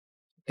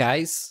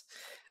Guys,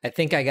 I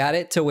think I got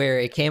it to where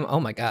it came.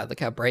 Oh my god, look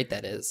how bright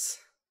that is.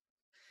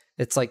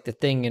 It's like the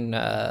thing in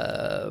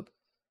Raiders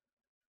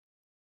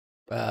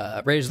of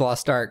the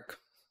Lost Ark.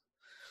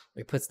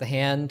 Where he puts the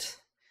hand,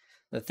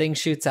 the thing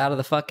shoots out of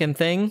the fucking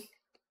thing.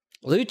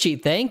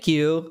 Lucci, thank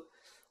you.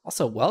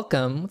 Also,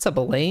 welcome. What's up,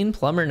 Elaine?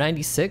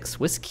 Plumber96,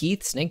 Whis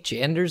Keith, Snake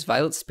Janders,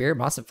 Violet Spirit,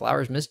 Moss and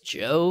Flowers, Miss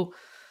Joe,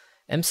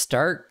 M.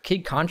 Stark,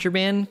 Kid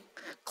Contraband,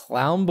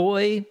 Clown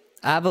Boy,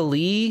 Ava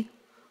Lee,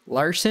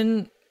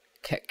 Larson,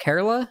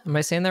 Carla, am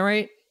I saying that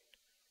right?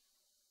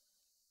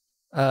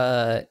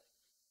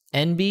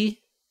 NB.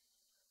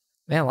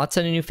 Man, lots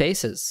of new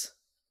faces.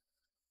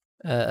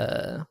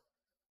 No,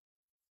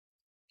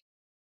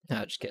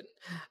 just kidding.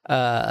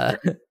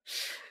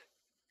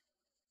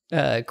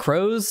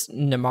 Crows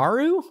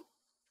Namaru?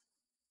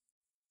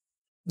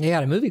 You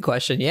got a movie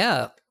question,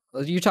 yeah.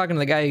 You're talking to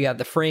the guy who got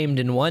the framed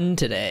in one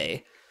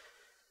today.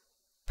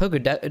 Pogo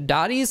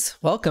Dotties,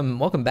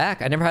 welcome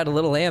back. I never had a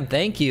little lamb.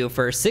 Thank you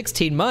for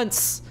 16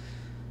 months.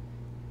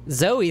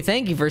 Zoe,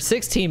 thank you for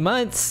 16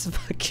 months.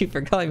 Fuck you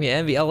for calling me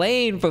envy.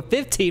 Elaine for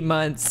 15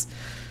 months.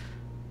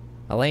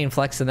 Elaine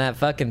flexing that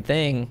fucking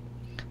thing.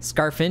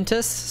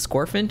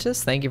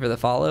 Scorfintus, thank you for the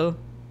follow.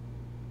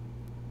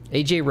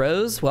 AJ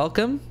Rose,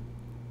 welcome.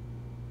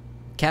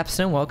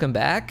 Capstone, welcome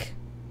back.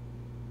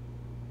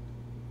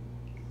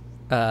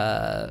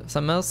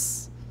 Something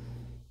else?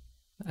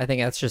 I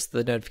think that's just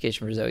the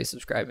notification for Zoe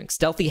subscribing.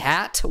 Stealthy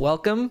Hat,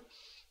 welcome.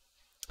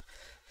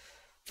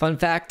 Fun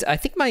fact, I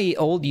think my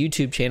old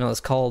YouTube channel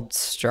is called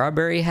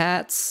Strawberry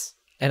Hats,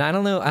 and I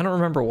don't know, I don't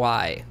remember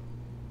why.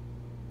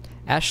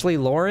 Ashley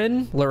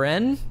Loren,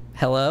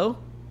 hello,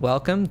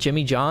 welcome.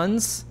 Jimmy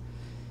Johns,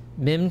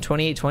 Mim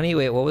 2820,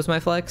 wait, what was my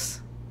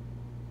flex?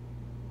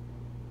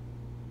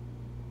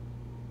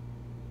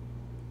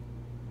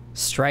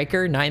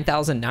 Striker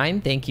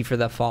 9009, thank you for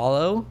the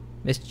follow.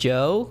 Miss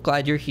Joe,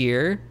 glad you're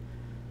here.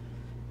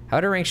 How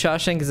to rank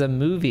Shawshank as a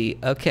movie?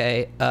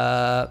 Okay,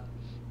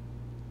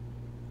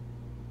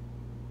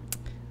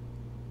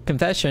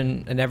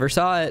 confession, I never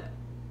saw it.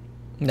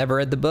 Never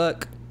read the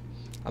book.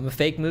 I'm a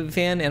fake movie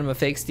fan and I'm a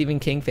fake Stephen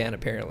King fan,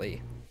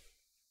 apparently.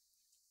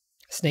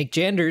 Snake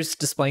Janders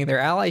displaying their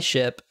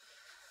allyship.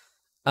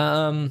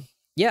 Yeah,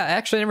 I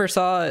actually never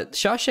saw it.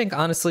 Shawshank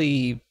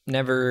honestly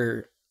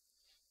never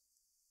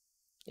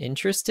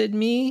interested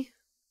me.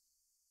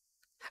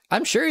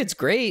 I'm sure it's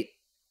great.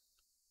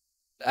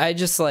 I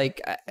just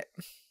like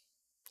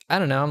I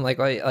don't know. I'm like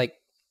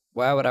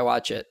why would I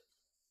watch it?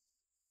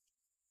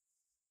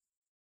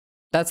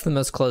 That's the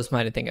most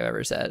close-minded thing I've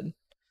ever said.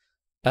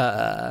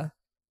 I've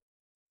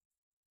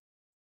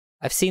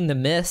seen The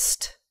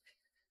Mist,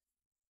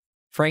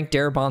 Frank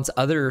Darabont's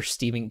other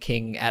Stephen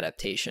King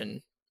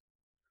adaptation.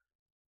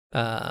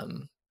 Yeah,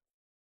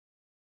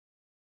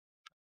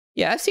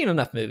 I've seen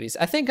enough movies.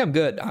 I think I'm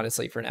good,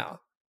 honestly, for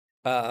now.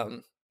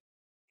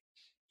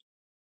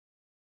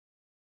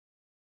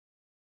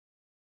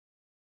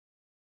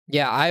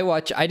 Yeah, I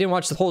didn't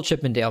watch the whole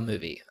Chippendale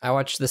movie. I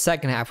watched the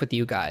second half with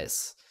you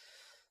guys.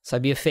 So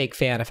I'd be a fake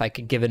fan if I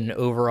could give it an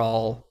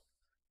overall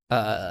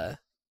I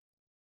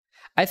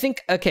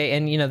think, okay,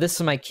 and you know, this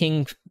is my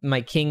king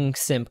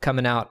simp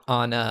coming out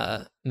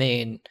on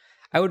main.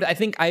 I would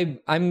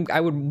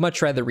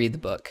much rather read the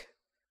book.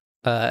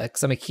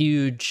 Cuz I'm a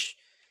huge,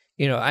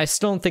 you know, I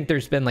still don't think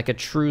there's been like a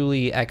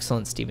truly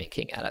excellent Stephen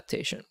King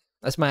adaptation.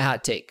 That's my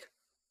hot take.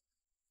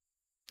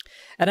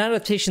 An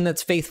adaptation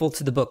that's faithful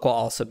to the book while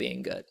also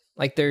being good.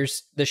 Like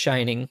there's The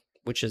Shining,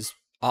 which is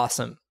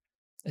awesome.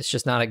 It's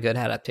just not a good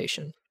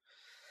adaptation.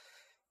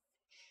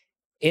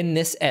 In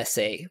this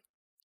essay,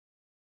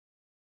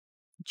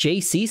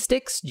 JC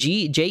Sticks,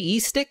 JE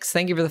Sticks,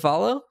 thank you for the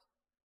follow.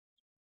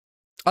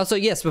 Also,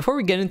 yes, before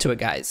we get into it,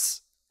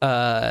 guys,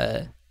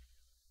 we're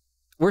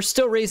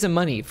still raising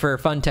money for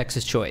Fun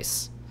Texas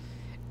Choice.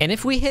 And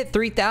if we hit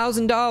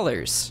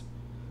 $3,000,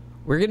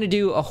 we're going to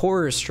do a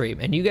horror stream,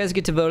 and you guys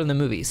get to vote on the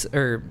movies,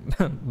 or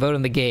vote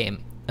on the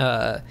game.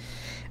 And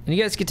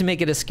you guys get to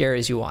make it as scary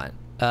as you want.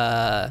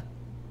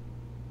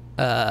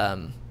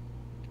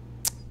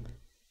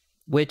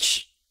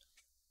 Which,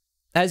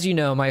 as you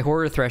know, my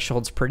horror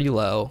threshold's pretty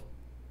low.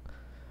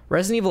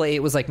 Resident Evil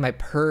 8 was like my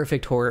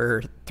perfect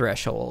horror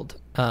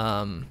threshold.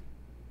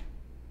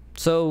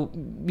 So,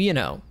 you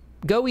know,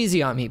 go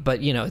easy on me, but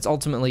you know, it's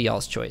ultimately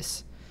y'all's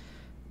choice.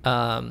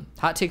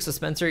 Hot takes with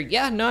Spencer.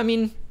 Yeah, no, I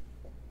mean,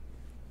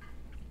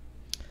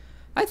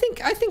 I think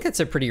that's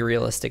a pretty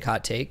realistic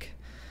hot take.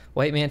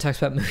 White Man talks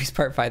about movies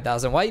part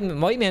 5,000.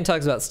 White Man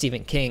talks about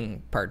Stephen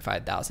King part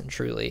 5,000,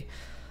 truly.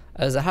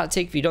 As a hot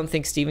take, if you don't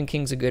think Stephen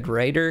King's a good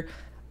writer,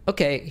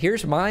 okay,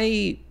 here's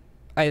my,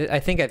 I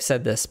think I've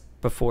said this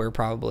before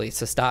probably,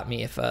 so stop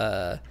me if,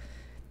 I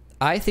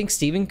think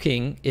Stephen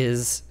King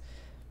is,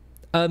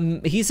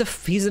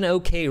 he's an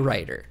okay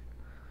writer.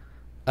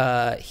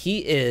 He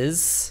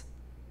is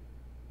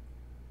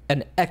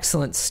an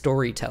excellent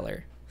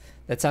storyteller.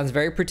 That sounds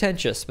very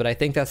pretentious, but I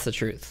think that's the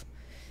truth.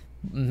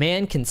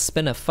 Man can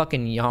spin a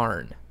fucking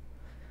yarn.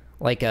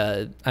 Like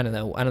I don't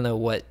know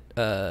what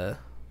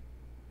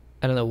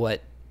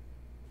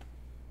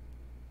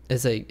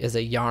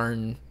a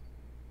yarn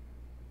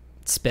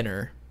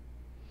spinner.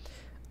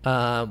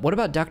 What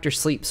about Dr.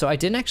 Sleep? So I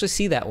didn't actually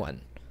see that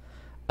one.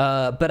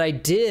 But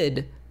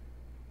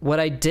what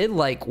I did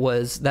like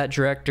was that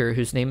director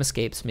whose name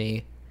escapes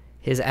me,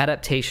 his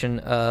adaptation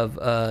of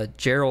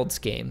Gerald's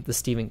Game, the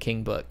Stephen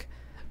King book.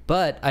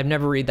 But I've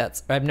never read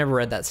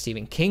that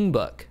Stephen King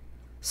book.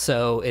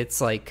 So it's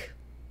like,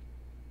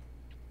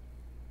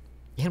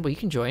 yeah, well, you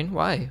can join.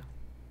 Why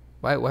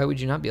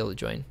would you not be able to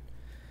join?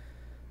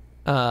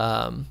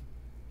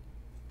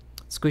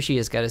 Squishy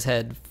has got his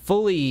head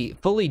fully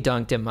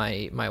dunked in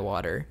my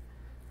water.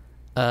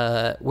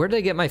 Where did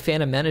I get my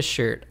Phantom Menace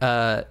shirt?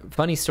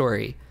 Funny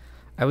story.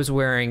 I was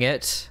wearing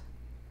it.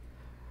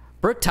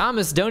 Brooke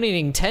Thomas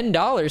donating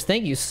 $10.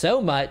 Thank you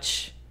so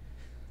much.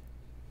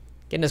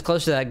 Getting us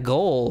close to that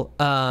goal.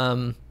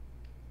 I'm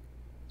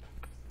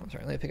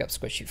sorry, let me pick up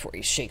Squishy before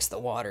he shakes the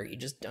water. He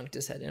just dunked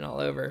his head in all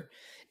over.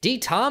 D.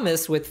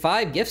 Thomas with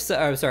 5 gifts.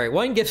 Oh, sorry,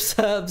 1 gift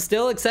sub.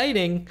 Still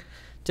exciting.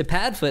 To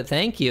Padfoot,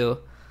 thank you.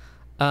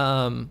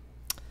 Oh,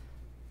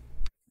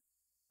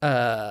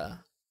 a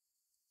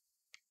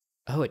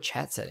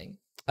chat setting.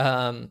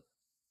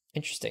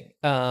 Interesting.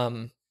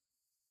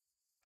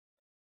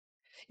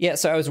 Yeah,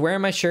 so I was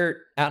wearing my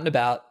shirt out and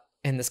about,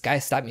 and this guy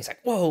stopped me. He's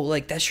like, "Whoa,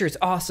 like that shirt's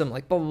awesome!"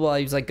 Like blah blah blah.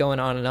 He was like going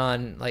on and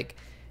on, like,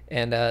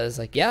 and I was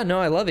like, "Yeah, no,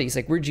 I love it." He's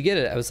like, "Where'd you get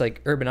it?" I was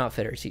like, "Urban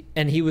Outfitters,"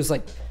 and he was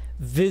like,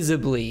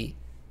 visibly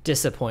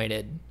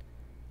disappointed,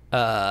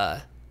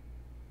 that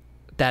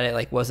it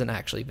like wasn't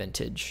actually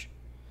vintage.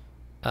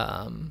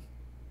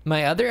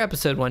 My other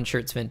episode 1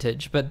 shirt's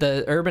vintage, but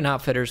the Urban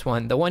Outfitters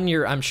one, the one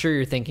I'm sure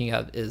you're thinking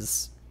of,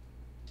 is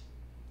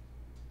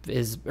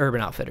Urban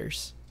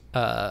Outfitters.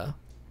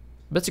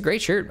 But it's a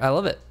great shirt. I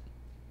love it.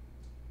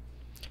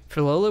 For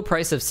the low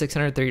price of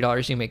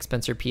 $630, you make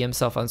Spencer pee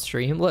himself on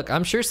stream. Look,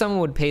 I'm sure someone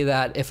would pay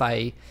that if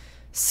I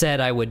said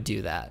I would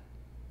do that.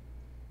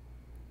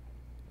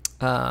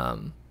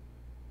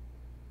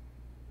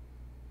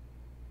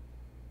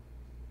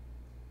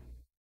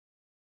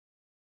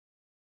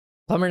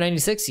 Plumber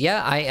 96.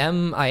 Yeah, I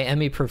am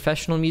a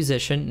professional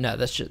musician. No,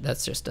 that's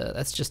just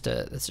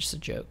a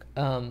joke.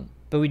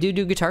 But we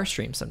do guitar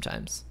streams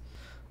sometimes.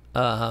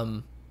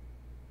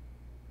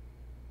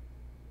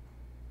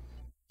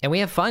 And we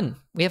have fun.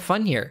 We have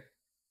fun here.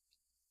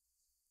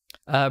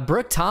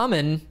 Brooke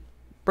Thoman,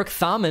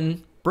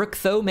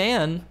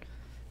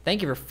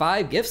 thank you for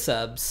 5 gift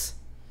subs.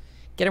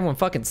 Get everyone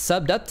fucking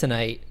subbed up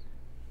tonight.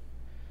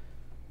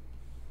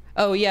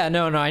 Oh yeah,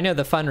 no, I know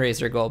the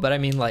fundraiser goal, but I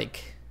mean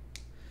like,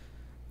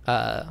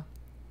 yeah,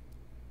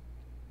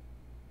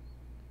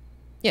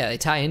 they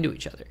tie into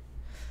each other.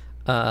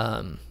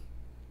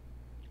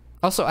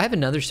 Also, I have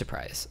another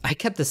surprise. I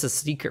kept this a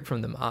secret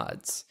from the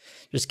mods.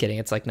 Just kidding.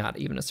 It's like not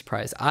even a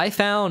surprise. I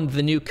found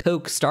the new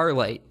Coke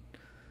Starlight.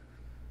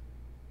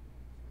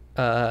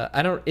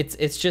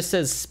 It just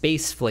says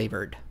space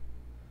flavored.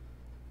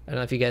 I don't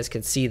know if you guys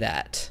can see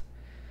that.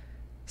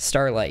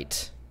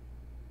 Starlight.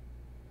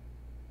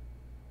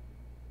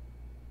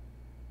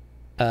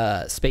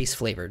 Space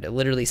flavored. It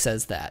literally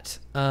says that.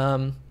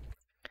 Am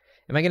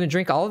I going to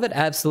drink all of it?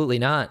 Absolutely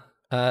not.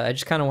 I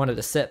just kind of wanted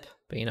a sip.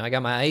 But, you know, I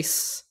got my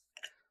ice.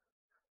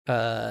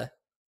 Got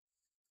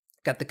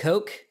the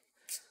Coke.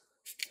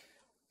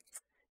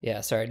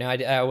 Yeah, sorry. No,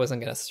 I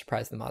wasn't going to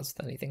surprise the mods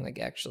with anything. Like,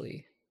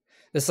 actually,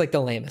 this is like the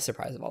lamest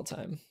surprise of all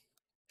time.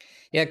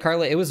 Yeah,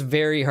 Carla, it was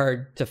very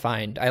hard to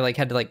find. I like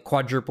had to like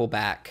quadruple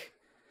back.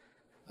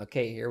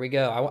 Okay, here we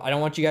go. I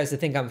don't want you guys to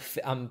think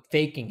I'm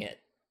faking it.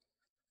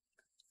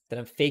 That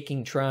I'm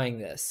faking trying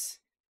this.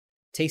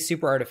 Tastes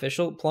super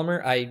artificial,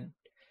 Plumber. I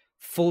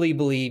fully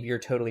believe you're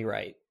totally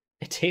right.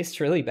 It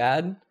tastes really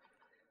bad.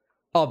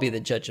 I'll be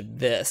the judge of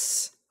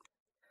this.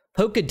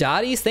 Polka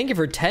Dotties, thank you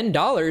for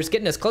 $10,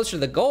 getting us closer to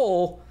the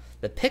goal.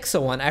 The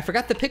Pixel one. I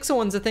forgot the Pixel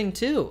one's a thing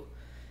too.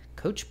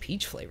 Coach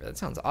Peach flavor. That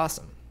sounds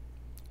awesome.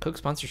 Coke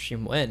sponsor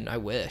stream when? I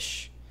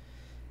wish.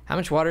 How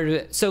much water do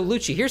it? So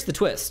Lucci, here's the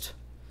twist.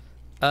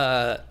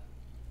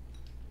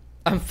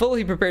 I'm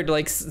fully prepared to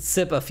like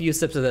sip a few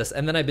sips of this,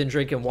 and then I've been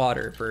drinking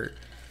water for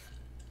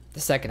the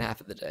second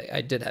half of the day.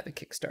 I did have a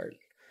kickstart.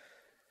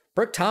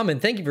 Brooke Tommen,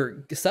 thank you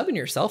for subbing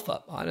yourself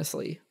up,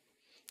 honestly.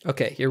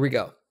 Okay, here we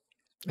go.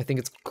 I think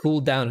it's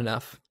cooled down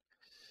enough.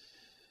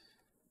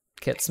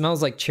 Okay, it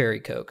smells like cherry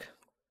Coke.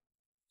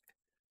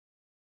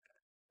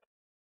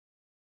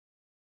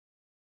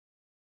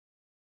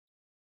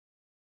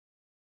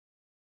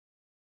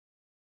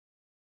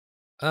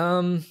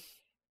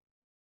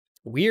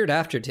 Weird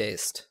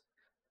aftertaste.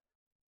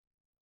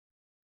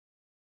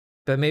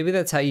 But maybe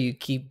that's how you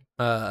keep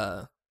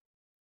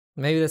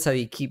maybe that's how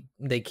they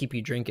keep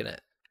you drinking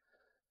it.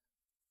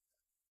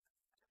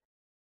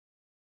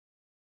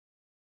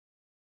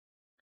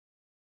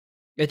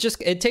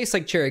 It tastes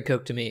like cherry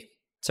Coke to me.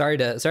 Sorry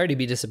to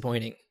be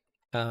disappointing.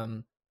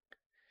 But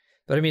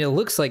I mean, it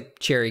looks like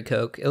cherry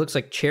Coke. It looks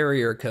like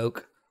cherry or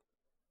Coke.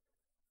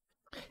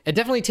 It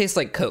definitely tastes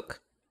like Coke.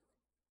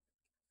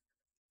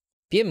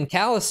 B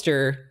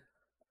McCallister,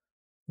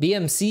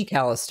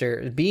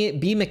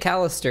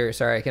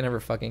 sorry, I can never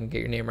fucking get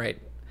your name right.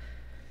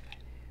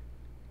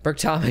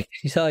 Bertomic,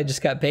 you tell I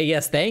just got paid.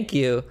 Yes, thank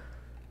you.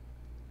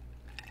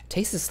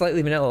 Taste is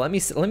slightly vanilla. Let me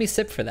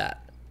sip for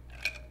that.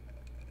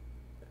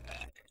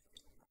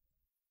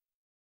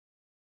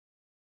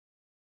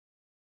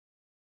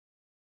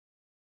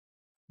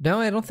 No,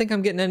 I don't think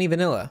I'm getting any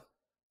vanilla.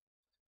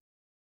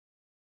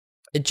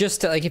 It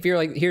just like if you're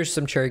like, here's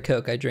some cherry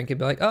Coke, I drink it,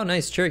 be like, oh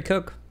nice, cherry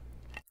Coke.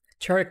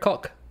 Cherry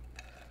Coke.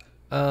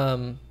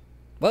 Whoa.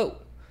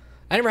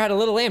 I never had a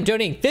little lamb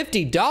donating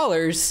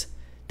 $50.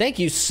 Thank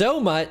you so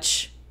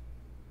much.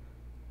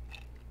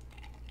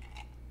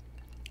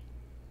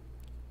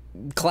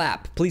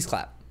 Clap, please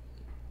clap.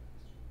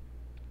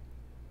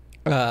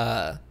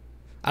 I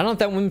don't know if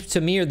that went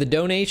to me or the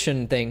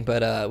donation thing,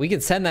 but we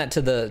could send that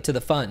to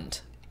the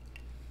fund.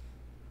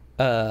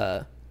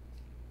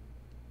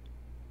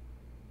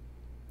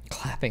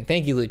 Clapping.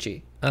 Thank you,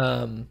 Lucci.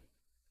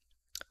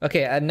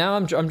 Okay, and now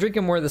I'm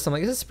drinking more of this. I'm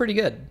like, this is pretty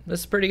good.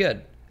 This is pretty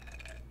good.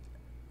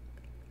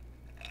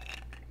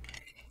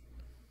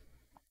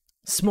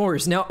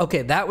 S'mores. Now,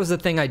 okay, that was the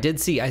thing I did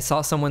see. I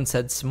saw someone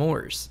said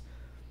s'mores.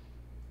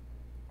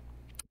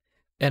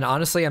 And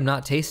honestly, I'm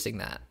not tasting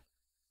that.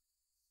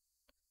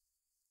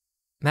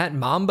 Matt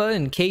Mamba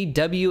and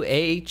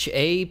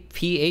KWAHAPHAMK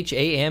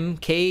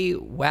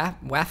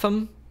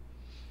Waffam.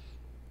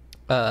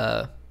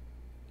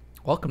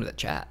 Welcome to the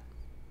chat.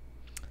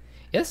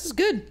 Yeah, this is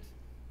good.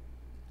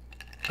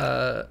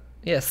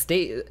 Yeah,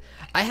 stay.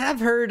 I have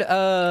heard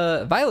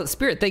Violet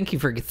Spirit, thank you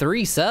for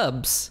 3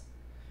 subs.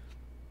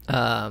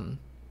 Yeah,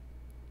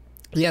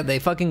 they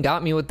fucking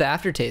got me with the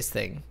aftertaste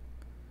thing.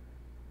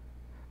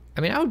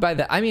 I mean, I would buy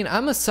that. I mean,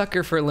 I'm a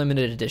sucker for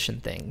limited edition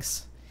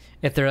things.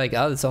 If they're like,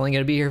 oh, it's only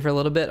gonna be here for a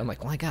little bit, I'm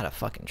like, well, I gotta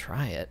fucking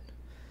try it.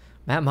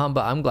 Matt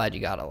Mamba, I'm glad you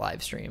got a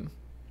live stream.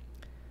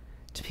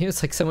 To me,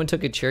 it's like someone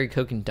took a cherry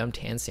Coke and dumped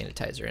hand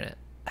sanitizer in it.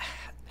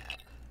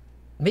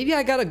 Maybe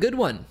I got a good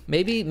one.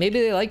 Maybe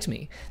they liked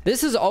me.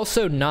 This is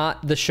also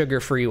not the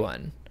sugar-free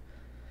one.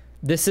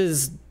 This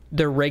is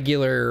the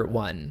regular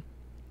one.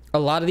 A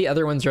lot of the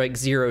other ones are like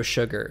 0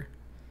 sugar.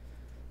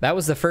 That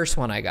was the first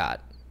one I got,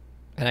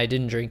 and I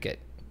didn't drink it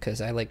because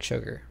I like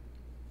sugar.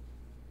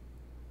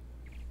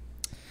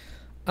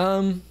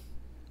 I'm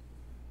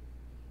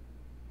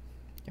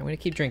gonna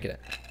keep drinking it.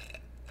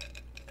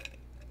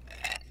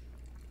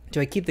 Do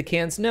I keep the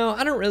cans? No,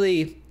 I don't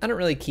really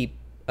keep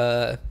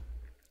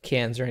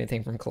cans or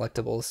anything from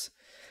collectibles.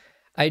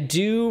 I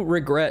do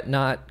regret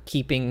not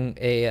keeping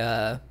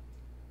a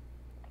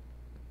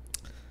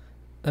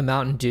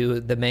Mountain Dew,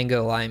 the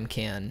mango lime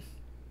can,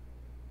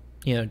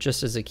 you know,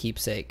 just as a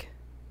keepsake.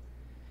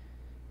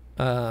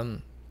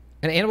 And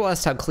Annabelle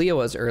asked how Cleo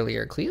was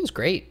earlier. Cleo's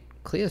great.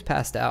 Cleo's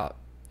passed out.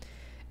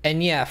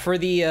 And yeah, for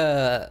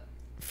the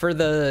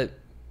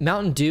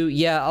Mountain Dew,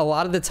 yeah, a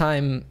lot of the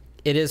time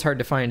it is hard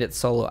to find it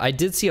solo. I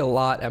did see a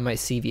lot at my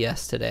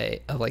CVS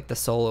today of like the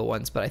solo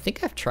ones, but I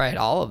think I've tried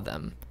all of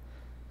them.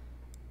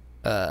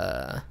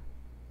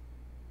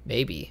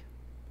 Maybe.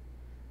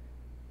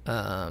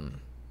 But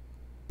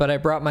I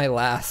brought my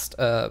last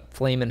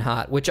Flamin'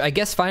 Hot, which I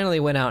guess finally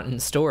went out in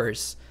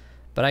stores,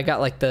 but I got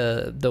like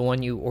the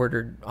one you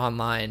ordered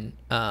online.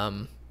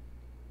 And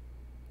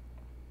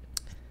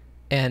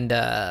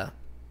I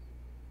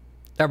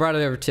brought it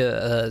over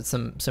to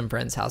some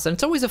friend's house, and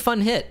it's always a fun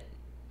hit.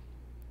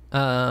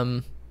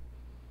 It's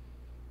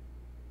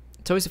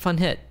always a fun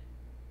hit.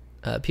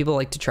 People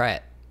like to try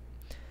it.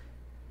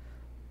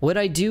 Would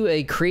I do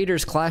a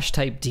Creators Clash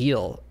type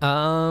deal?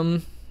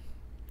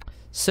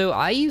 So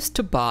I used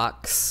to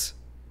box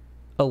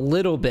a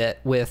little bit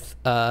with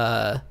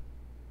my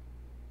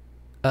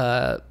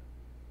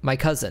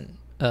cousin,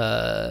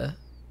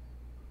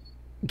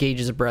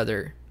 Gage's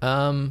brother.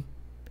 And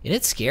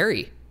it's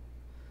scary.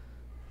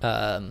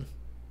 But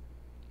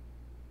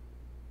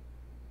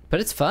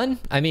it's fun.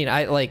 I mean,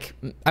 I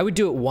would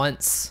do it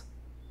once.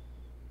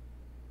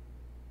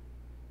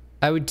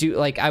 I would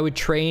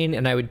train,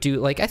 and I would do,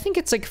 like, I think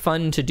it's like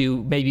fun to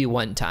do maybe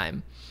one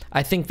time.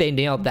 I think they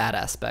nailed that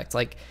aspect.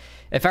 Like,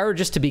 if I were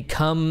just to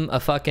become a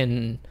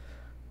fucking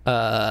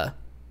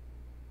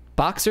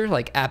boxer,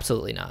 like,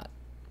 absolutely not.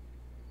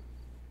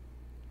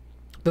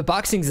 But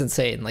boxing's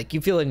insane. Like, you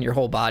feel it in your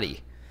whole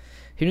body.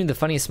 Who knew the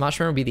funniest Smosh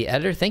member would be the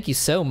editor? Thank you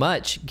so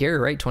much. Gary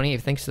Wright,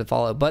 28, thanks for the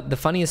follow. But the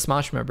funniest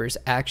Smosh member is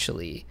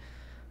actually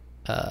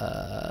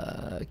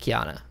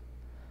Kiana.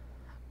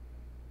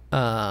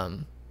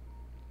 What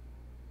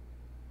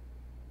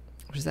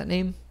is that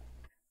name?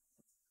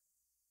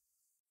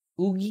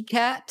 Oogie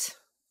Cat?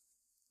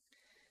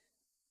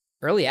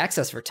 Early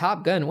access for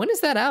Top Gun. When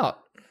is that out?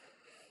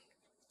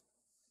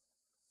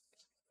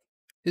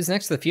 Who's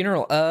next to the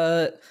funeral?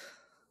 Well,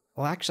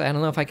 actually, I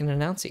don't know if I can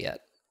announce it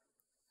yet.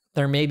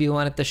 There may be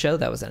one at the show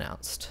that was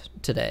announced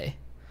today.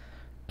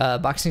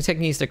 Boxing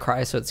techniques to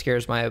cry so it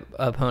scares my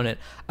opponent.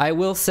 I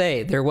will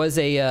say there was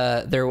a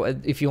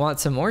if you want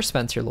some more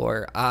Spencer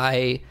lore,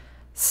 I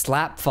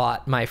slap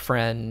fought my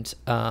friend.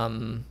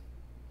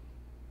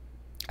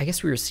 I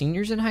guess we were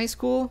seniors in high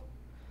school,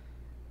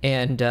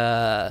 and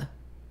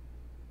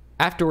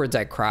afterwards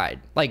I cried.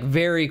 Like,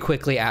 very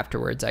quickly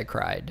afterwards I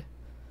cried,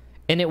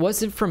 And it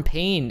wasn't from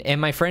pain. And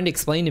my friend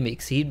explained to me,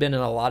 because he'd been in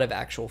a lot of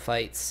actual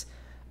fights.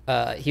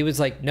 He was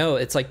like, no,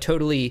 it's like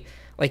totally,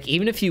 like,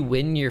 even if you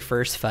win your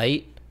first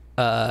fight,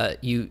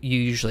 you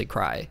usually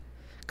cry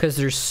because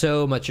there's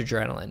so much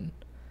adrenaline.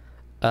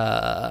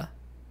 And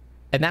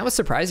that was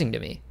surprising to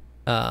me.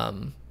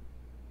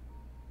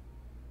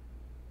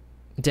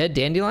 Dead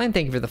Dandelion,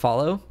 thank you for the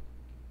follow.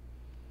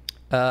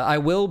 I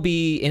will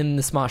be in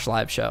the Smosh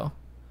live show.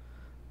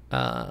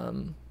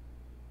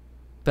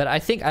 But I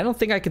don't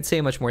think I could say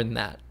much more than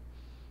that.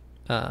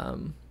 But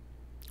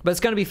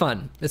it's going to be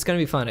fun. It's going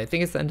to be fun. I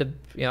think it's the end of,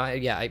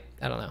 I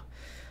don't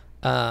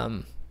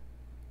know.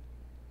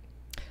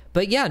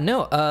 But yeah,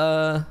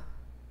 no,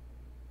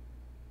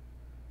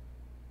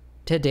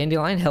 Dead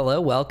Dandelion, hello,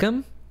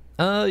 welcome.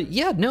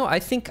 Yeah, no, I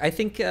think,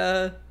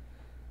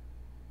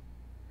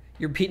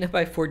 you're beaten up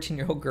by a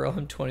 14-year-old girl.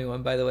 I'm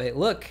 21, by the way.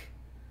 Look,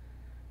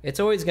 it's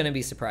always going to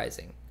be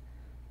surprising.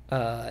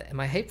 Am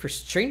I hyped for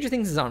Stranger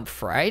Things is on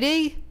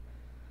Friday?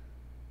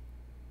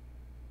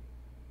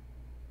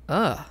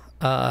 I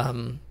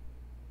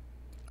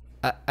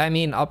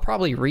mean, I'll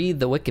probably read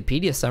the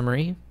Wikipedia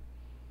summary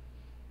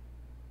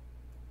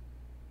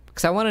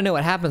because I want to know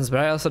what happens, but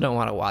I also don't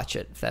want to watch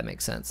it, if that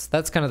makes sense.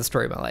 That's kind of the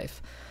story of my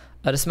life.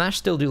 Does Smash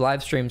still do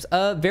live streams?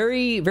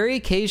 Very, very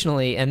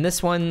occasionally, and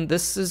this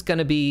is going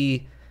to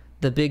be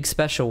the big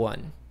special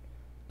one.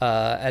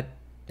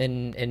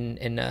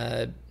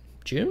 In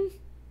June?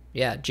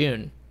 Yeah,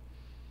 June.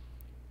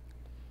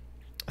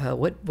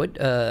 What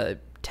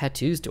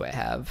tattoos do I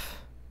have?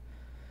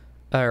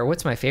 Or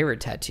what's my favorite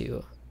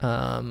tattoo?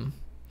 I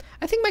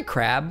think my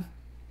crab.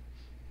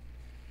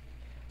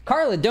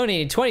 Carla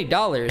donated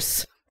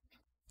 $20.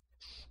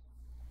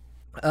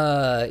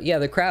 Yeah,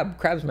 the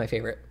crab's my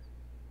favorite.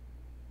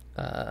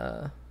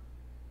 I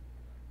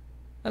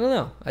don't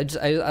know. I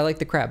like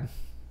the crab.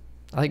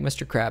 I like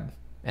Mr. Crab,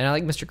 and I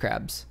like Mr.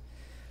 Krabs.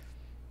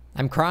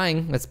 I'm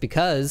crying. That's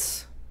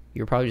because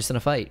you were probably just in a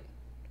fight.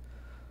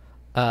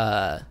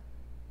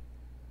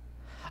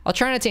 I'll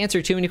try not to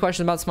answer too many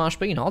questions about Smosh,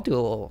 but I'll do a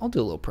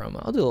little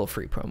promo. I'll do a little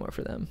free promo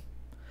for them.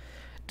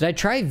 Did I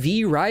try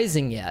V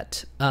Rising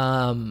yet?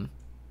 No,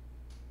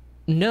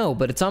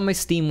 but it's on my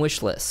Steam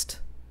wish list.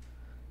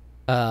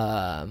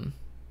 If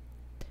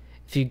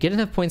you get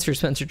enough points for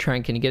Spencer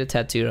trying, can you get it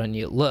tattooed on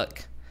you?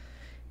 Look,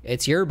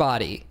 it's your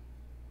body.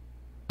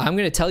 I'm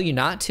gonna tell you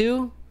not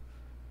to,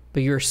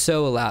 but you're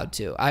so allowed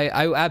to.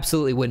 I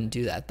absolutely wouldn't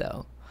do that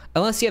though,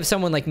 unless you have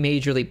someone like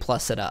majorly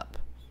plus it up.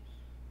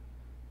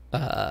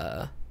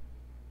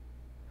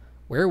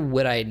 Where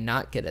would I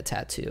not get a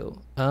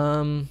tattoo?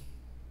 Probably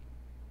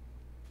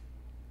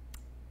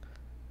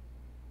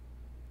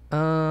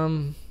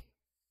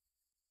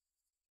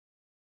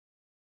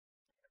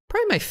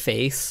my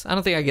face. I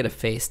don't think I get a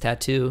face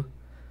tattoo.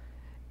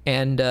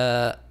 And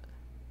I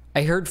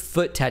heard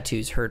foot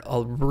tattoos hurt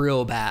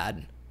real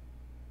bad.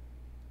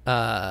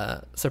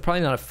 So probably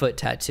not a foot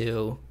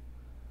tattoo.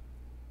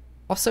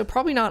 Also,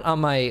 probably not on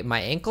my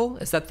ankle.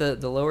 Is that the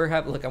lower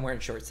half? Look, I'm wearing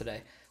shorts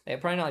today. Yeah,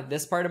 probably not like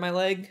this part of my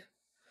leg.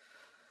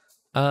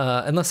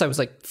 Unless I was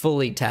like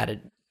fully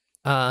tatted.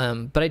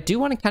 But I do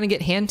want to kind of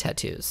get hand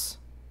tattoos.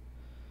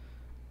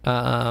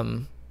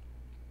 Why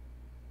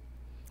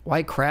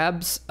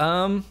crabs?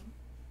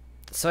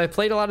 So I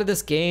played a lot of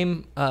this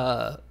game.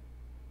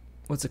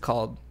 What's it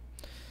called?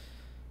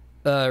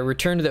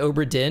 Return to the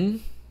Obra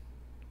Dinn.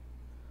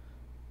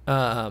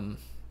 And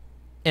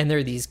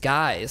they're these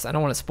guys. I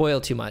don't want to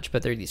spoil too much,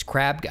 but they're these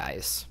crab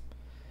guys.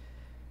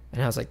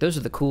 And I was like, those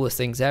are the coolest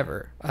things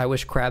ever. I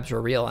wish crabs were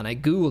real. And I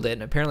Googled it,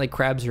 and apparently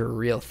crabs are a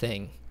real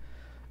thing.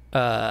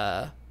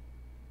 No,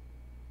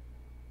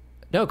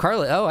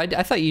 Carla. Oh,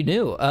 I thought you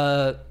knew.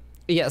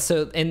 Yeah,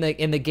 so in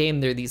the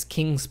game, there are these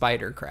king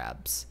spider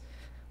crabs,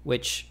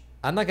 which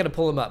I'm not going to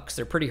pull them up because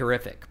they're pretty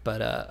horrific.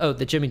 But, oh,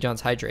 the Jimmy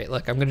John's Hydrate.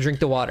 Look, I'm going to drink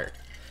the water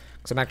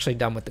because I'm actually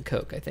done with the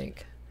Coke, I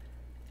think.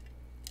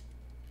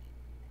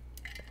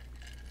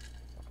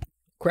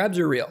 Crabs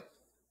are real.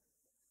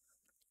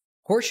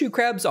 Horseshoe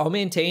crabs, I'll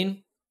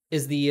maintain,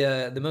 is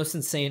the most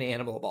insane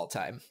animal of all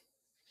time.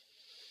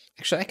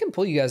 Actually, I can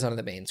pull you guys onto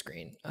the main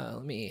screen.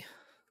 Let me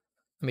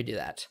do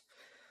that.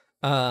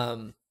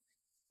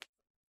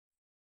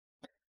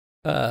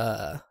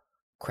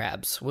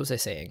 Crabs. What was I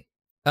saying?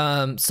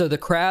 So the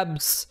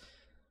crabs,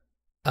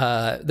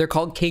 they're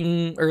called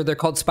they're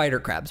called spider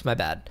crabs. My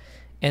bad.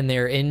 And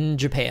they're in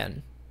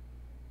Japan.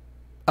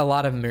 A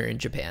lot of them are in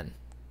Japan.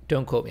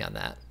 Don't quote me on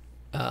that.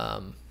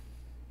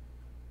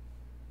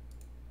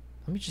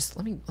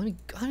 Let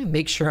me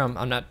make sure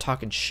I'm not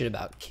talking shit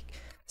about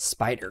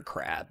spider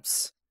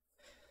crabs.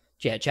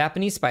 Yeah,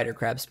 Japanese spider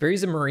crab. Spear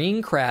is a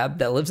marine crab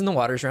that lives in the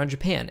waters around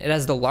Japan. It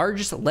has the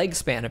largest leg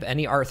span of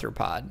any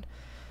arthropod.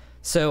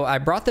 So I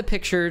brought the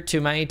picture to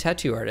my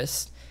tattoo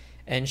artist,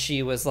 and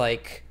she was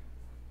like,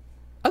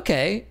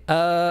 okay,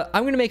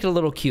 I'm gonna make it a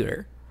little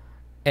cuter.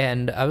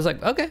 And I was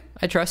like, okay,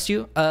 I trust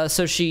you.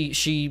 So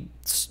she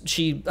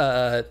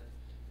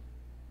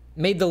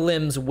made the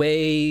limbs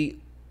way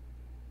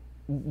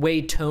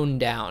toned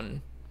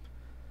down.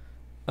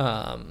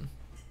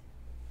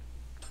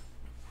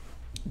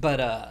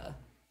 But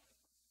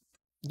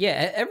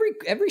Yeah,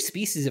 every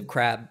species of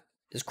crab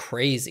is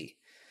crazy.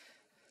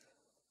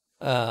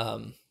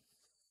 Um,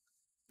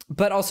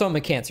 but also I'm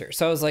a Cancer,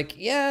 so I was like,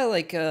 yeah,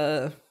 like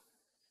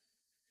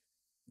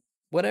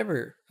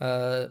whatever.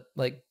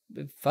 Like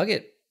fuck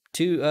it,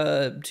 two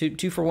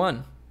for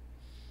one.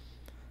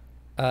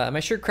 Am I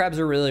sure crabs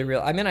are really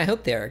real? I mean, I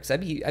hope they are, because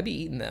I'd be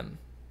eating them.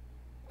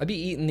 I'd be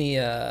eating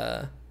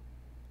the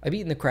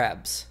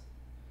crabs.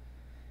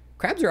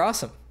 Crabs are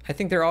awesome. I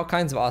think there are all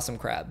kinds of awesome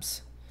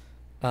crabs.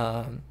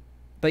 Um,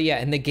 but yeah,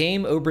 in the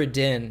game Obra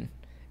Dinn,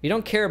 you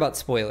don't care about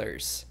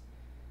spoilers.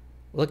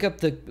 Look up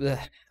the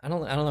I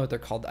don't know what they're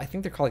called. I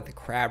think they're called like the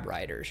Crab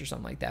Riders or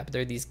something like that. But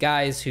they're these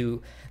guys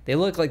who they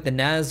look like the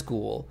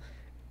Nazgul,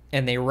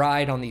 and they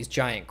ride on these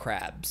giant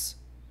crabs.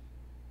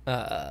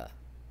 Uh,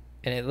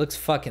 and it looks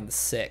fucking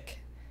sick.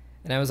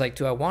 And I was like,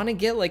 do I want to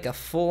get like a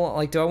full,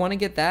 like, do I want to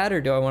get that, or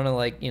do I want to,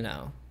 like, you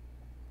know?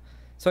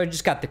 So I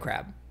just got the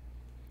crab.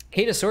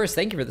 Hatosaurus,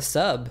 thank you for the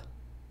sub.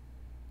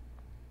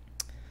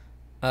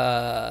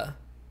 Well,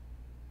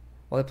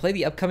 I play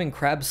the upcoming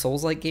Crab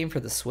Souls-like game for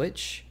the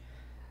Switch.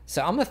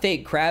 So I'm a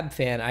fake crab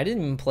fan. I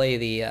didn't even play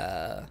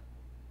the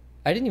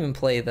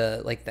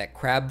like that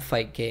crab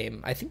fight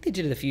game. I think they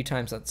did it a few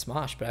times on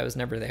Smosh, but I was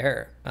never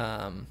there.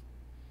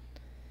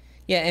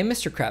 Yeah, and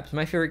Mr. Krabs,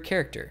 my favorite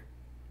character.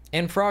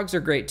 And frogs are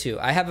great too.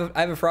 I have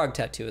a frog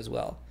tattoo as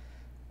well.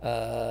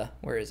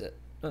 Where is it?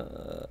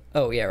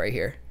 Oh yeah, right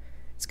here.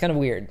 It's kind of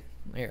weird.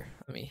 Here,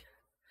 let me.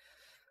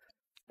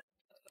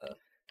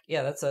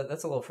 Yeah, that's a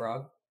little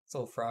frog. It's a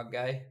little frog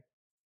guy.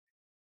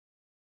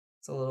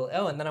 It's a little.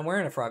 Oh, and then I'm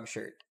wearing a frog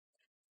shirt.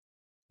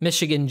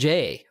 Michigan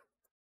J.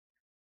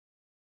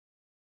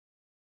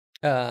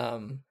 Do I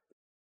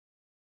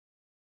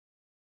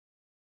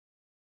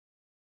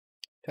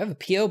have a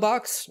PO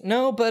box?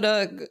 No, but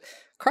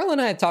Carl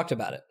and I have talked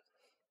about it.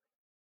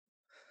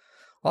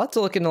 I'll have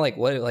to look into like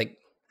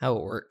how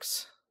it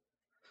works.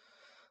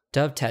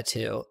 Dove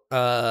tattoo.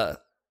 I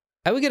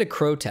would get a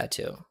crow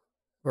tattoo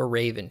or a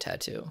raven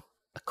tattoo.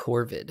 A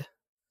corvid.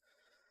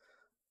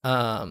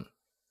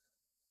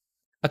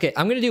 Okay,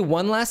 I'm gonna do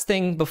one last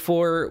thing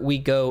before we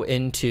go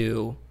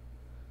into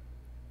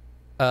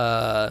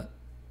House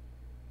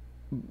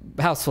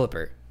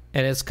Flipper.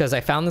 And it's because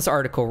I found this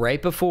article right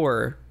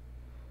before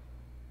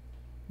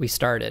we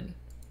started.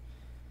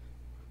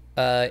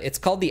 It's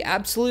called the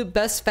absolute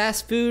best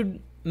fast food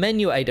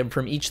menu item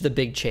from each of the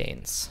big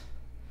chains.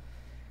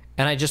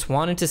 And I just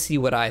wanted to see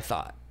what I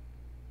thought.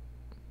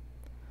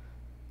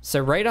 So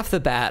right off the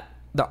bat,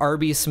 the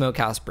Arby's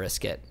Smokehouse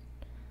Brisket.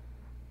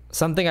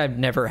 Something I've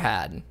never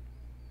had.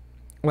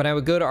 When I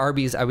would go to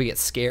Arby's, I would get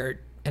scared,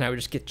 and I would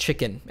just get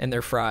chicken and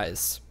their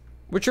fries,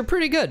 which are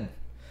pretty good.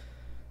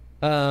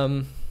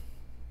 But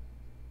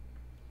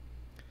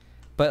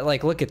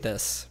like, look at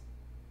this.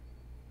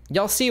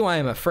 Y'all see why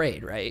I'm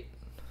afraid, right?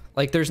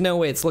 Like, there's no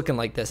way it's looking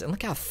like this. And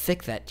look how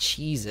thick that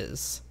cheese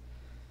is.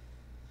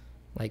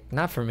 Like,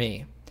 not for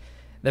me.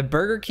 The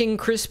Burger King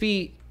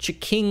Crispy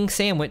Chiking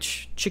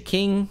Sandwich.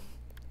 Chiking.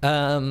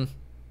 And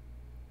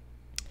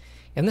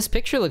this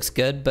picture looks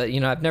good, but, you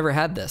know, I've never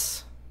had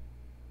this.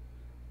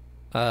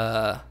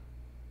 But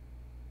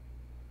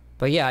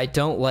yeah, I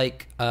don't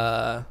like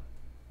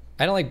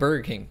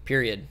Burger King,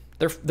 period.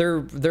 Their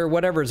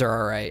whatevers are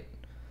all right.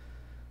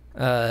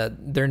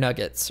 Their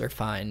nuggets are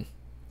fine.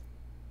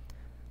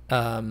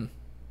 But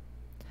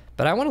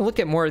I want to look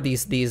at more of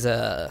these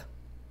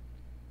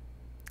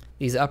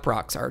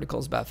Uprocks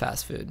articles about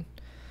fast food.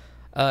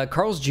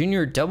 Carl's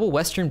Jr. Double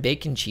Western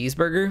Bacon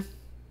Cheeseburger.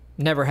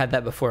 Never had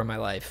that before in my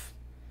life.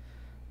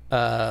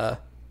 I've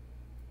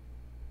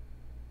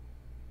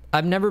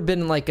never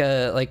been like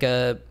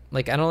I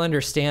don't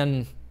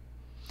understand.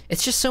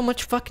 It's just so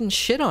much fucking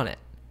shit on it.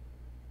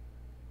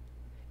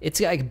 It's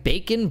like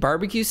bacon,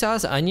 barbecue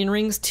sauce, onion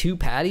rings, 2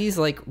 patties.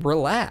 Like,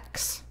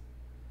 relax.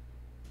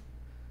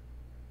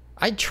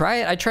 I'd try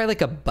it. I'd try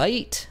like a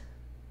bite.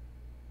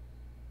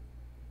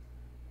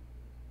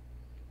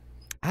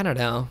 I don't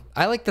know.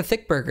 I like the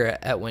thick burger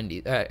at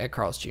Wendy's, at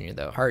Carl's Jr.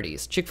 though.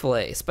 Hardee's,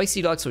 Chick-fil-A,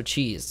 spicy deluxe with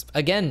cheese.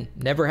 Again,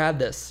 never had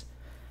this.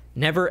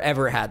 Never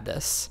ever had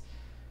this.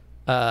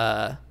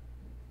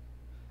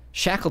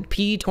 Shackled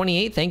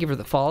P28, thank you for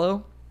the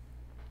follow.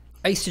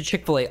 I used to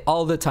Chick-fil-A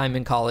all the time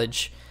in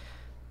college.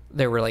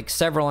 There were like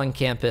several on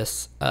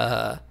campus.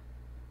 But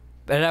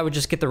I would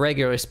just get the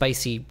regular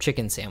spicy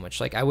chicken sandwich.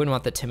 Like, I wouldn't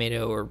want the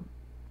tomato or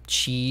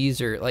cheese,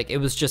 or like, it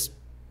was just,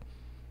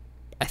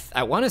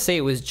 I want to say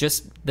it was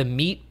just the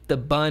meat, the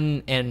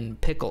bun, and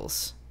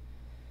pickles.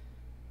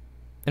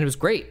 And it was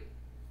great.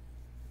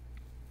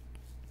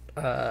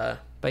 But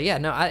yeah,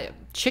 no,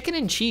 chicken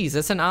and cheese,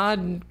 that's an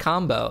odd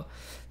combo.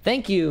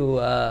 Thank you.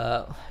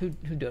 Who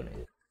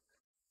donated?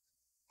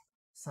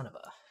 Son of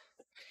a.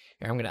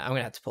 Here, I'm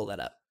gonna have to pull that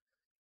up.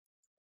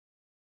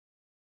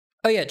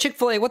 Oh yeah,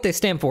 Chick-fil-A, what they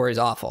stand for is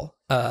awful.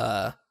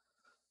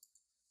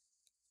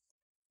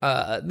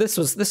 This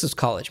was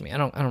college me. I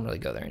don't really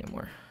go there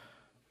anymore.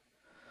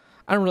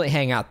 I don't really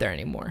hang out there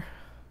anymore.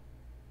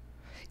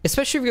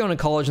 Especially if you're going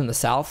to college in the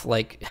South,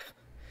 like,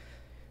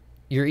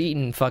 you're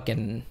eating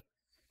fucking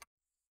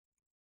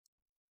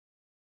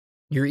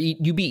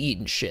You be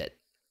eating shit.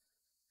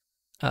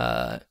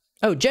 Oh,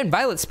 Jen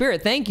Violet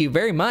Spirit, thank you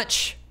very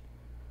much.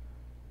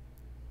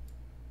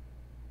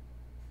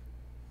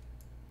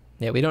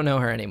 Yeah, we don't know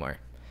her anymore.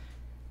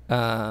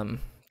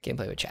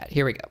 Gameplay with chat.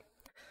 Here we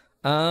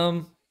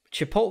go.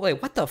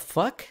 Chipotle, what the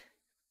fuck?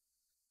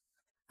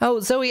 Oh,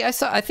 Zoe,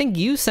 I think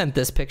you sent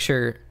this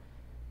picture,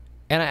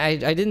 and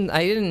I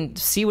didn't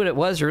see what it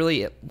was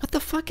really. What the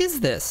fuck is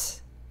this?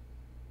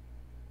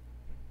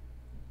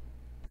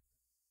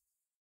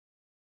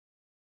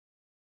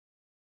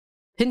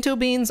 Pinto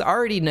beans?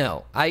 Already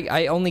no.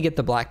 I only get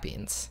the black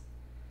beans.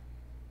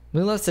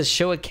 Mula says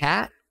show a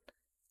cat.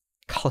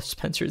 College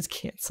Spencer is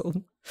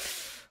canceled.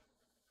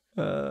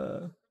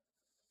 Squishy,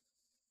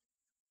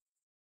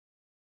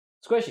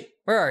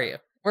 where are you?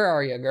 Where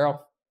are you,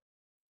 girl?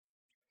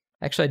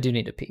 Actually, I do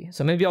need to pee,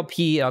 so maybe I'll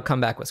pee. I'll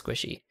come back with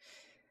Squishy.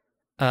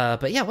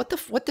 But yeah,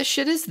 what the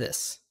shit is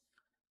this?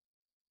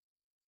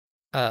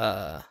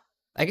 I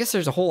guess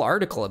there's a whole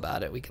article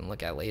about it we can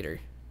look at later.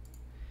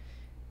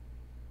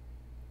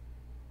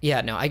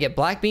 Yeah, no, I get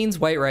black beans,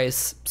 white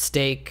rice,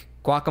 steak,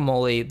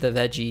 guacamole, the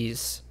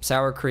veggies,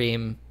 sour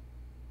cream,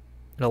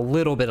 and a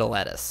little bit of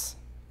lettuce.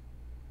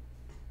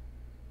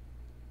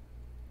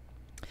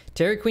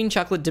 Dairy Queen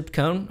chocolate dipped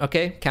cone.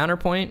 Okay,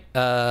 counterpoint.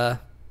 I'm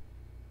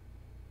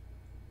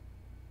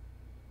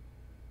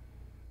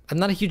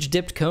not a huge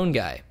dipped cone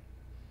guy.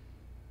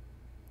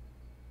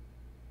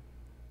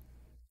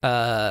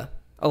 I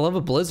love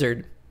a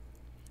Blizzard.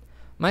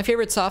 My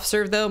favorite soft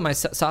serve though, my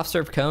soft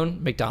serve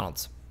cone,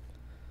 McDonald's.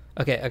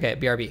 Okay,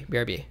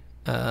 BRB.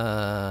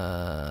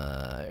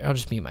 I'll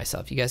just mute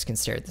myself. You guys can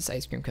stare at this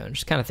ice cream cone.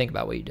 Just kind of think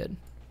about what you did.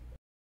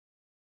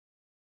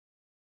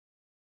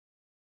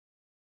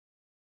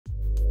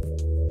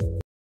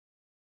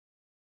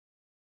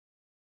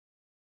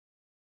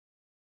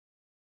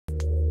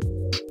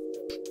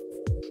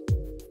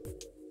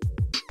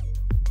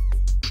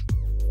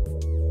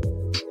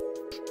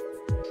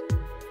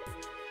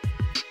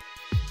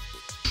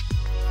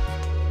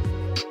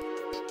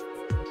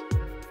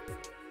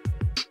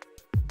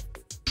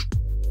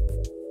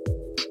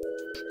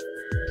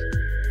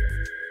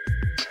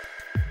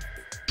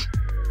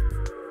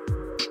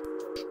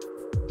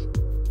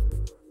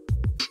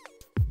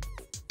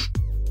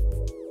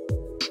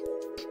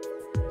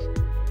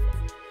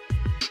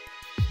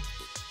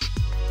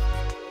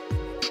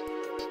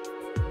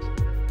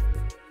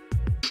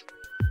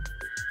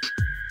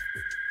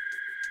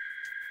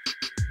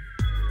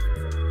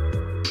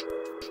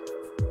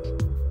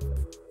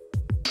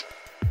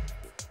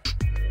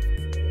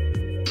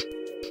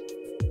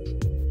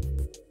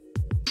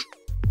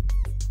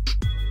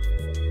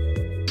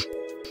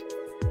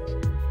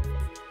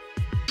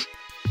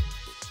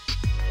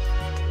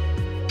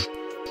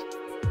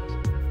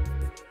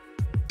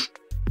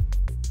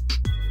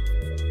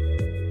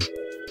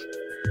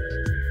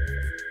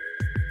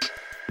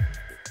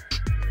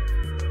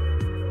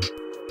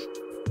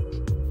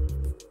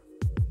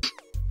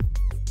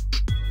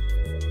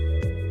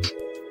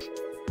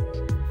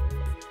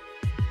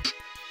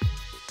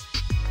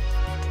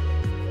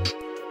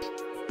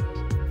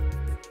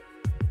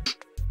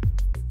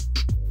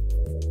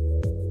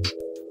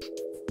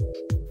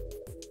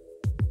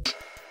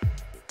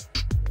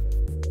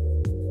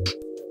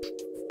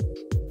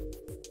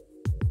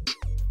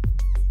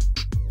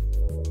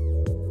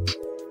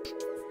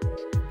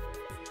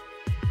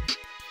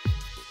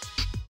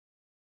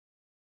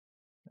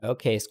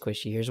 Okay,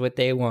 Squishy, here's what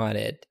they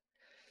wanted.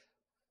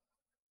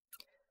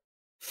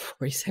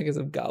 40 seconds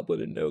of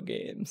Goblin and no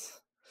games.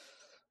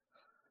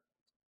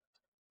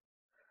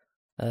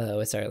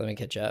 Oh, sorry, let me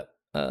catch up.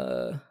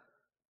 Oh,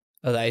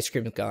 the ice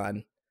cream's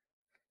gone.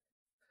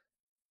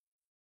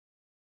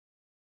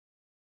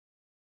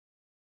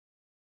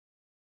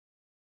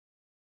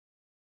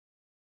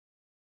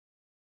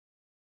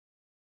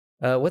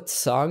 What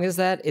song is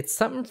that? It's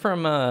something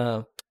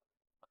from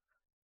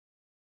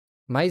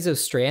Mizo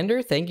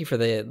Strander. Thank you for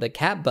the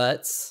cat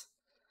butts.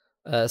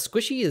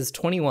 Squishy is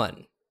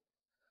 21.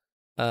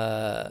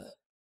 What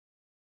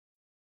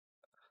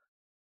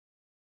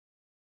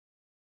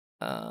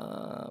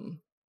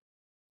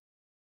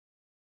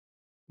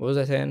was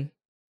I saying?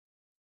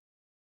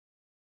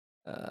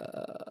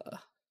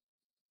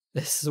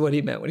 This is what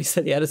he meant when he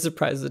said he had a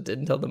surprise that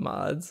didn't tell the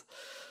mods.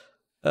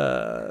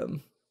 Oh,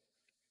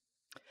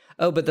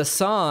 but the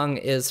song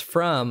is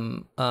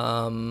from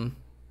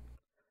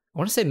I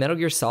want to say Metal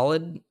Gear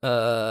Solid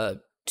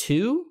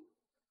 2.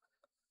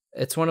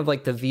 It's one of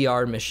like the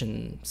VR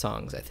mission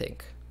songs, I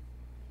think.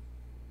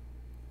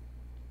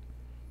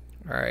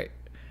 All right,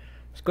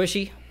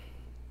 Squishy,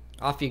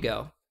 off you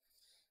go.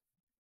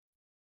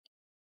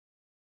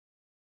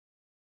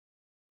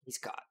 He's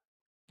caught.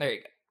 There you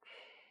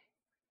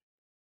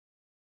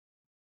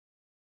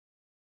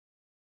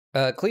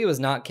go. Cleo is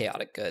not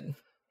chaotic good.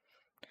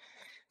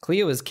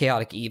 Cleo is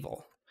chaotic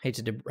evil. Hate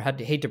to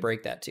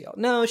break that to y'all.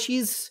 No,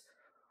 she's...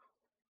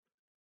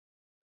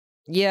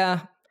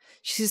 Yeah,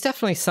 she's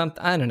definitely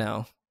something, I don't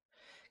know.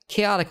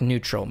 Chaotic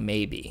neutral,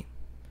 maybe.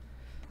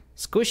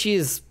 Squishy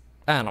is...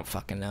 I don't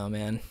fucking know,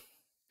 man.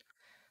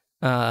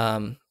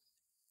 Okay.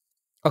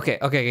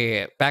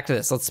 Back to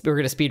this. We're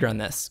gonna speed run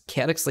this.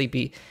 Chaotic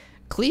Sleepy.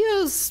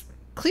 Cleo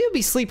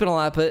be sleeping a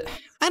lot, but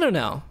I don't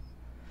know.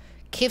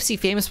 KFC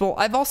Famous Bowl.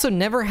 I've also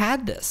never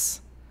had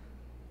this.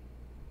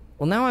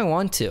 Well, now I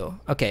want to.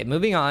 Okay,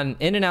 moving on.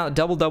 In-N-Out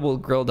double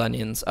grilled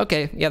onions.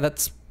 Okay, yeah,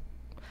 that's.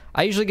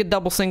 I usually get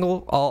double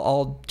single.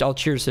 I'll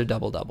cheers to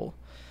double.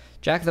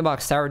 Jack in the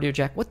Box sourdough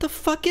Jack. What the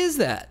fuck is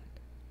that?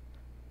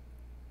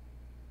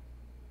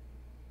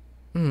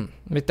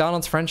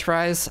 McDonald's French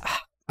fries.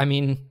 I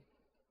mean,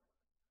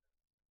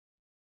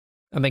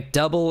 a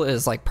McDouble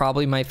is like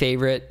probably my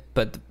favorite,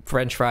 but the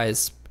French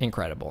fries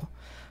incredible.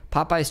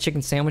 Popeye's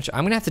chicken sandwich.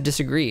 I'm gonna have to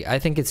disagree. I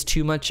think it's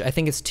too much. I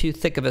think it's too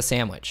thick of a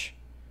sandwich.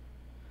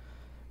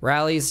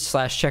 Rallies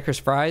 / Checkers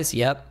fries.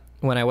 Yep.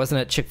 When I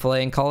wasn't at Chick-fil-A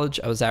in college,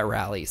 I was at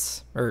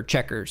Rallies, or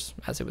Checkers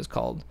as it was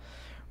called.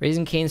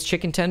 Raising Cane's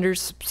chicken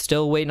tenders.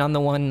 Still waiting on the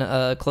one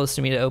close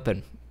to me to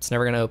open. It's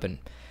never gonna open.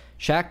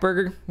 Shack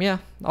Burger. Yeah,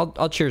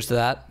 I'll cheers to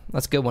that.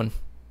 That's a good one.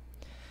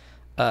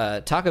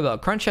 Taco Bell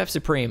Crunch Chef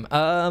Supreme.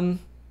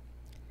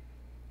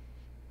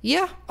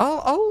 Yeah,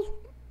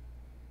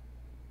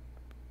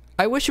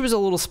 I wish it was a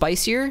little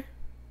spicier,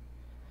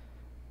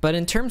 but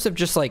in terms of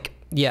just like,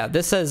 yeah,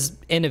 this says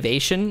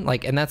innovation,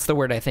 like, and that's the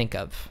word I think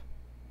of.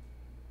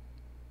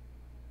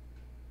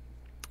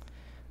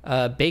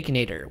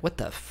 Baconator. What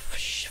the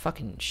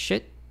fucking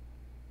shit?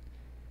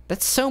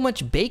 That's so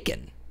much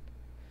bacon.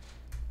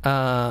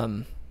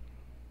 Yeah,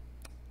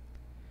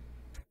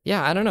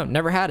 I don't know.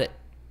 Never had it.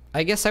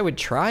 I guess I would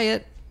try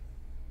it.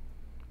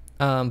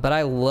 But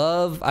I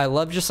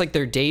love just like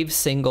their Dave's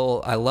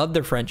single. I love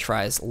their French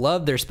fries,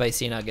 love their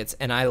spicy nuggets,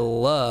 and I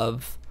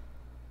love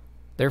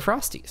their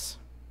Frosties.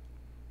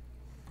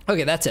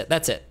 Okay, that's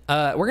it.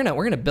 We're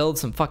gonna build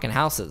some fucking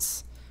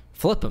houses,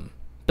 flip them,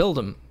 build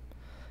them,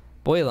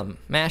 boil them,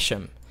 mash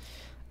them.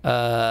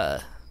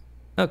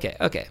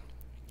 Okay.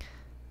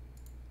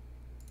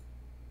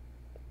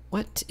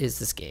 What is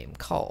this game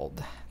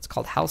called? It's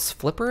called House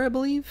Flipper, I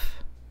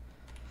believe.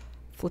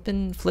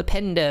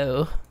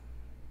 Flipendo.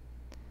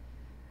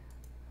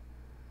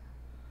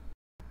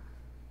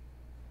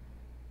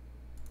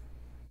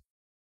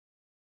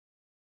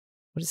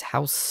 What is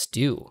House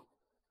Stew?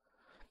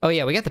 Oh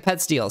yeah, we got the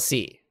Pets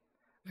DLC.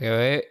 Okay,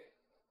 wait.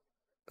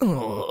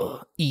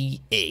 Oh,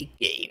 EA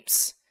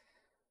Games.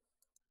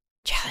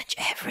 Challenge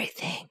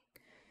everything.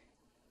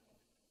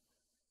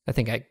 I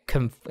think I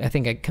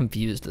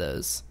confused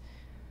those.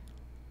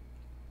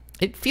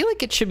 I feel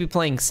like it should be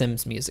playing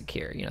Sims music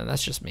here. You know,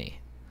 that's just me.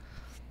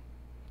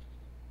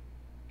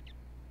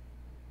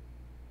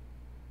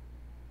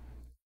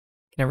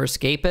 Can never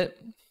escape it.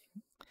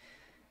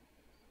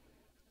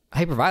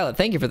 Hyperviolet,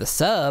 thank you for the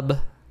sub.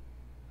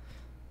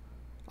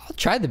 I'll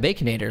try the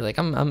Baconator. Like,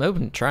 I'm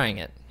open to trying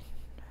it.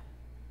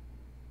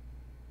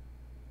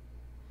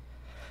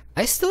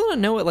 I still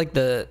don't know what, like,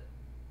 the...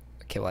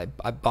 Okay, well,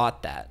 I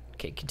bought that.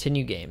 Okay,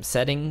 continue game.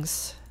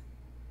 Settings.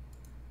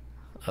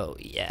 Oh,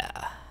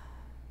 yeah.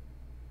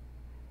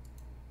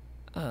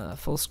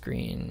 Full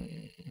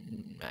screen.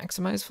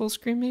 Maximize full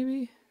screen,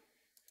 maybe?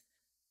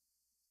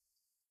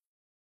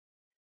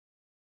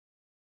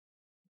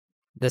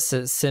 This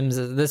is Sims.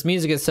 This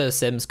music is so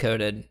Sims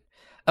coded.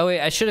 Oh wait,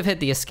 I should have hit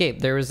the escape.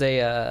 There was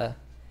a.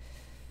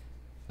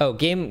 Oh,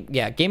 game.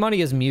 Yeah, game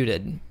audio is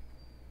muted.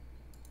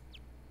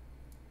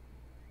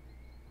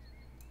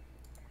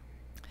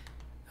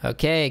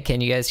 Okay,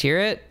 can you guys hear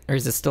it, or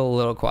is it still a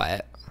little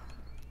quiet?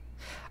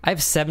 I have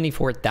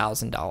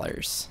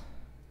 $74,000.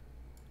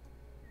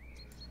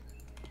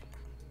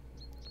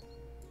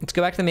 Let's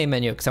go back to the main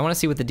menu because I want to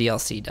see what the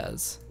DLC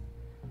does.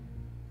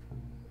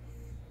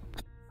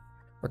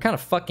 We're kind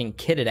of fucking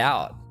kitted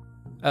out.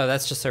 Oh,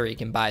 that's just so you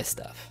can buy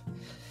stuff.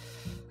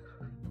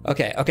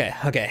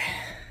 Okay.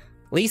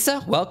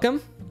 Lisa,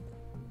 welcome.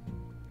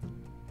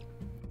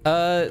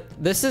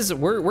 This is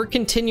we're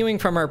continuing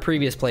from our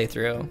previous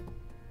playthrough.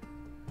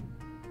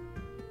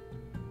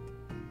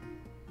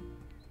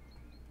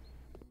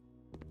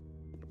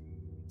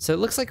 So it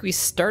looks like we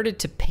started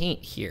to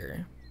paint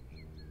here.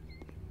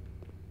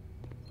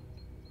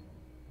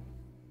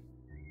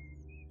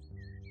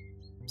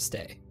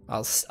 Stay.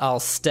 I'll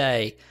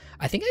stay.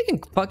 I think I can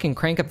fucking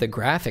crank up the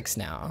graphics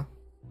now.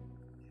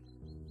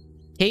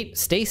 Kate,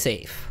 stay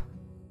safe.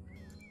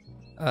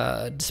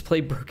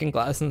 Display broken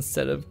glass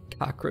instead of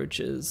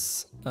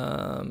cockroaches.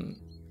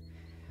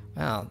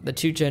 Wow, the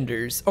two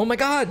genders. Oh my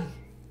god!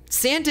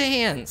 Santa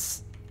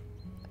hands!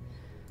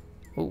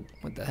 Oh,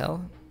 what the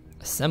hell?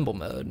 Assemble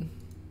mode.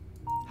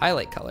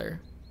 Highlight color.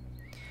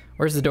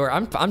 Where's the door?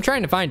 I'm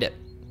trying to find it.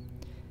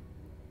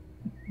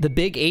 The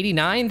big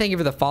 89, thank you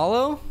for the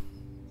follow.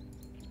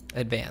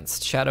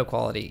 Advanced shadow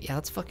quality. Yeah,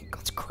 let's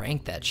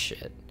crank that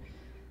shit.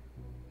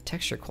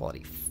 Texture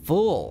quality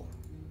full.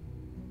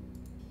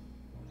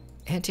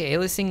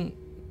 Anti-aliasing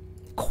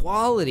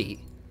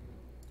quality.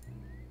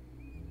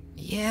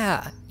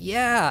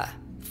 Yeah.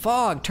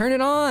 Fog, turn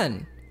it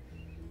on.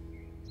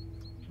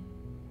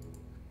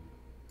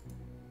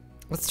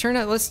 Let's turn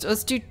it. Let's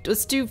do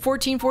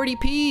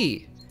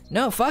 1440p.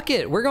 No, fuck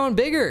it. We're going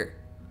bigger.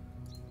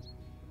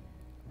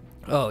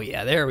 Oh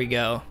yeah, there we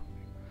go.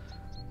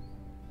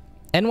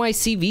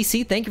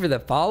 NYCVC, thank you for the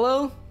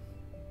follow.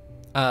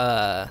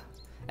 FPS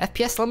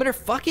limiter,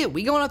 fuck it,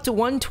 we going up to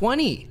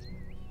 120.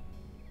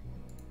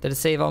 Did it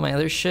save all my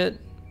other shit?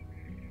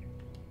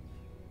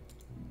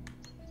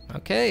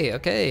 Okay,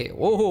 okay.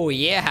 Whoa,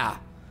 yeah.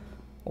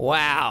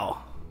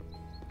 Wow.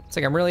 It's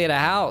like I'm really at a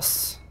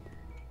house.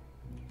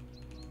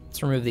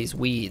 Let's remove these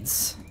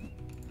weeds.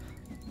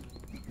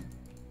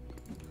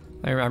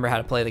 I remember how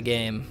to play the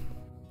game.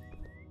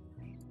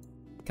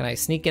 Can I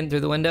sneak in through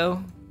the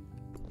window?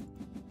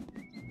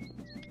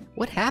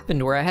 What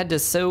happened where I had to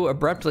so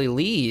abruptly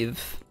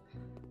leave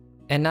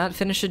and not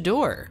finish a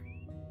door?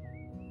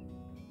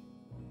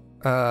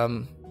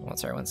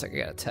 Sorry, one second,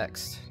 I got a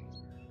text.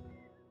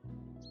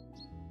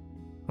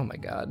 Oh my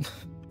god.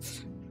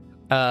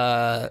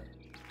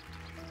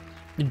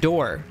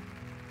 Door.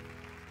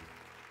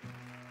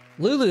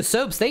 Lulu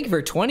Soaps, thank you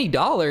for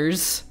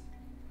 $20.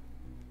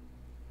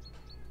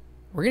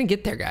 We're gonna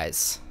get there,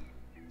 guys.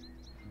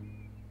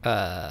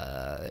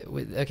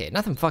 Okay,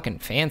 nothing fucking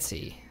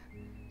fancy.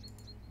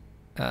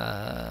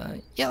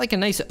 Yeah, like a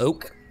nice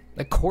oak.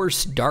 A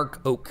coarse, dark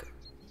oak.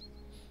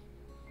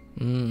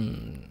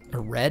 A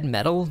red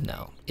metal?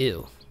 No.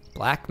 Ew.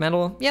 Black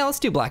metal? Yeah, let's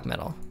do black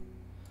metal.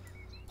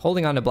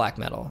 Holding on to black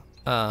metal.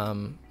 I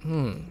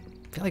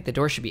feel like the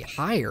door should be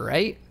higher,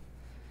 right?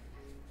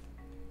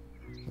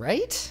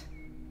 Right?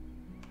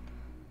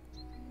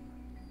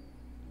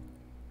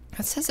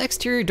 That says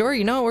exterior door.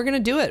 You know what? We're gonna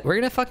do it. We're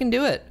gonna fucking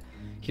do it.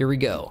 Here we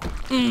go.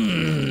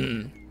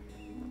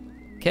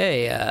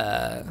 Okay,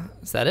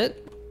 is that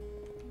it?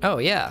 Oh,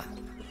 yeah.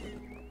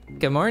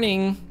 Good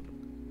morning.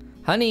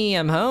 Honey,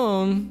 I'm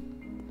home.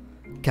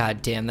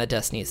 God damn, that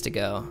desk needs to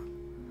go.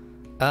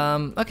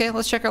 Okay,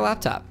 let's check our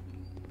laptop.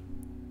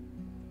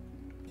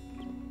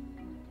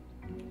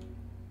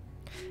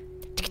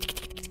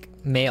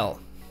 Mail.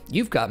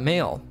 You've got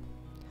mail.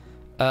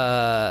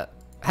 How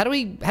do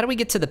we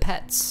get to the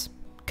pets?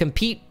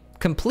 Complete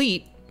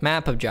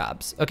map of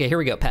jobs. Okay, here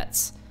we go,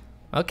 pets.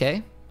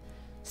 Okay.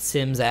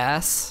 Sims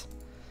ass.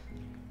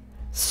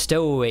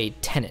 Stowaway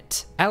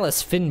tenant.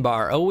 Alice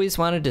Finbar always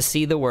wanted to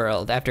see the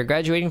world. After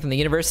graduating from the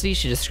university,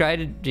 she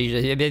decided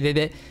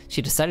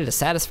to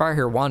satisfy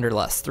her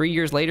wanderlust. 3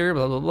 years later,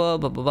 blah, blah, blah,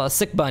 blah, blah, blah.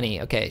 Sick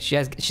bunny. Okay,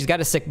 she's got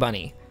a sick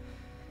bunny.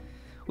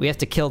 We have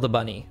to kill the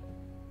bunny.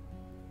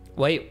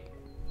 Wait,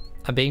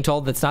 I'm being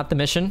told that's not the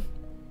mission.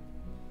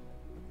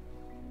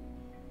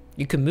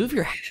 You can move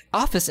your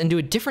office into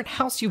a different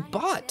house you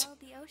bought. I've sailed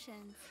the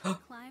oceans,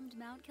 climbed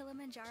Mount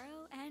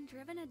Kilimanjaro, and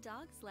driven a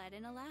dog sled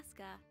in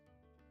Alaska.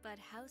 But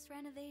house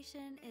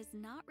renovation is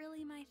not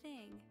really my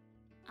thing.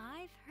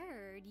 I've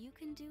heard you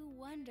can do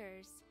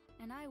wonders,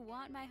 and I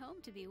want my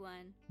home to be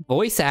one.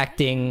 Voice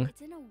acting.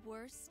 It's in a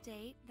worse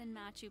state than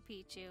Machu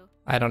Picchu.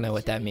 I don't know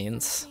what that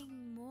means.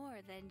 Something more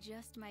than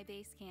just my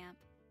base camp.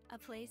 A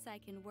place I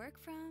can work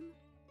from,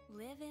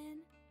 live in,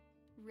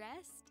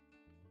 rest,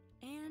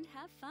 and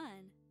have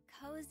fun.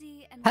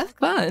 Cozy and have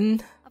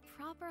fun. A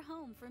proper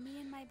home for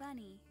me and my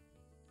bunny.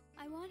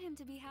 I want him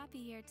to be happy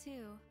here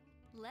too.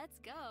 Let's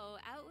go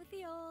out with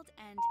the old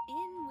and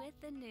in with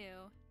the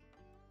new.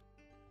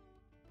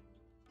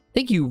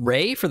 Thank you,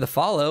 Ray, for the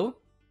follow.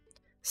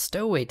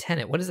 Stowaway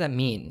tenant, what does that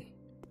mean?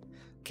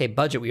 Okay,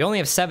 budget, we only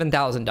have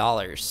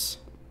 $7,000.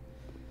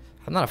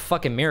 I'm not a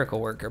fucking miracle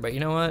worker, but you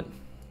know what?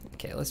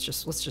 Okay, let's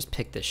just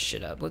pick this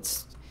shit up.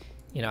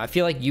 I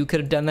feel like you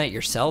could have done that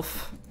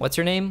yourself. What's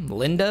her name?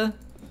 Linda?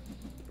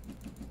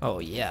 Oh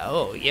yeah,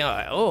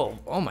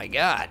 oh my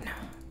god.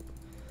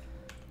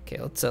 Okay,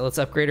 let's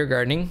upgrade her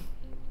gardening.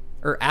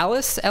 Or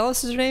Alice?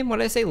 Alice is her name? What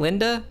did I say?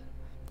 Linda?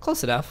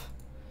 Close enough.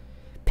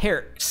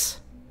 Perks.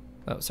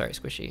 Oh, sorry,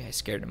 Squishy. I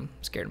scared him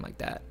like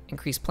that.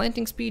 Increase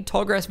planting speed.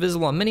 Tall grass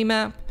visible on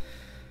minimap.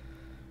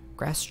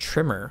 Grass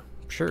trimmer.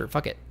 Sure,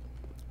 fuck it.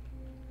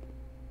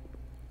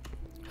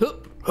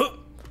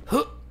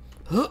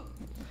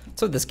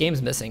 So this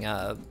game's missing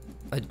a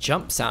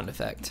jump sound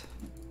effect.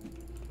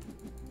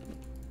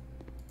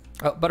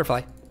 Oh,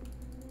 butterfly.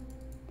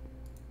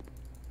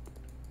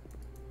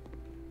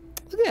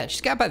 Look at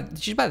that,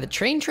 she's by the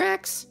train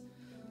tracks?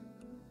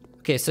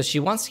 Okay, so she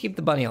wants to keep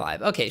the bunny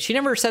alive. Okay, she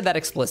never said that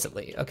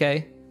explicitly,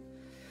 okay?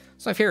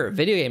 It's my favorite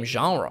video game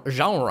genre.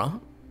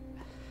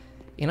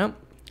 You know,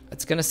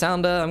 it's gonna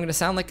sound, I'm gonna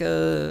sound like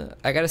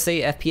I gotta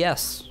say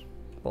FPS.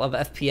 I love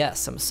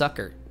FPS, I'm a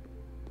sucker.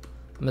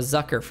 I'm a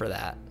zucker for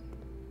that.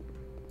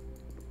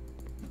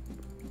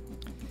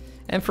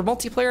 And for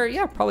multiplayer,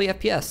 yeah, probably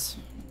FPS.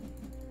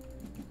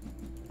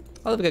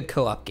 I love a good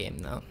co-op game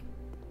though.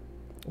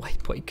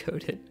 White boy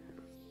coded.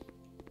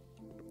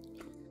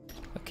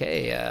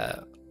 Okay,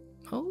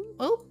 oh,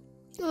 a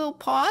little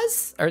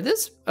pause.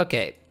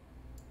 Okay.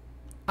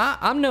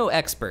 I'm no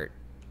expert.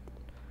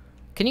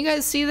 Can you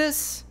guys see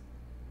this?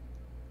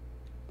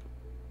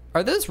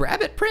 Are those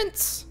rabbit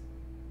prints?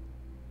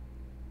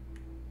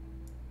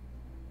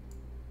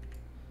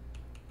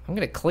 I'm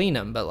gonna clean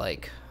them, but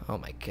like, oh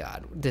my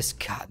god, this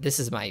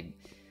is my.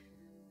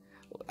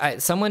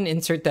 Someone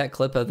insert that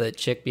clip of the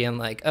chick being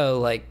like, oh,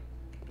 like,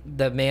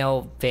 the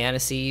male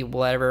fantasy,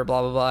 whatever,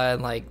 blah blah blah,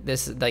 and like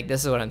this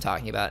is what I'm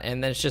talking about.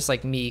 And then it's just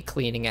like me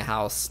cleaning a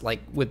house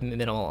like with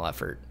minimal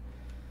effort.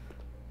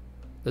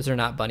 Those are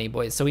not bunny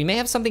boys. So we may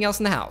have something else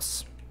in the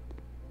house.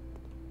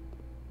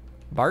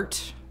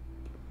 Bart,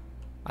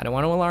 I don't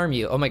want to alarm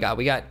you. Oh my god,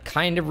 we got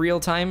kind of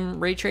real-time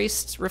ray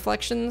traced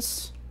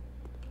reflections.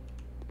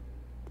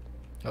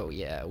 Oh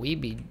yeah, we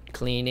be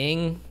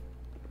cleaning.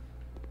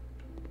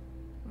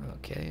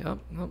 Okay, oh,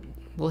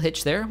 little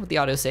hitch there with the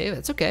autosave.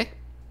 It's okay.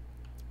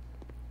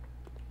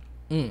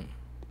 Is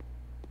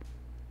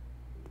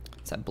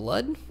that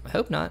blood? I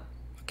hope not.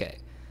 Okay,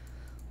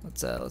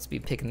 let's be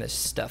picking this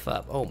stuff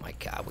up. Oh my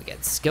god, we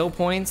get skill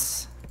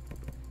points.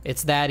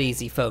 It's that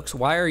easy, folks.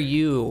 Why are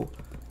you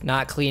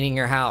not cleaning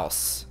your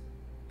house?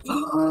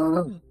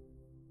 Seriously?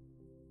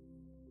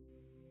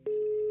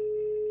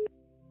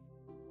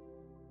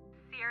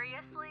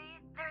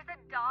 There's a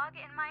dog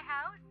in my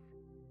house?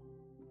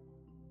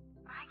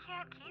 I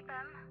can't keep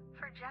him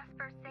for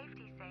Jesper's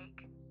safety's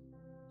sake.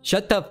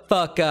 Shut the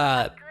fuck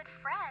up. A good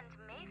friend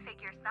may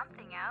figure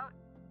something out.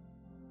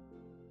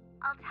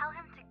 I'll tell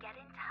him to get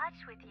in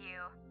touch with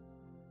you.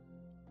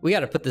 We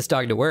gotta put this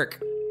dog to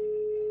work.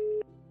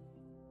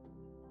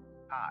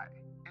 Hi,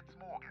 it's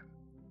Morgan.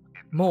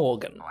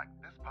 Morgan. Like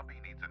this puppy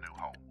needs a new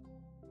home.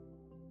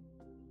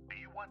 Do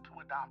you want to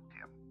adopt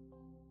him?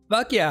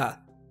 Fuck yeah.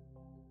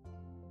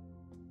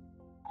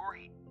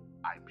 Great.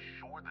 I'm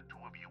sure the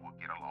two of you will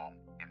get along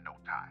in no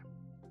time.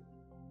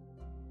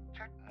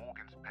 Check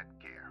Morgan's Pet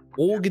Care.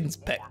 for Morgan's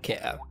more Pet and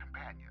Care. more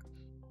companions.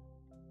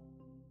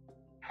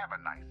 Have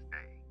a nice day.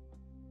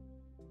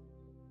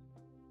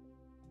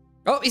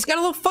 Oh, he's got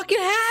a little fucking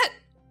hat.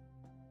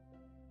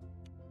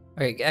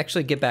 All right,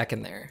 actually get back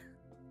in there.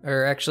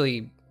 Or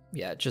actually,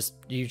 yeah, just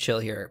you chill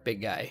here,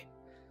 big guy.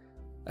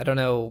 I don't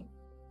know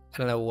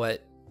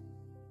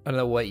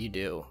what you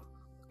do.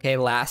 Okay,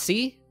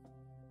 Lassie.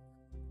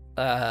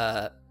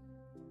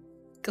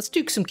 Let's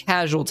do some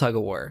casual tug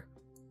of war.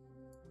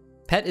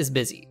 Pet is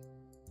busy.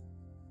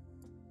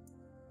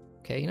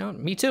 Okay, you know what?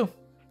 Me too.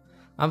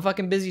 I'm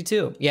fucking busy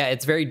too. Yeah,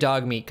 it's very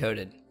dog meat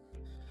coded.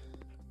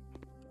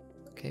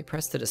 Okay,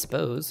 press to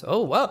dispose.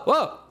 Oh, whoa,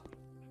 whoa!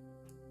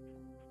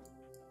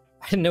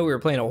 I didn't know we were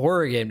playing a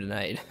horror game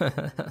tonight.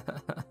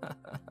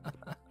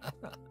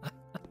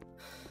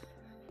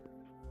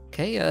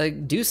 Okay,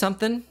 do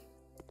something.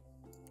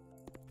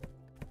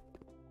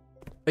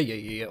 Oh,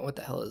 yeah, what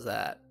the hell is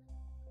that?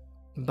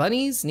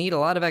 Bunnies need a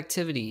lot of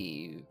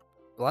activity,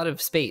 a lot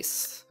of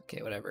space.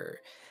 Okay,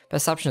 whatever.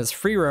 Best option is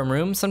free roam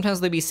room.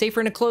 Sometimes they'd be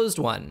safer in a closed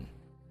one.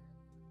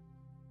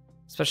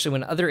 Especially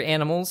when other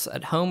animals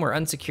at home or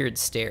unsecured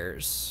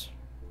stairs.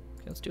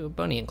 Okay, let's do a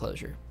bunny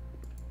enclosure.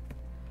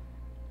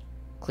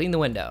 Clean the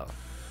window.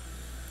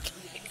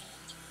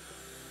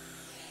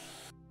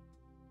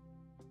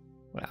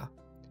 Wow.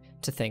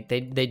 To think, they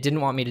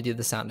didn't want me to do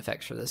the sound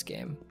effects for this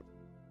game.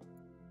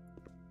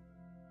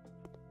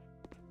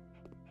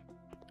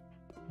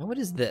 Now, what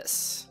is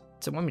this?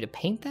 Does it want me to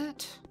paint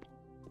that?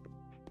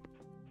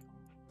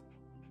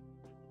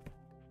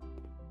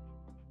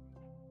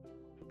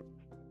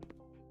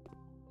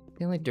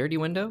 Feeling like dirty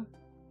window?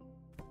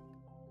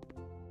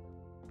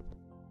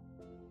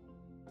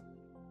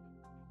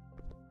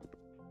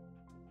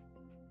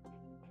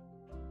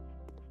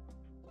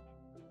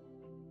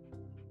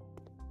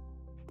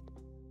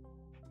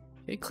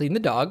 Okay, clean the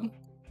dog.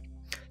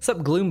 What's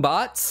up, Gloom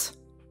bots?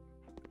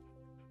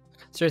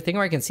 Is there a thing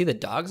where I can see the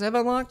dogs I've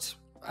unlocked?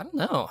 I don't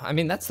know. I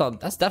mean, that's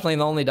definitely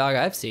the only dog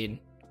I've seen.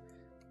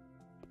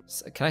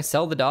 So, can I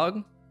sell the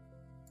dog?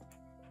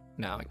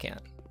 No, I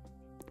can't.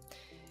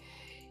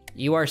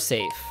 You are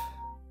safe.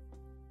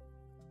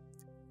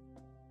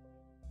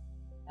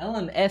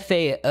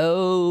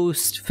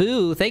 LMFAO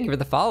Foo, thank you for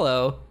the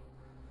follow.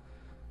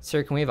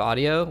 Sir, can we have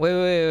audio?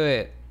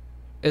 Wait.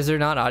 Is there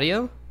not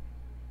audio?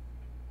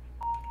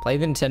 Play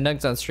the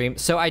Nintendogs on stream.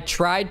 So I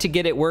tried to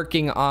get it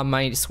working on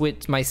my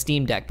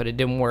Steam Deck, but it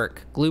didn't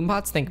work.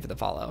 Gloombots, thank you for the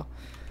follow.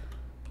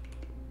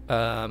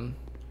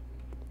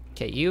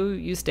 Okay,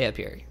 you stay up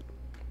here.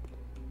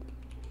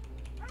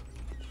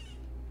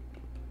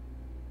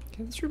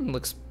 Okay, this room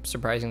looks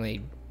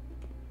surprisingly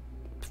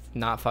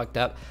not fucked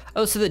up.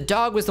 Oh, so the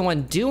dog was the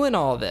one doing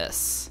all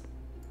this.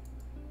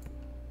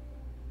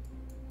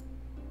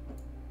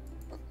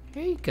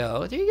 There you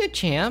go. There you go,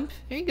 champ.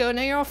 There you go.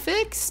 Now you're all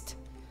fixed.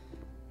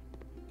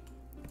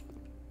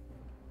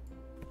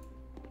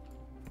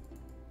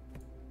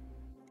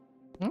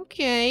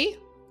 Okay.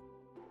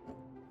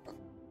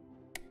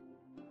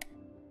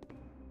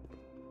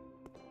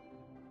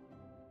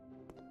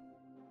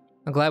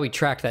 I'm glad we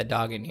tracked that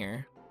dog in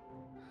here.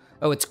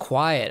 Oh, it's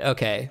quiet.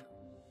 Okay.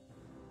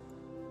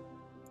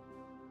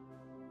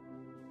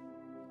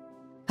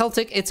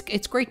 Celtic,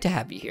 it's great to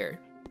have you here.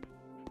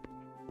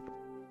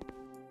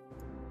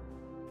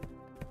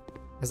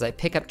 As I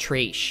pick up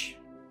trash.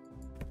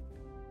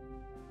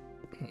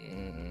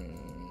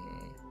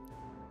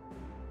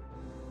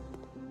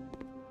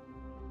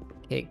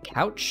 Okay,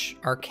 couch,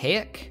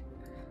 archaic.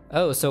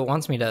 Oh, so it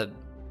wants me to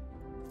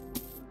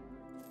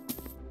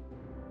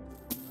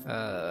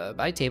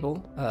Buy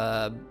table.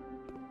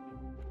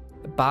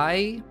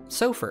 Buy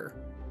sofa.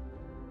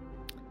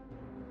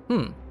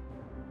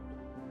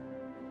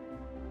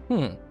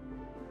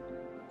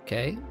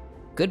 Okay.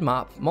 Good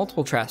mop.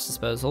 Multiple trash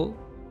disposal.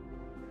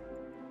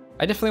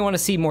 I definitely want to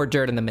see more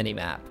dirt in the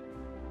mini-map.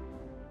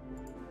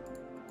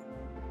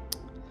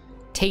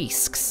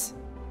 Tasks.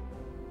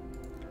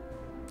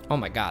 Oh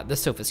my god,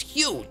 this sofa's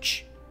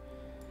huge.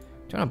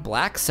 Do you want a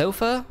black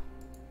sofa?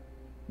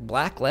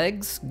 Black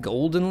legs?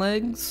 Golden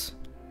legs?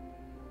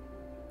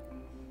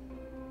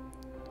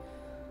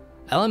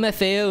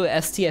 LMFAO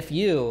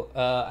STFU.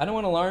 I don't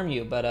want to alarm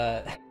you, but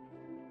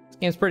this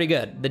game's pretty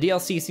good. The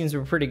DLC seems to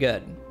be pretty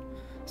good.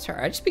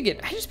 Sorry, I just be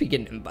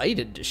getting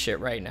invited to shit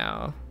right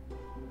now.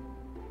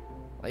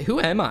 Like,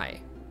 who am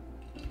I?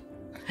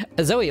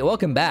 Zoe,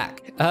 welcome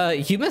back.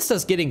 You missed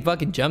us getting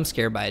fucking jump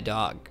scared by a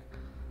dog.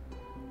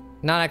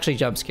 Not actually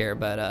jump scare,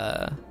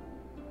 but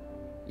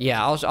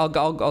yeah,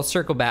 I'll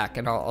circle back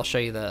and I'll show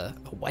you the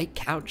white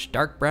couch,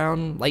 dark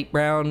brown, light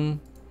brown.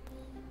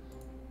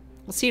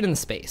 We'll see it in the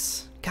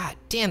space. God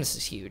damn, this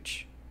is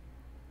huge.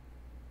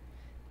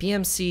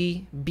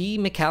 BMC, B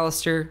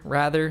McAllister,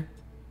 rather.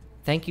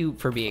 Thank you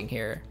for being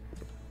here.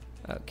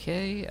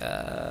 Okay,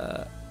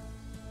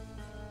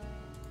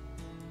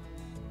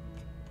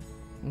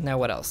 now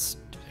what else?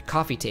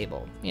 Coffee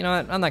table. You know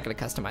what? I'm not gonna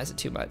customize it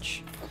too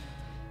much.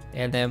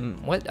 And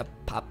then what? A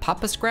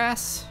pampas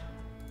grass?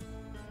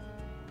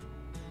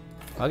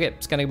 Okay,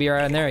 it's gonna be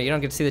right in there. You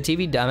don't get to see the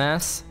TV,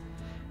 dumbass.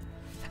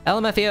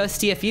 LMFAO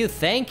STFU,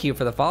 thank you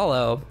for the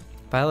follow.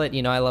 Violet,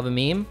 you know I love a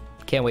meme.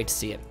 Can't wait to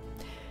see it.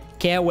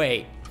 Can't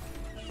wait.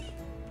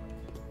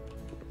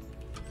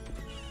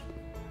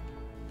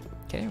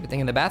 Okay, everything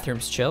in the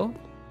bathroom's chill.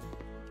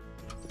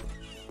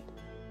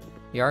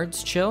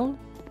 Yard's chill.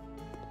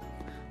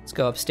 Let's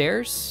go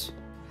upstairs.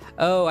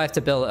 Oh, I have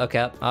to build,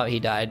 okay. Oh, he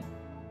died.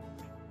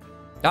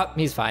 Oh,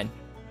 he's fine.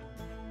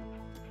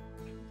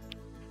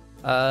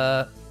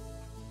 Let's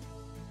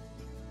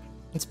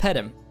pet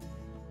him.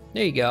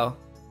 There you go.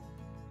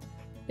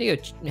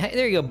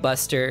 There you go,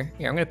 Buster.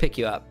 Here, I'm gonna pick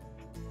you up.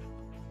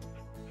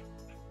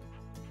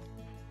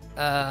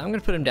 I'm gonna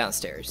put him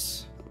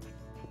downstairs.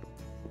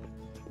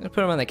 I'm gonna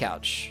put him on the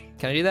couch.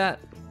 Can I do that?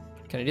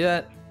 Can I do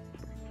that?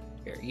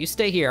 Here, you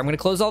stay here. I'm gonna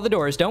close all the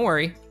doors, don't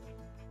worry.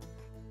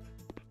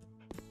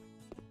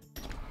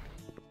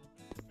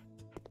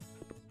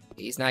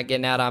 He's not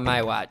getting out on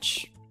my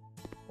watch.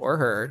 Or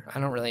her, I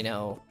don't really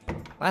know.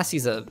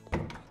 Lassie's a...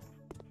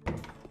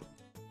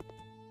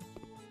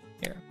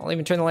 Here, I'll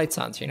even turn the lights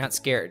on so you're not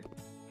scared.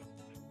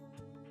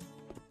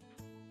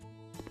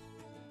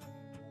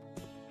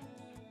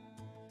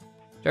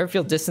 Do I ever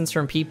feel distance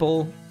from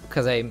people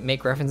because I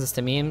make references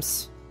to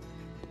memes?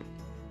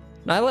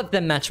 No, I let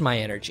them match my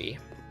energy.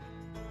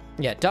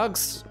 Yeah,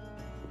 dogs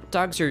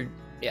are,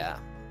 yeah.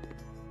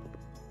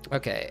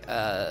 Okay,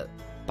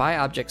 buy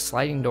object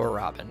sliding door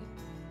robin.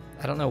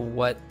 I don't know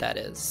what that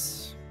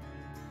is,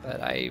 but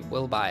I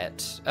will buy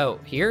it. Oh,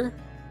 here?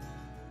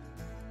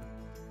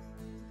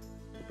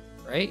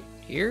 Right?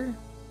 Here?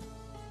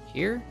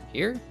 Here?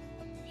 Here?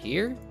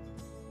 Here?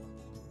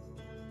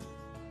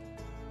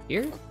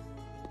 Here?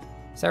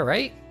 Is that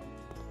right?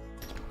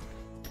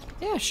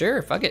 Yeah,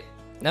 sure, fuck it.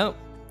 Nope,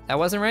 that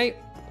wasn't right.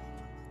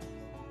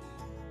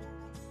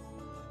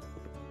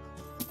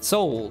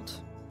 Sold.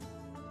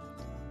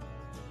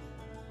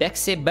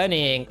 Bexy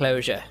bunny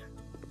enclosure.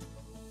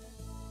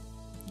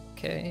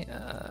 Okay,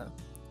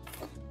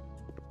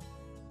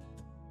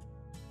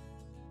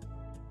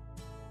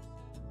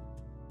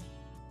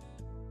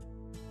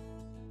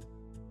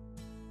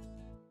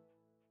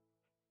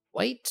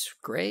 white,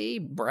 gray,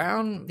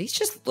 brown. These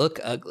just look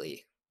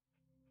ugly.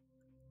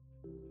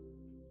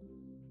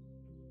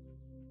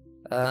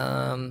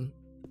 A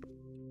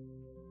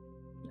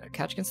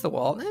couch against the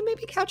wall.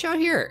 Maybe a couch out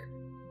here.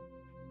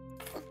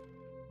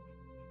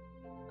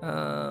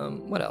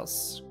 What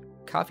else?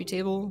 Coffee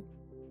table.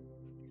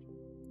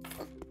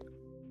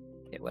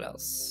 Okay, what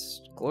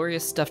else?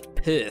 Glorious stuffed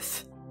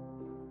pith.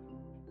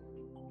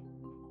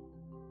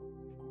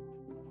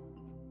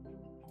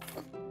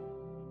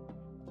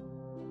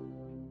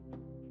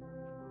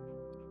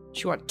 Do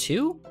you want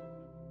two?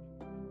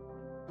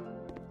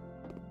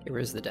 Okay,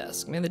 where's the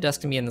desk? Maybe the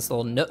desk can be in this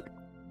little nook.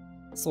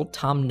 This little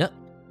Tom Nook.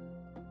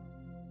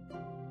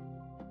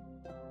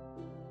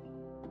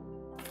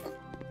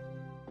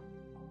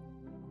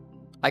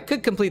 I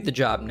could complete the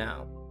job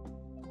now.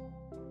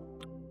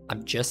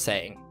 I'm just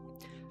saying.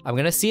 I'm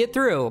gonna see it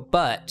through,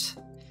 but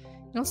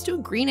let's do a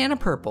green and a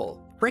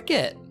purple. Frick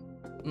it.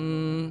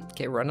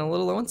 Okay, running a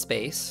little low on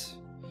space.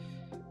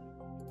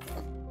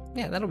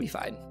 Yeah, that'll be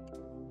fine.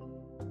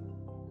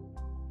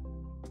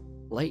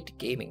 Light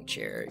gaming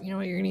chair. You know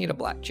what? You're gonna need a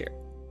black chair.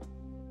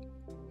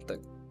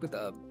 With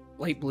a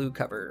light blue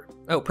cover.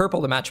 Oh,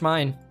 purple to match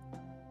mine.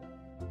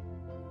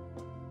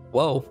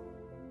 Whoa.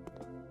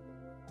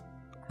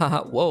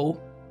 Haha, whoa.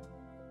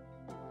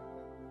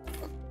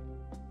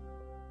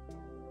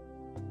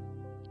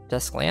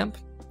 Desk lamp.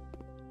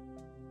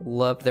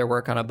 Love their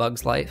work on A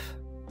Bug's Life.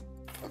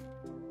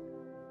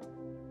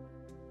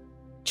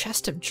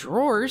 Chest of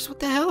drawers?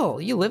 What the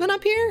hell? You living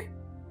up here?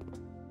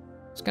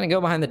 Just gonna go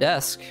behind the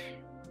desk.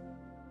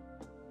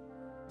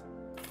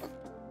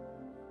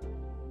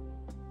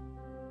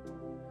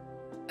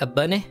 A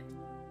bunny?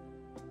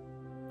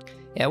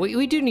 Yeah,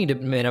 we do need to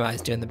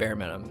minimize doing the bare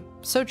minimum.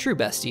 So true,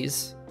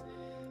 besties.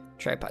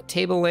 Tripod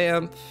table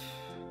lamp.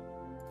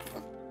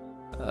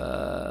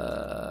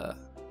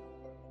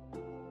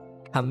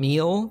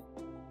 Camille.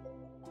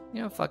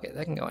 You know, fuck it.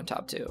 That can go on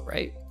top too,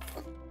 right?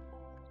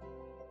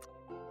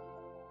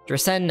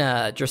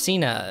 Dracenna.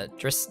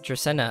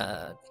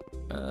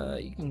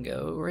 You can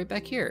go right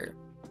back here.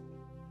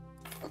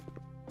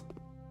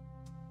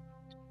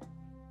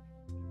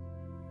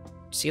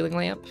 Ceiling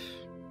lamp.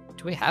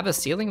 Do we have a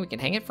ceiling we can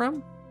hang it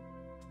from?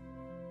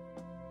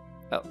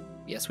 Oh,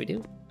 yes we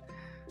do.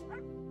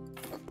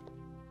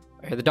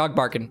 I hear the dog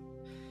barking.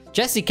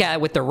 Jesse Cat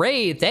with the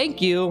raid,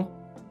 thank you.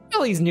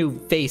 All these new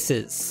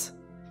faces.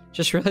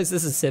 Just realized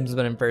this is Sims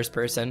but in first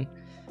person.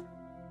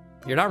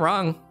 You're not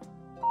wrong.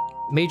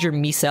 Major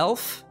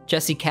Meself,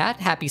 Jesse Cat,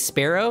 Happy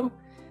Sparrow,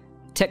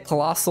 Tech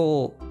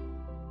Colossal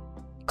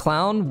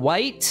Clown,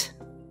 White.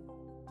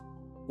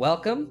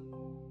 Welcome.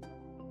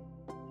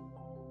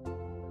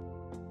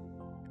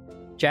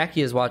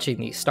 Jackie is watching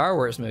the Star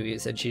Wars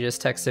movies and she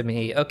just texted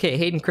me, okay,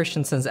 Hayden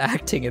Christensen's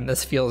acting in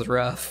this feels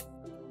rough.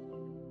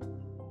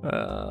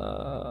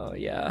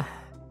 Yeah.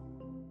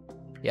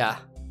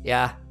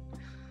 Yeah.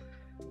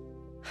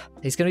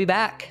 He's gonna be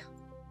back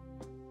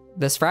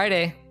this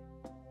Friday.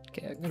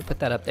 Okay, I'm gonna put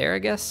that up there, I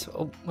guess.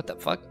 Oh, what the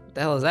fuck? What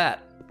the hell is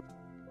that?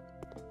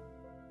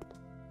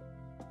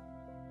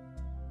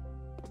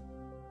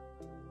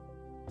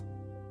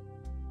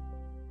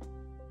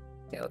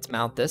 Okay, let's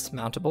mount this.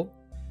 Mountable.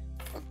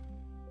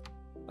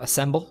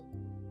 Assemble.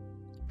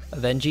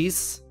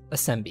 Avenges.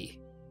 Assemby.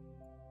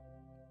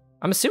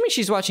 I'm assuming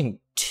she's watching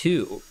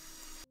 2.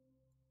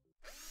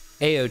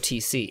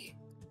 AOTC.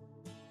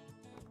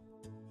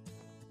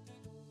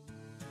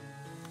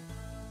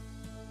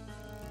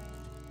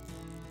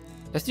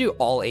 Let's do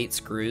all 8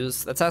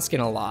 screws. That's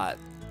asking a lot.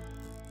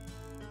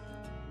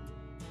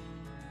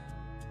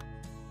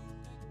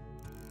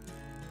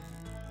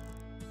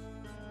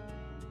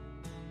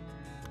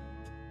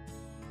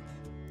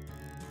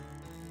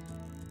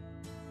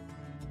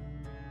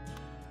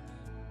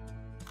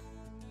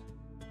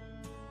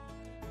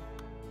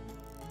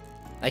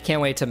 I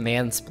can't wait to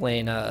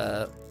mansplain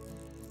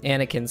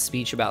Anakin's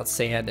speech about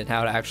sand and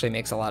how it actually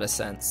makes a lot of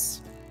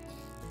sense.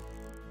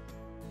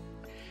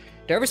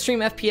 Do I ever stream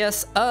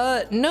FPS?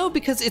 No,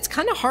 because it's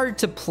kind of hard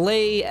to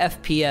play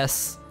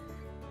FPS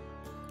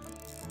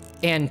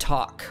and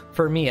talk,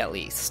 for me at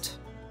least.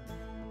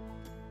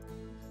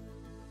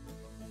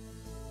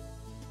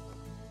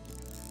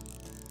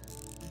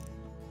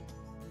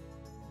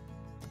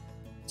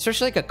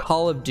 Especially like a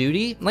Call of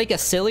Duty, like a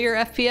sillier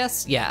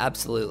FPS? Yeah,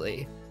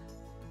 absolutely.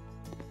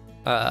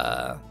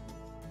 House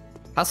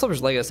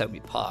Silver's Lego set would be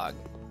Pog.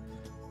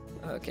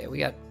 Okay, we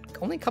got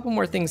only a couple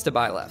more things to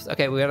buy left.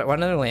 Okay, we got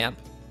one other lamp.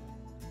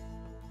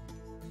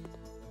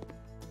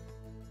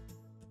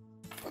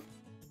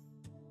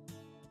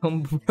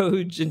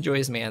 Homebroge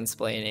enjoys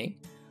mansplaining.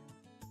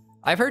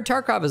 I've heard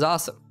Tarkov is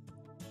awesome.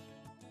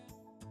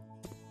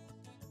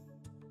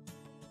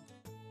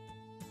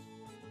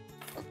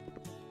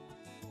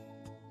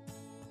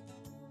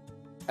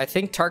 I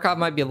think Tarkov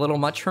might be a little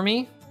much for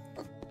me.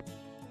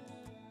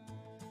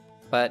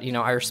 But, you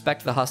know, I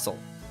respect the hustle.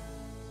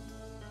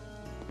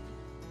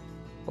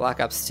 Black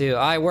Ops 2.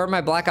 I wore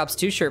my Black Ops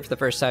 2 shirt for the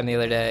first time the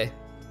other day.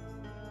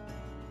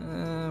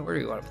 Where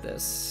do we want to put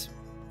this?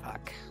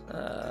 Fuck.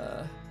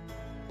 We're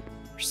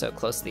so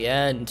close to the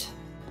end.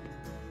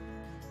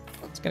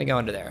 It's gonna go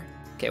under there.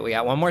 Okay, we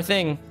got one more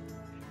thing.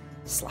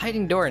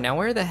 Sliding door. Now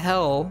where the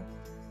hell?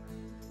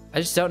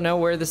 I just don't know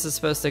where this is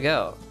supposed to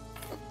go.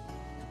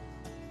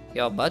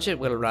 Yo, budget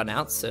will run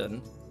out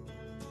soon.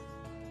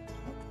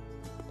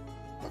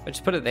 I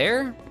just put it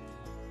there?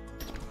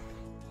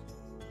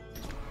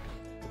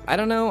 I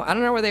don't know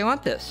where they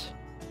want this.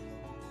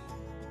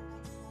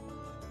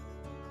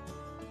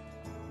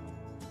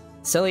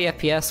 Silly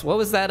FPS. What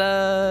was that,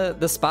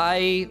 the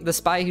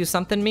spy who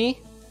something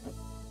me?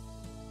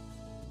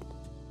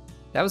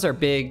 That was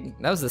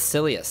the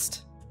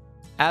silliest.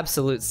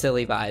 Absolute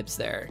silly vibes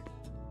there.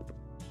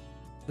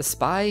 The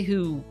spy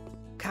who,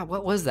 God,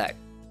 what was that?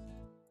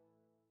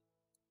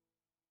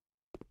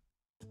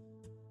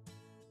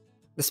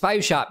 The spy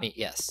who shot me,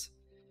 yes.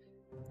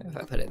 If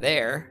I put it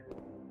there.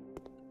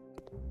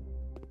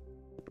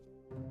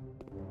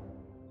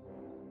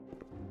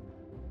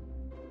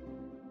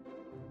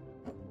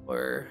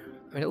 Or,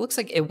 I mean, it looks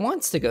like it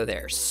wants to go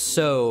there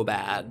so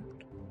bad.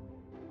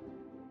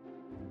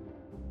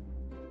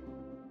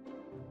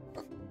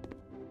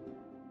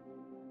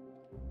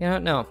 You know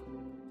what? No.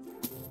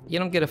 You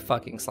don't get a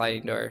fucking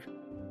sliding door.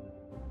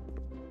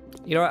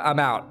 You know what? I'm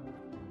out.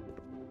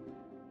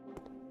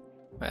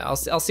 All right,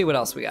 I'll see what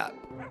else we got.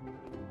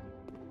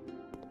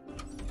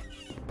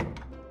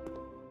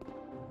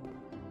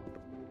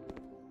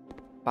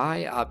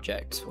 Buy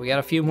object. We got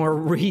a few more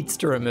reeds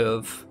to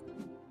remove.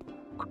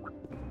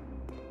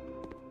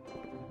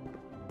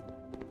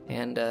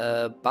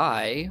 and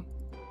buy.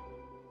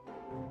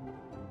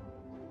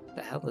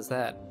 The hell is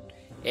that?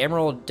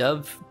 Emerald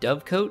dove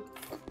coat.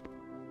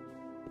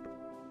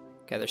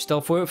 Okay, there's still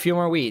a few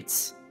more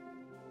weeds.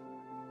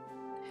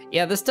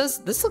 Yeah, this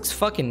looks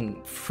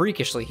fucking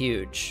freakishly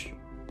huge.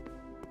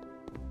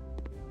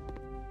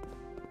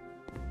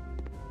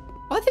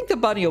 I think the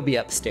bunny will be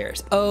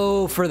upstairs.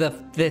 Oh, for the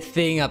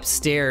thing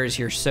upstairs,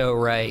 you're so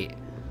right.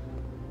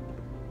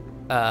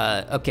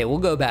 Okay, we'll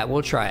go back.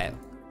 We'll try it.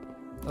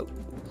 Oh.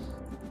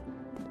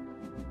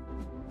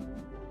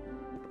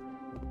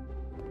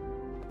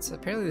 So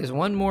apparently there's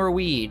one more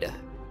weed.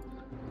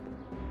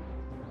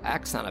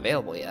 Axe not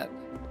available yet.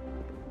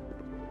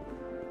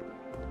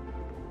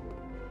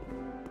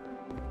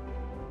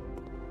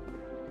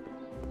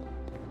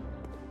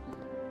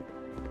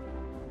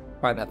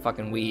 Find that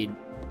fucking weed.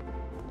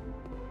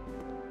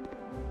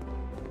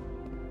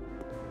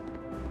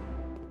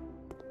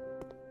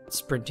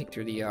 Sprinting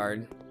through the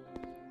yard.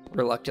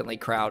 Reluctantly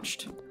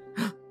crouched.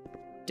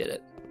 Did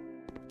it.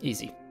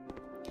 Easy.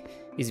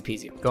 Easy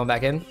peasy. Going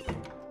back in.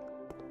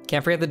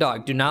 Can't forget the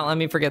dog. Do not let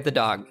me forget the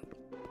dog.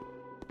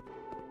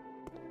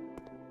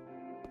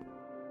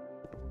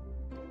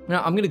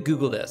 Now, I'm gonna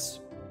Google this.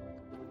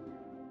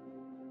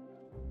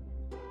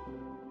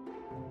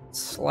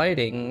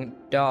 Sliding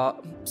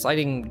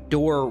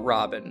door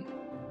robin.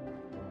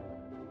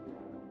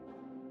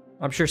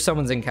 I'm sure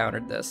someone's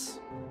encountered this.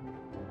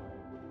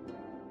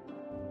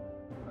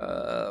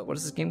 What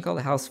is this game called?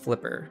 The House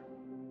Flipper.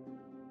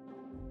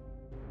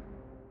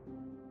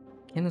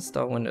 Can't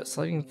install Windows.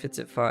 Sliding fits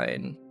it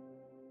fine.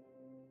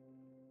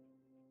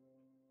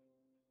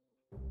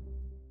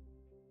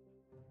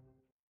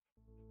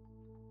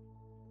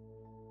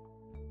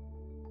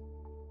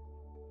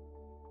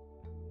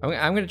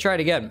 I'm gonna try it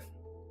again.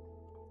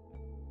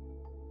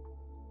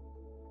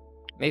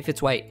 Maybe if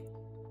it's white.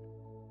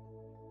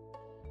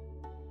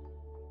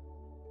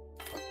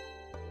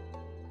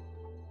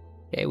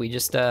 Okay, we were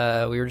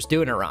just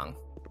doing it wrong.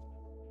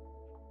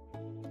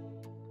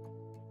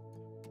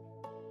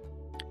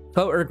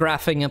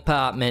 Photographing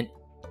apartment.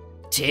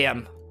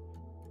 Damn.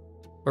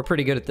 We're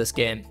pretty good at this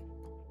game.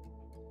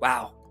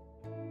 Wow.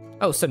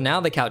 Oh, so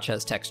now the couch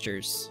has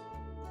textures.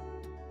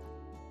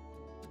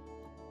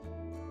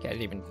 Okay, I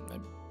didn't even...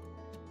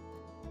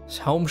 It's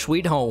home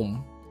sweet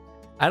home.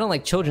 I don't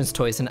like children's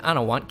toys and I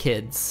don't want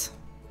kids.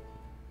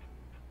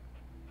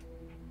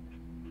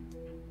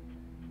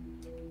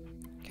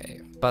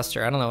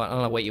 Buster, I don't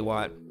know what you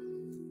want.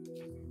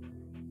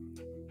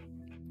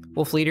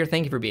 Wolf Leader,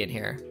 thank you for being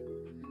here.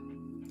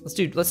 Let's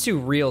do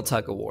real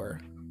tug of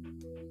war.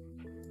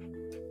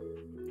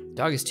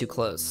 Dog is too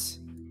close.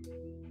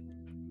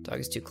 Dog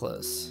is too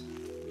close.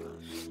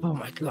 Oh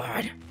my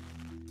god.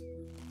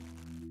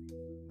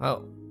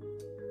 Oh.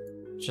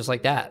 Just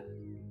like that.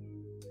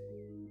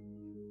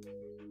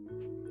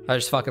 I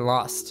just fucking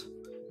lost.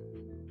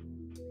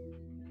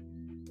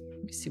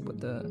 Let me see what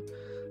the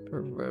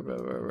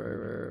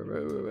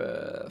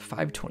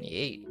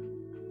 528.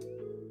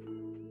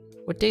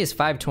 What day is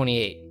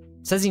 528?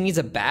 Says he needs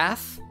a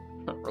bath?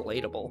 Not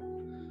relatable.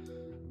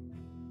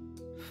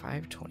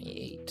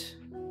 528.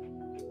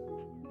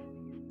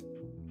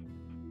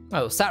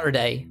 Oh,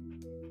 Saturday.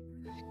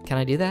 Can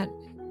I do that?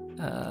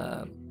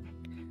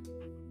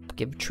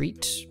 Give a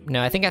treat?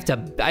 No, I think I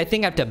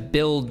have to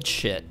build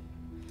shit.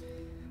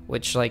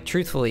 Which, like,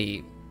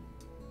 truthfully,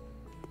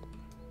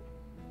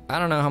 I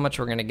don't know how much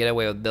we're gonna get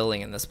away with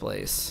building in this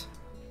place.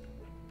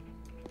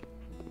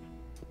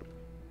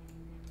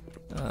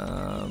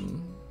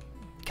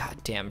 God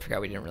damn, I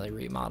forgot we didn't really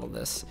remodel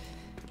this.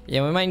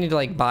 Yeah, we might need to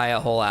like buy a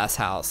whole ass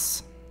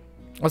house.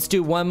 Let's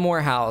do one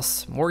more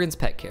house. Morgan's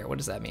Pet Care, what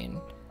does that mean?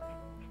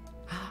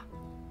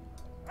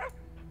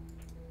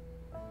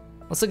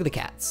 Let's look at the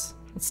cats.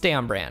 Let's stay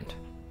on brand.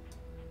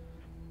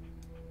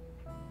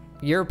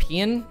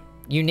 European?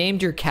 You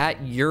named your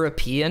cat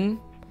European?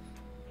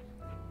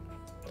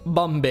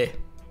 Bumby.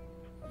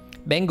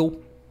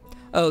 Bengal.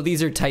 Oh,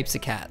 these are types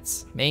of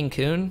cats. Maine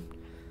Coon.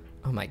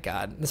 Oh my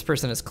god, this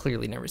person has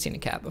clearly never seen a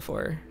cat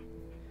before.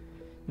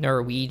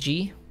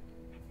 Norwegie.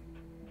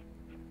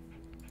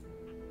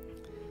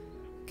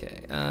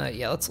 Okay,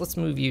 yeah, let's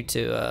move you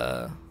to,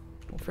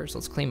 well, first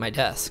let's clean my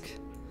desk.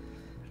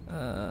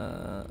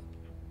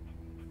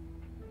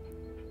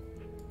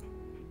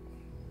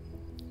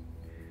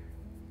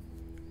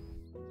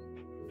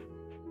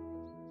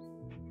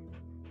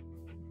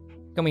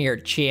 Come here,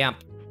 champ.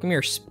 Come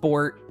here,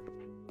 sport.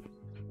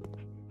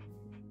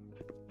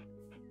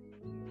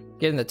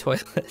 Get in the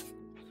toilet.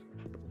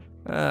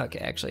 Okay,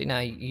 actually, no,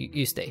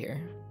 you stay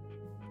here.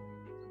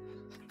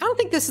 I don't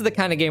think this is the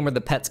kind of game where the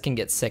pets can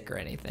get sick or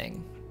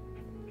anything.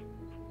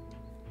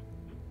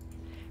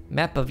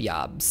 Map of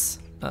Yobs.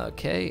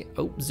 Okay.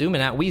 Oh,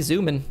 zooming out. We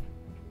zooming.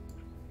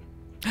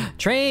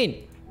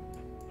 Train!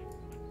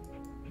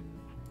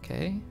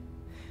 Okay.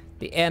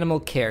 The animal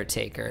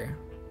caretaker.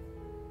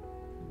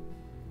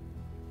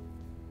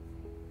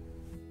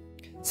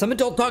 Some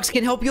adult dogs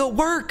can help you at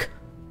work.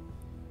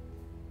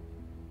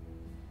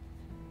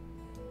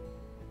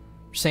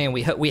 We're saying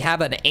we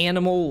have an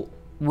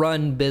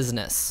animal-run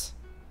business.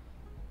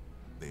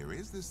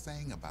 this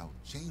saying about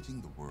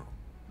changing the world?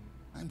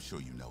 I'm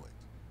sure you know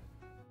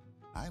it.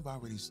 I've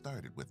already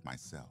started with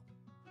myself.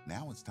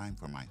 Now it's time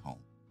for my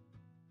home.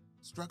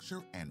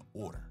 Structure and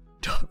order.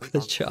 Dog the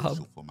job.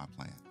 Crucial for my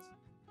plans.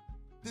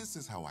 This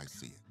is how I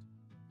see it.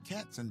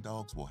 Cats and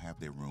dogs will have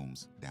their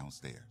rooms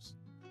downstairs.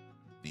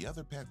 The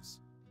other pets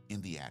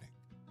in the attic.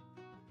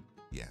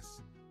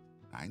 Yes,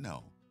 I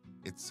know.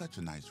 It's such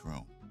a nice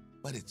room,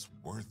 but it's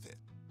worth it.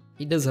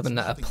 He does have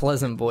a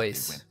pleasant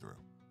voice.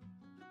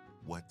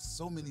 What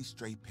so many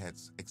stray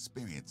pets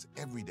experience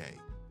every day.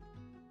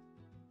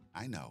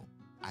 I know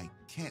I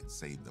can't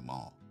save them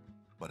all,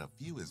 but a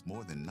few is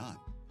more than none,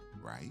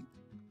 right?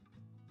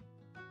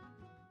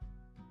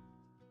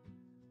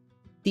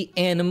 The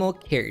animal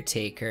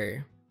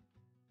caretaker.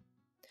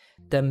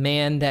 The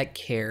man that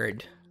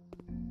cared.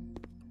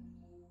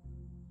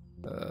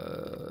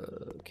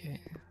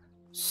 Okay.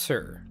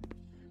 Sir.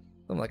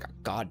 I'm like a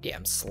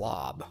goddamn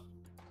slob.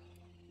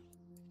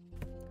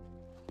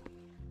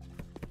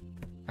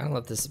 I don't know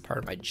if this is part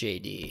of my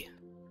JD.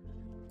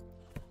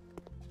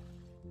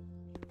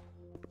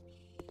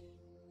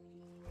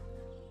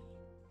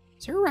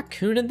 Is there a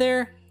raccoon in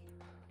there?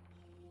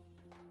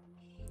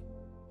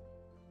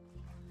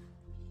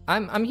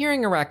 I'm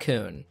hearing a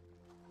raccoon.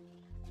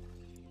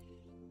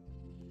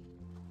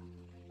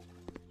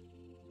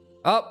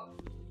 Oh.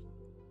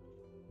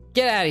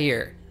 Get out of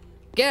here.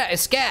 Get out,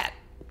 scat.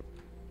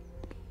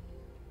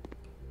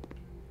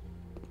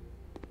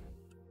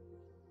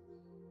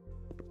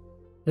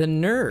 The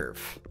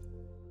nerve.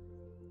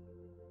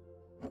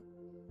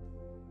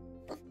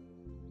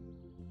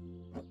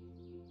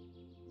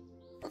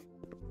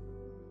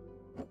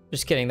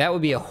 Just kidding. That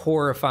would be a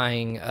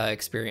horrifying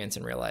experience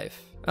in real life.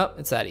 Oh,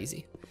 it's that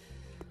easy.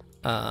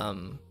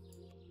 Oh.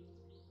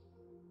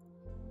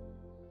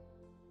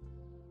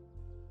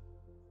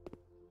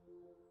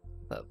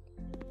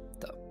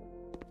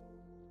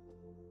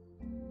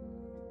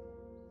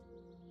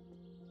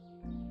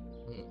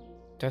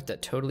 Do I have to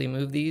totally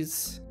move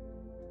these?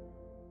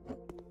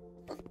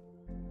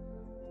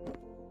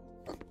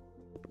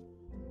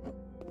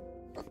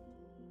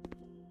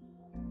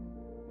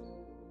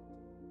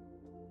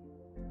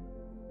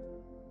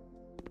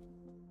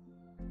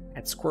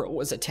 That squirrel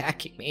was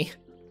attacking me.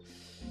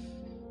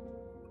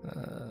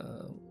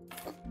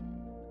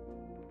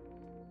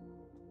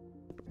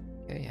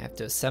 Okay, I have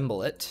to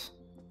assemble it.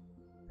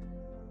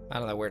 I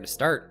don't know where to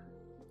start.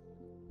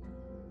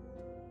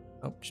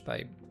 Oh, just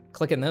by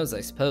clicking those,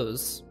 I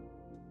suppose.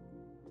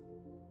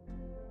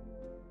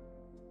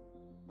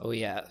 Oh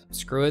yeah,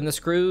 screw in the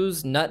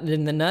screws, nut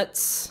in the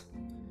nuts.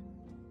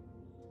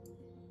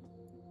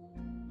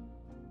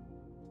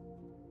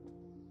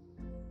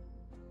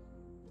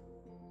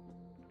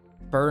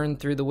 Burn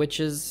through the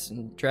witches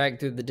and drag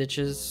through the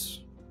ditches.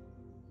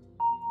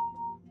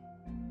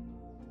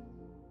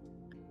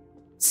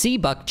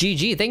 Seabuck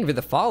GG, thank you for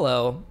the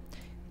follow.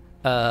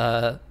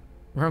 We're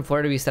from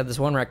Florida. We said this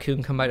one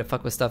raccoon come by to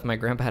fuck with stuff. My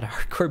grandpa had a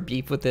hardcore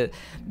beef with it.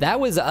 That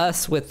was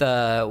us with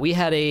we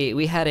had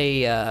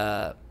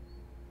a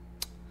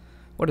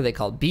what are they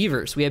called?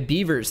 Beavers. We had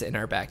beavers in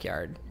our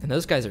backyard, and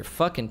those guys are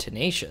fucking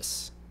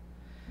tenacious.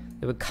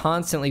 They would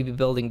constantly be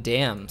building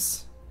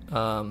dams.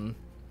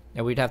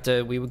 And we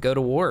would go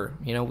to war.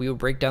 You know, we would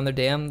break down their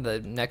dam.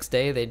 The next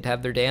day, they'd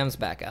have their dams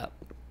back up.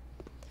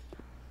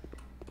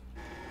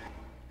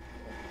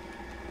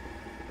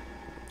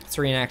 Let's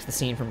reenact the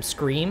scene from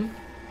Scream.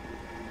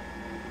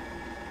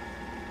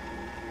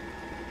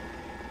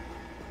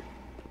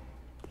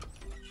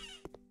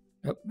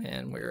 Oh,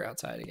 man, we're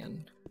outside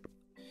again.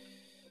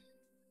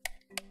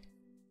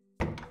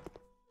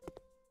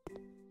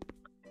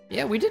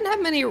 Yeah, we didn't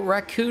have many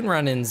raccoon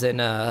run-ins in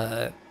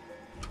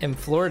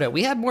Florida.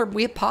 We had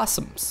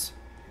possums.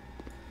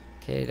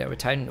 Okay, now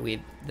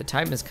the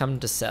time has come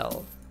to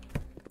sell.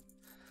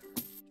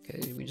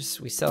 Okay, we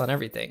selling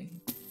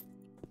everything.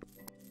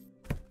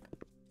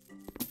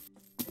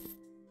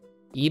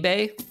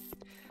 eBay?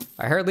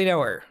 I hardly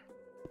know her.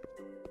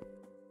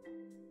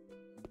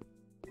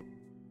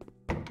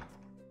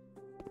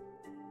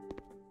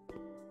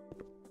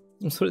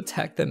 Would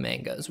attack the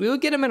mangoes. We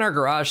would get them in our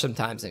garage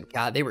sometimes, and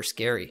God, they were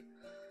scary.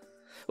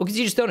 Well, because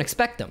you just don't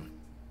expect them.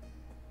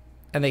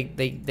 And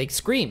they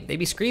scream. They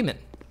be screaming.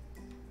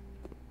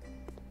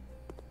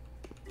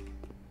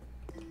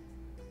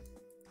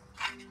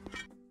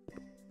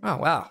 Oh,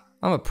 wow.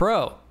 I'm a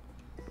pro.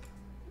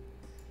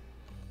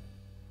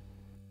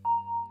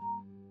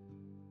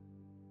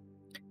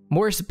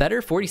 Morris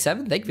Better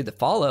 47. Thank you for the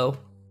follow. Okay,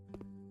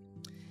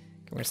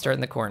 we're going to start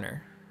in the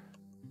corner.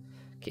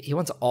 Okay, he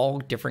wants all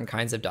different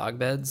kinds of dog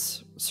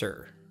beds.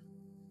 Sir.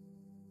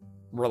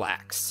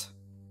 Relax.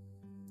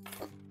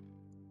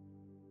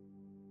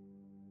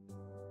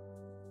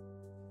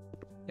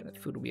 Yeah, the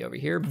food will be over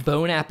here.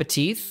 Bon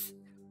appetit.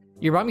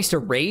 Your mom used to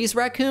raise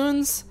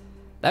raccoons?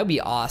 That would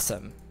be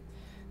awesome.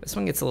 This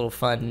one gets a little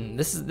fun.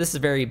 This is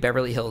very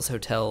Beverly Hills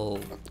Hotel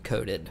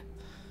coded.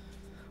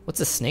 What's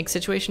the snake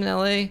situation in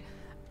LA?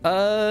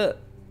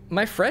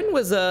 My friend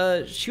was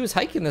she was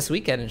hiking this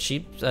weekend, and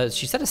she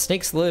said a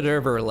snake slid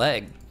over her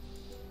leg.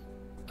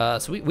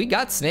 So we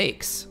got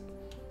snakes.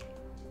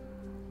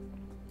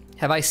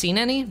 Have I seen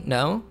any?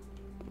 No.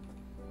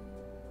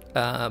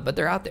 But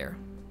they're out there.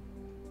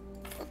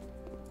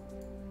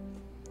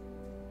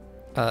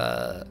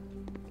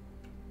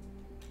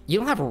 You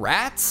don't have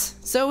rats,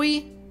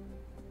 Zoe?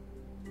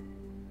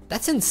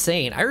 That's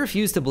insane. I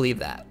refuse to believe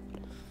that.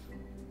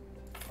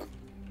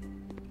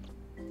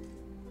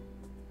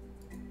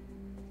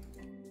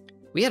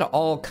 We had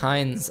all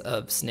kinds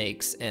of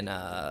snakes in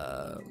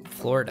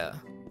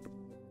Florida.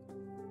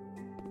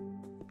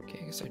 Okay,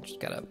 I guess I just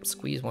gotta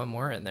squeeze one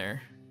more in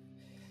there.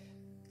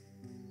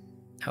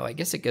 Oh, I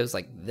guess it goes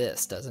like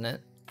this, doesn't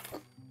it?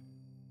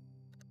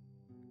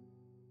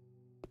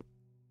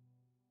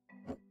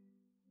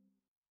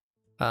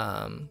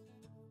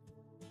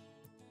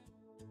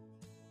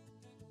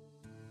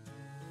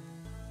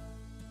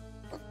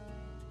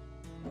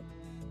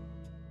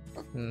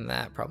 And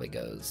that probably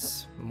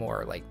goes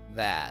more like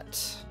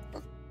that.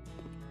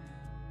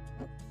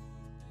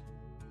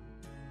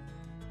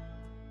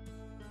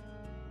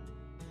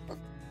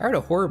 I read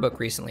a horror book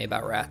recently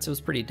about rats. It was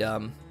pretty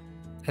dumb.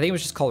 I think it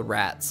was just called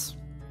Rats.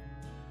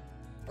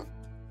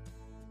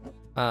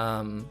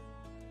 When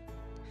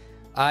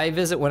I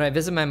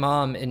visit my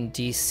mom in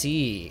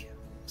DC,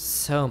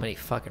 so many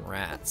fucking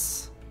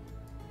rats.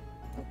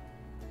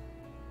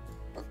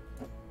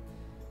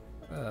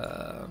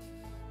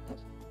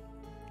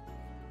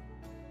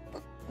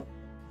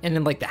 And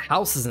then like the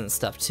houses and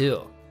stuff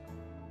too.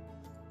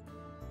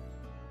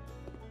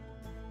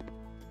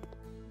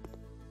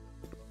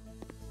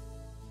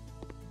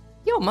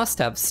 Y'all must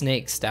have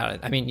snakes down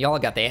I mean, y'all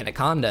got the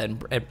anaconda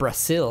at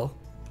Brazil.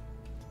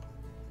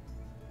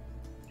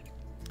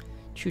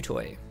 Chew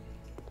toy.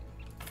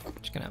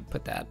 Just gonna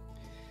put that.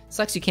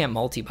 Sucks you can't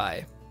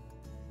multi-buy.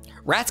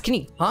 Rats can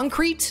eat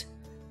concrete?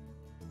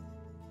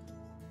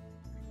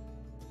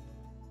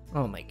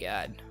 Oh my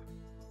god.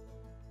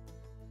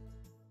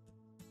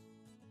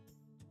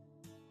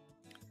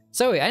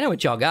 So I know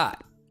what y'all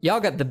got. Y'all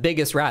got the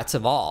biggest rats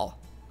of all.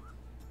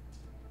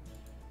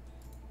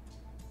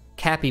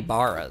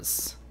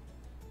 Capybaras.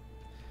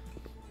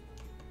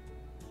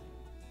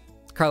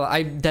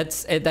 Carla,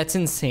 that's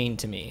insane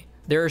to me.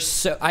 There are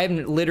so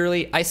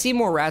I see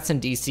more rats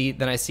in DC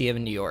than I see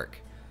in New York.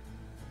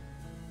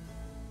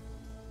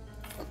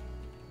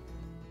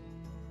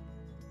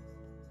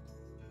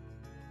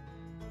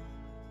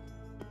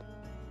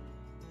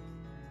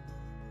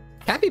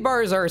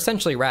 Capybaras are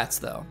essentially rats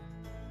though.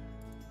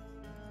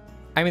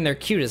 I mean, they're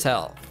cute as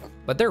hell,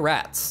 but they're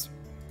rats.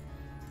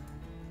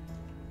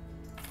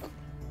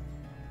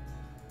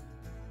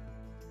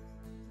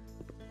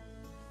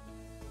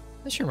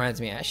 This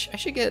reminds me, I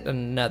should get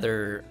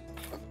another,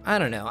 I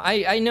don't know.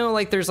 I know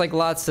like there's like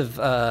lots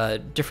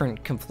of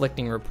different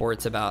conflicting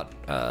reports about,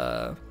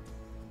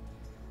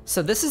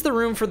 so this is the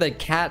room for the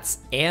cats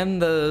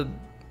and the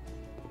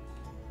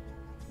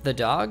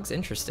dogs?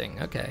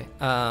 Interesting, okay.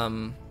 A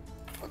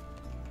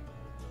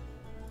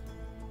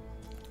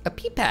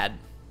pee pad.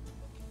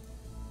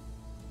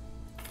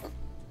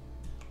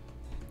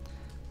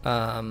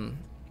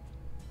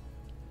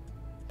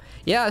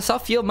 Yeah, I saw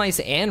field mice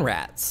and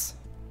rats.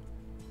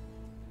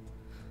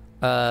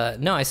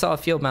 No, I saw a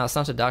field mouse,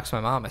 not to dox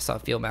my mom, I saw a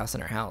field mouse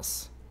in her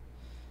house.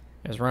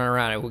 It was running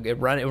around, it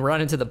would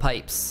run into the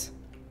pipes.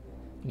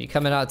 And you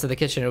coming out to the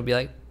kitchen, it would be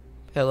like,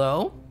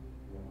 hello?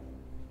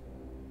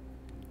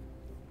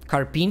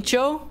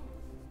 Carpincho?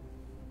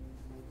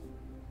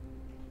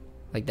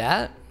 Like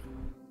that?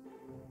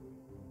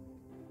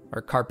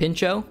 Or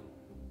Carpincho?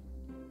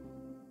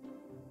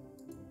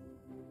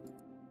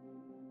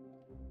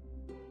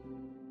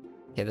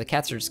 Okay, the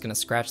cats are just gonna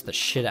scratch the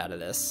shit out of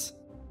this.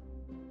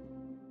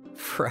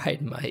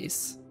 Fried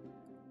mice.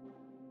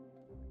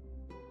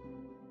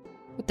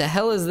 What the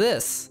hell is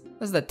this?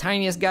 This is the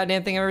tiniest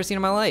goddamn thing I've ever seen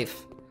in my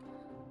life.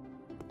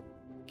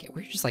 Okay,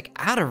 we're just like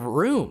out of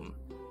room.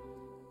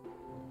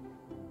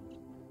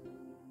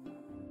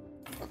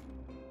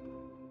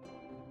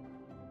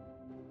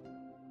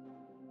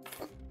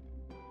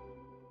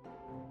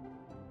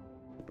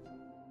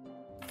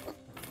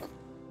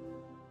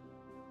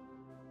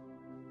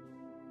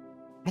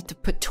 I have to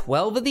put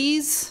 12 of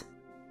these?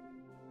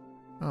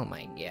 Oh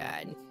my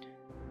god.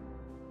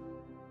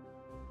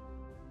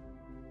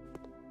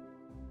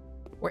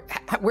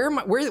 Where am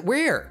I?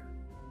 Where?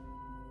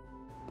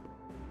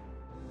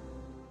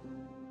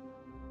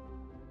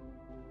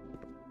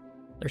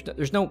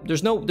 There's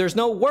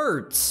no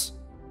words.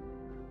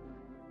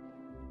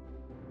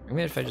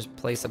 Maybe if I just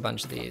place a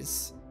bunch of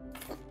these.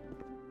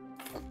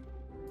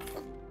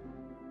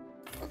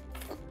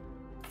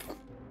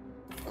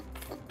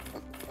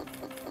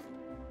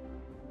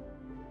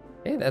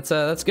 Okay,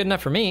 that's good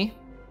enough for me.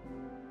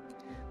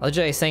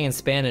 Allegedly I sang in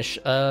Spanish.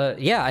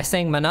 Yeah, I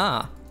sang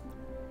Maná.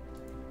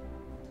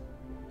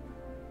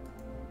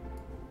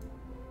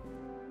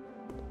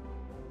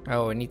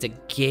 Oh, it needs a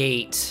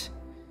gate.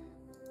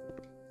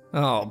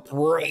 Oh,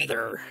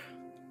 brother.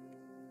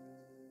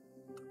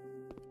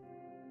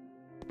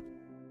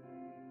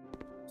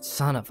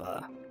 Son of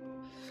a...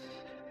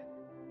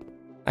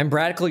 I'm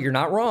radical, you're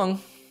not wrong.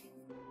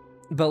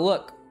 But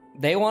look,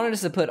 they wanted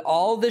us to put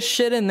all this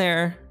shit in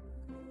there,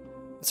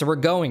 so we're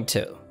going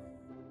to.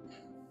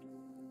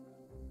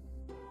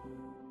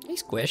 Hey,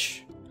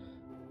 Squish.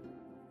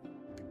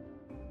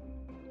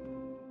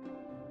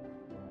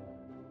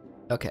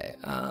 Okay,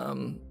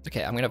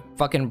 okay, I'm gonna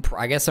fucking,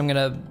 I guess I'm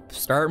gonna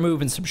start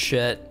moving some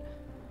shit.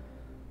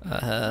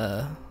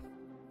 Huh.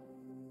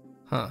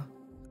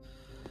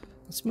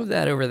 Let's move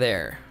that over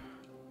there.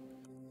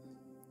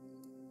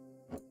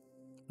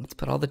 Let's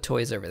put all the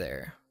toys over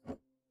there.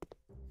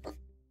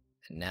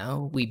 And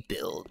now we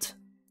build.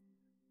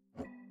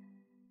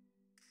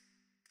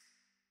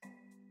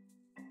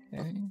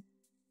 Okay.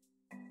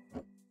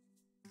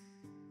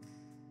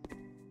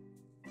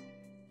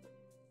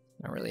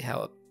 Not really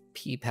how a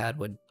P-pad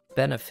would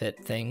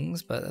benefit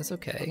things, but that's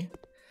okay.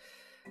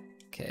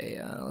 Okay,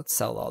 let's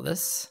sell all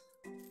this.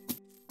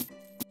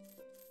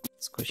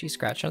 Squishy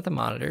scratching at the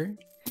monitor.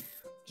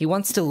 He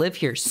wants to live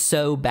here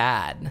so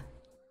bad.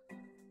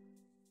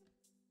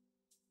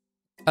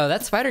 Oh,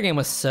 that spider game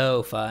was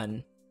so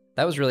fun.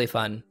 That was really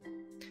fun.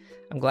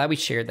 I'm glad we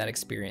shared that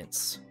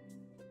experience.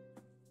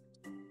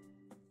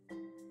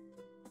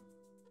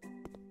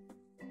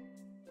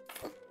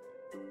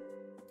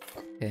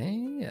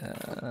 Okay,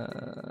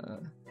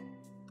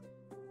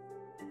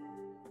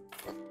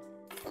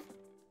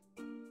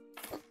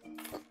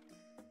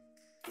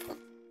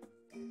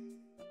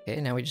 okay,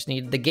 now we just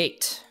need the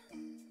gate.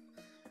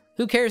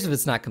 Who cares if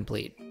it's not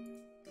complete?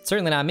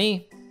 Certainly not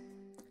me.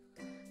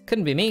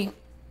 Couldn't be me.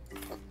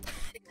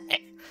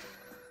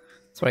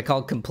 That's what I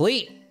call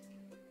complete.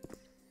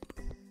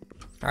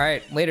 All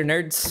right, later,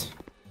 nerds.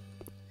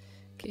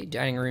 Okay,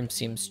 dining room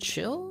seems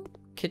chill.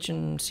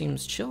 Kitchen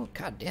seems chill.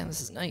 God damn,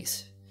 this is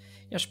nice.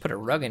 You should put a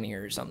rug in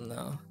here or something,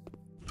 though.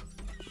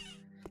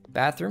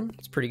 Bathroom,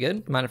 it's pretty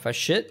good. Mind if I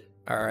shit?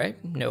 All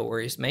right, no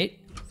worries, mate.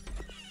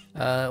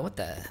 What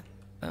the?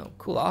 Oh,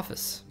 cool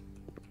office.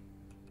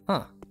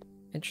 Huh,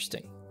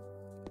 interesting.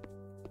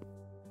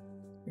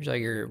 Here's all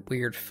your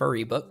weird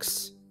furry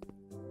books.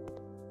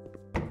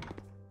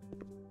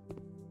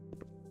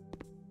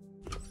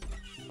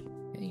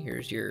 Okay,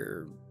 here's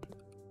your...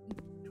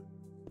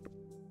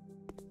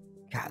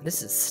 God,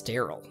 this is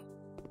sterile.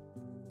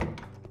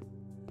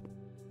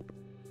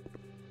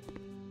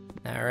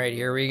 All right,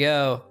 here we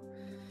go.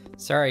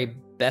 Sorry,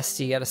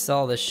 bestie, gotta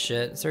sell this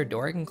shit. Is there a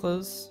door I can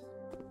close?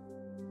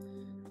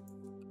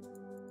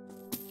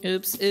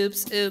 Oops,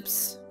 oops,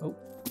 oops. Oh.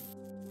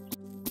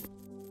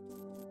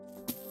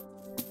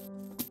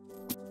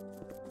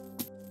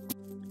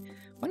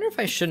 Wonder if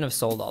I shouldn't have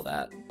sold all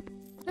that.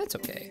 That's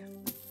okay.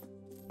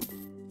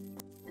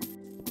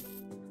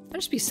 I'll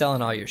just be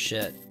selling all your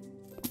shit.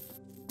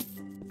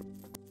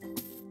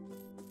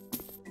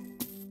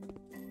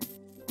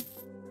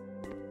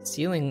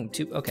 Ceiling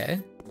tube,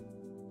 okay.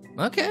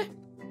 Okay.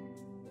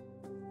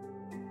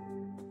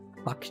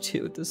 Fuck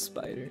you with the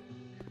spider.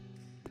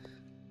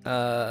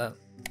 Okay,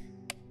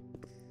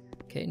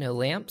 no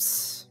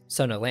lamps.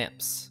 So no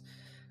lamps.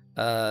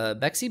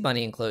 Bexy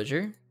bunny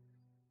enclosure.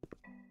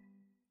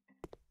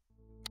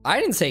 I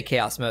didn't say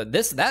chaos mode.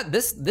 This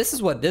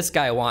is what this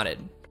guy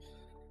wanted.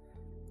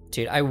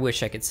 Dude, I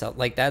wish I could sell,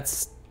 like,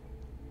 that's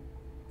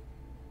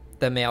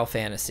the male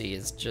fantasy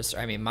is just,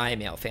 I mean, my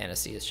male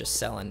fantasy is just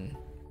selling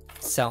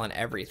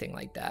everything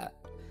like that.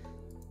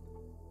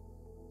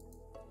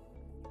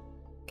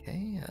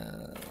 Okay,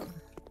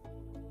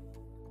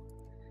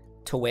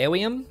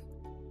 Terrarium?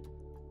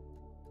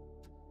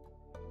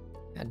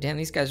 God damn,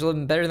 these guys are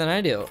living better than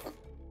I do.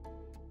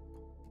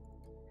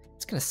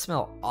 It's gonna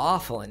smell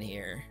awful in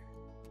here.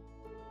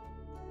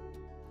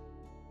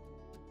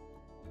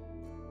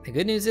 The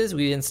good news is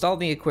we installed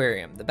the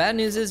aquarium. The bad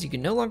news is you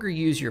can no longer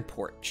use your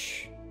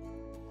porch.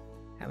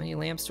 How many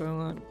lamps do I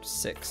want?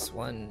 6.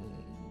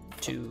 1,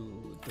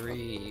 2,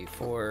 3,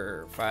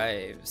 4,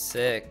 5,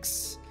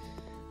 6.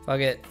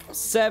 Fuck it.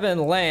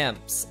 7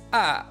 lamps.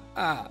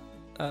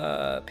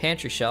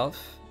 Pantry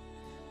shelf.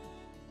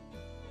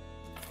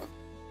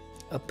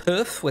 A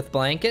poof with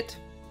blanket.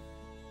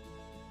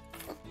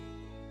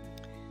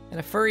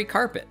 And a furry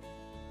carpet.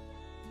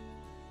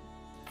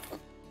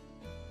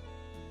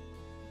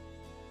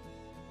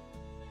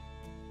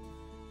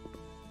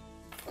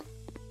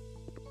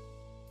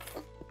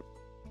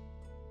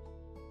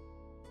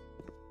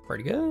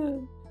 Pretty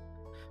good.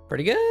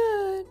 Pretty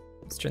good.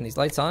 Let's turn these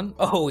lights on.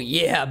 Oh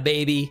yeah,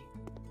 baby.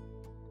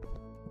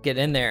 Get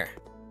in there.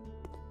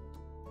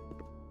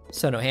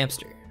 So no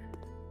hamster.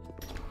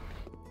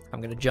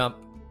 I'm gonna jump.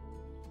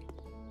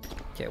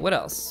 Okay, what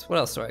else? What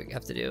else do I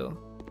have to do?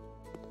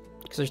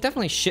 Because there's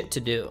definitely shit to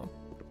do.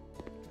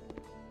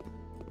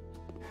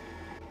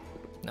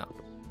 No.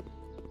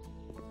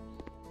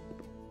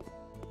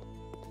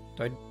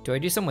 Do I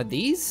do something with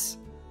these?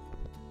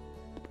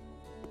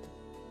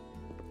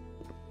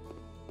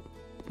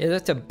 Is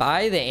it to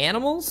buy the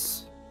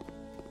animals?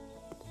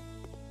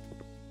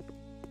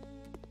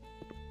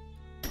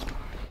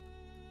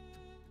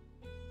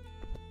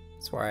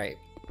 That's where I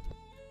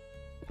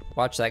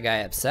watch that guy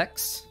have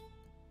sex.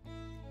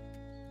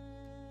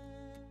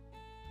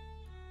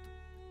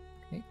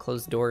 Okay,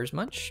 close doors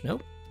much?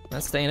 Nope.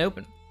 That's staying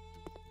open.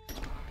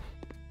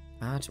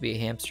 To be a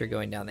hamster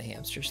going down the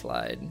hamster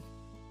slide.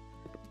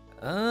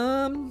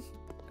 Am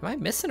I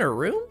missing a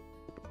room?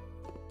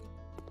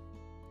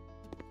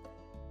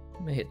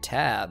 Let me hit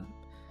tab.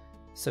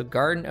 So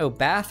garden, oh,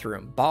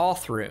 bathroom,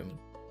 bathroom.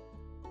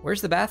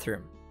 Where's the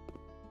bathroom?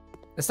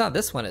 It's not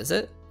this one, is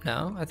it?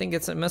 No, I think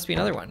it must be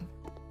another one.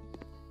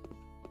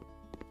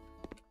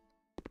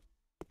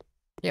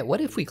 Yeah,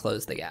 what if we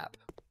close the gap?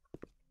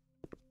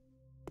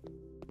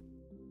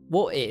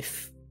 What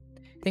if?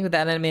 I think with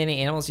that many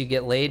animals you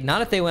get laid.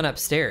 Not if they went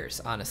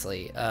upstairs,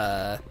 honestly.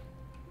 I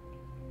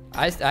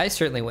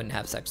certainly wouldn't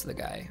have sex with a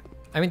guy.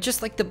 I mean,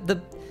 just like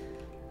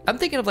I'm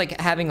thinking of like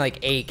having like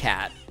a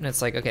cat, and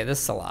it's like, okay,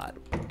 this is a lot.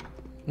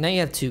 Now you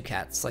have 2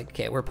 cats, like,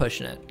 okay, we're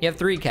pushing it. You have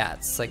 3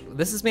 cats, like,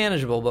 this is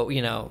manageable, but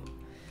you know,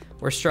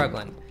 we're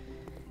struggling.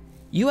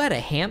 You add a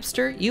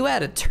hamster, you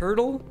add a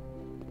turtle,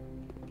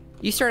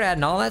 you start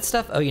adding all that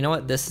stuff. Oh, you know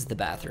what? This is the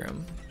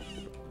bathroom.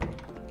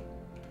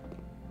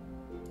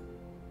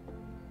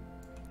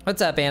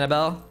 What's up,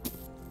 Annabelle?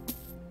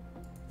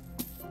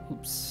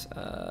 Oops.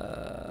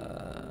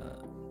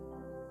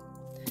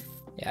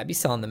 Yeah, I'd be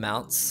selling the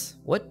mounts.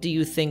 What do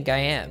you think I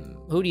am?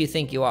 Who do you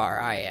think you are?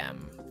 I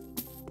am.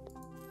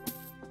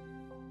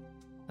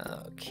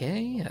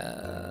 Okay,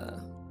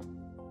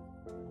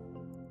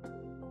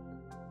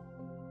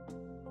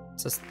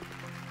 just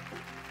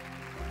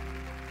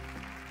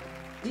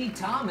D.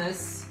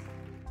 Thomas.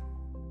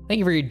 Thank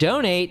you for your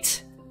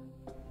donate.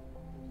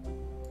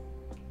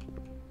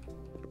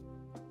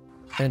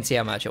 I didn't see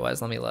how much it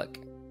was. Let me look.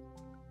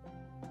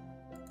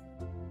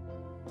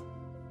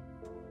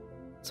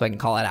 So I can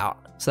call it out.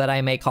 So that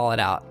I may call it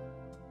out.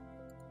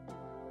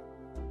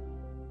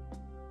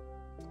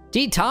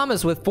 D.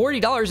 Thomas with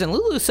 $40 and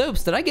Lulu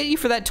Soaps. Did I get you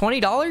for that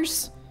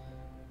 $20?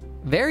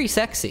 Very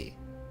sexy.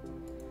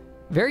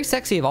 Very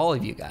sexy of all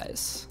of you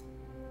guys.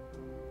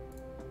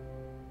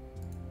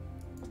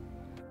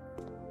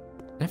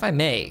 And if I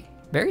may,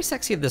 very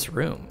sexy of this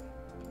room.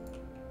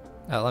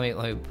 Oh, let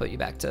me put you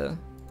back to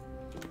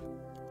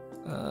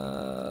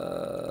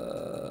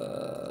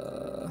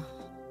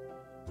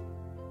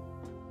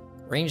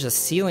arrange the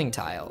ceiling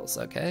tiles,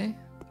 okay?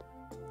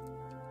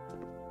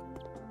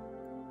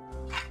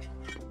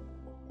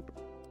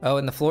 Oh,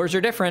 and the floors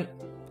are different.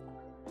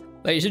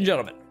 Ladies and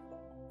gentlemen,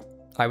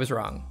 I was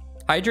wrong.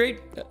 Hydrate?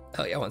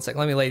 Oh yeah, one second.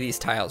 Let me lay these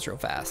tiles real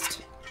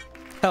fast.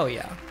 Hell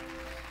yeah.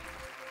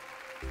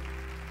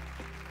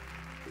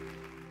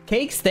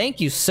 Cakes,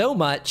 thank you so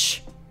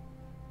much.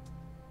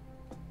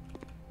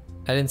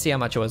 I didn't see how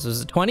much it was. Was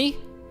it 20?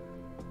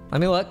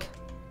 Let me look.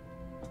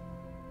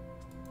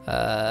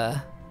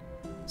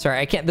 Sorry,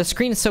 I can't. The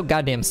screen is so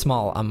goddamn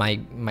small on my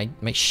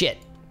shit.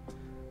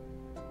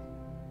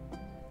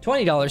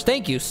 $20,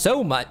 thank you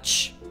so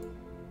much.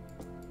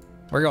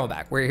 We're going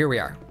back. Here we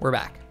are. We're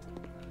back.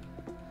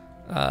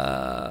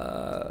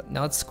 Now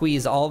let's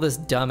squeeze all this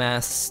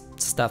dumbass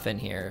stuff in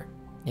here.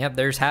 Yep,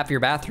 there's half your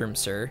bathroom,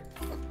 sir.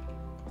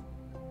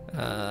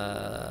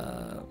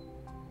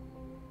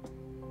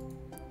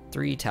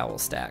 3 towel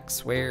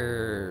stacks.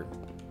 Where?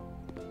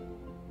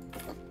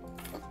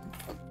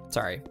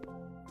 Sorry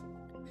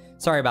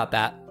about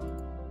that.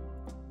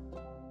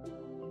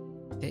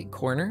 Okay,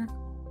 corner.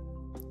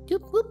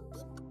 Doop, whoop.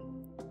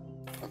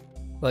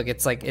 Look,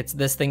 it's like,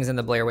 this thing's in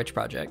the Blair Witch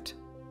Project.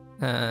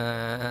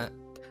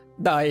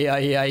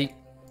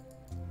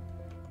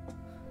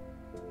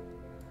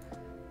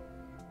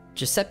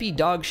 Giuseppe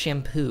dog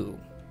shampoo.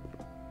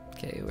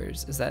 Okay,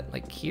 is that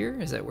like here?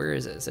 Where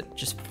is it? Is it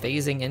just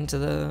phasing into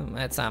the,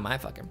 that's not my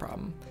fucking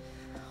problem.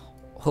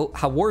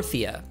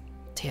 Haworthia.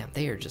 Damn,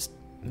 they are just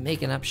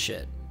making up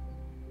shit.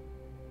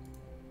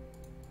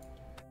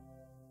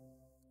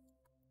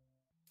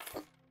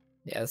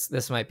 Yeah,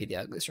 this might be the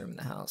ugliest room in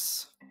the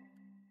house.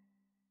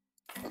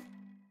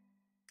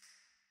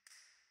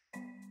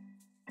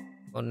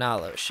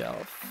 Monalo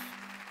shelf.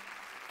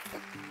 Oh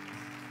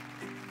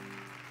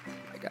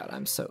my god,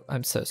 I'm so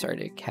sorry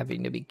to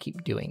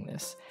keep doing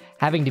this.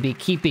 Having to be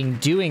keeping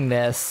doing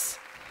this.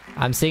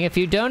 I'm seeing a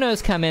few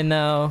donos come in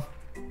though.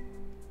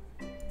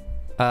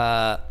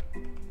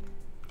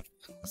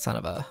 Son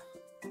of a.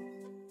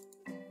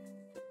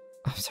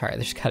 I'm sorry,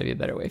 there's gotta be a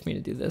better way for me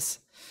to do this.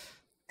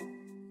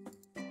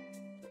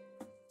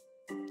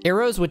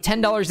 Eros with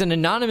 $10 and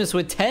Anonymous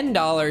with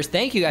 $10.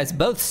 Thank you guys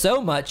both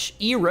so much.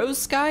 E-Rose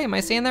Sky, am I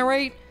saying that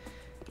right?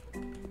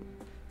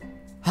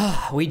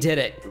 We did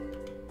it.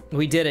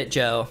 We did it,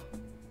 Joe.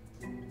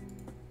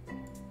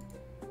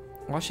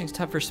 Washing's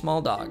tough for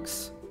small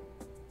dogs.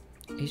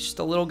 He's just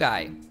a little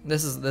guy.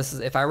 This is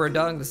if I were a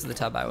dog, this is the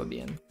tub I would be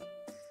in.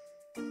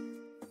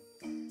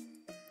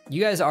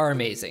 You guys are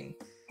amazing.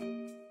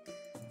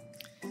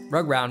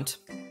 Rug round.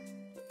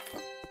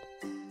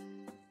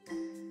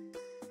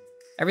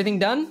 Everything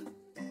done?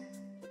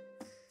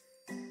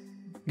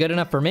 Good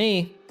enough for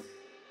me.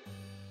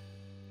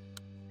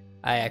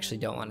 I actually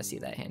don't want to see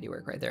that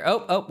handiwork right there.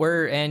 Oh,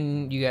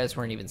 and you guys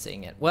weren't even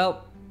seeing it.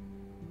 Well,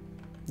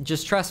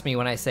 just trust me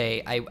when I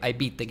say I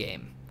beat the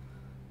game.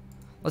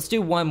 Let's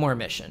do one more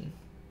mission.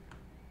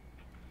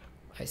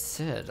 I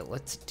said,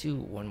 let's do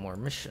one more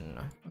mission.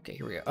 Okay,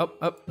 here we go.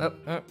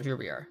 Oh, here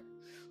we are.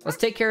 Let's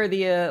take care of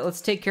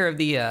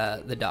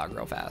the dog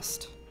real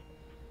fast.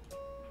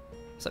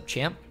 What's up,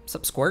 champ? What's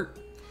up, squirt?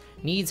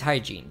 Needs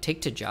hygiene.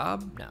 Take to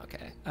job? No,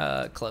 okay.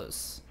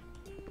 Close.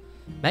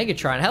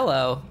 Megatron,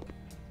 hello.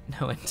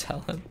 No one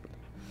tell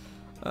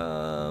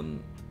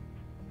him.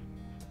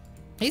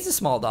 He's a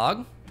small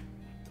dog.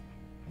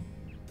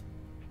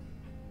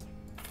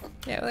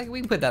 Yeah, like we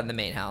can put that in the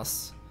main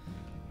house.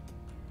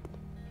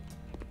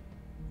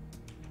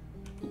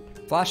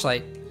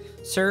 Flashlight.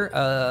 Sir,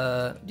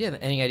 do you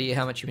have any idea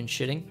how much you've been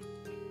shitting?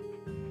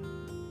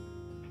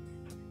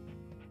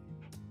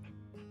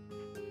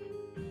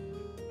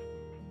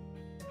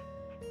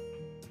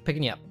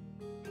 Picking you up.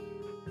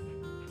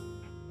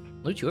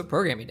 Luchu, what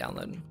program you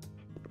downloading?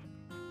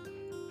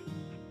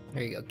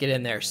 There you go. Get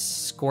in there,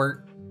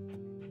 squirt.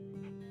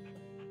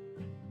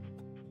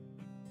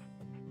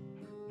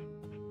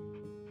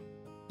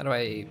 How do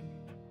I...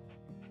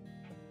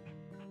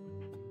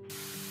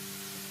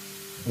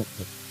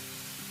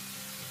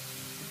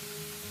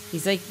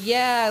 He's like,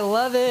 yeah, I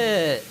love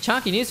it.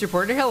 Chonky News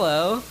Reporter,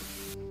 hello.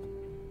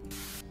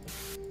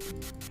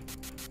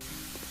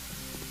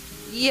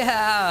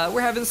 Yeah,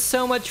 we're having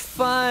so much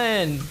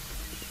fun.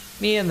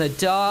 Me and the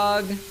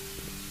dog.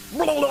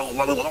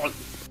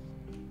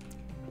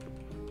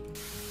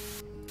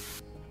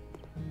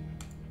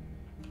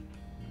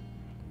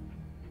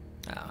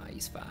 Ah,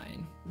 he's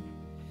fine.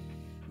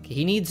 Okay,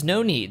 he needs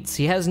no needs.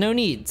 He has no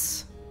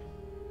needs.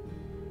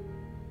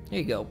 There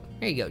you go.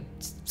 There you go,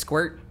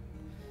 squirt.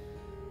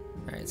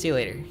 All right, see you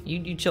later.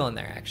 You chill in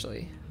there,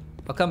 actually.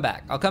 I'll come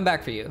back. I'll come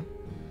back for you.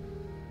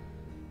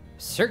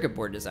 Circuit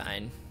board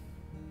design.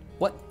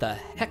 What the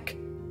heck?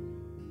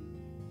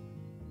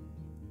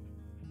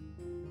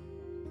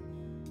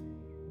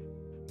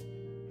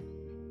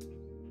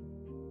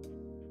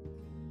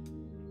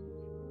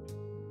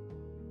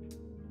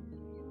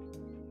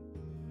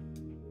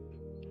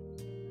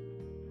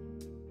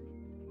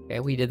 Okay,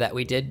 we did that.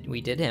 We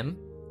did him.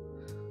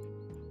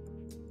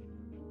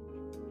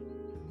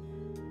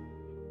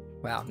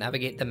 Wow,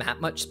 navigate the map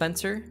much,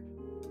 Spencer?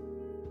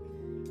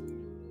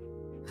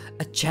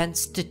 A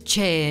chance to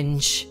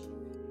change.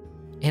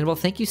 Annabelle,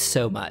 thank you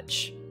so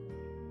much.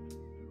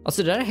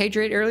 Also, did I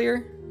hydrate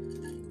earlier?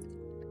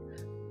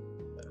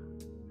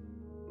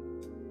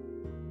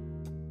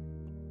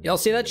 Y'all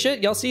see that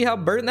shit? Y'all see how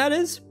burnt that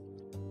is?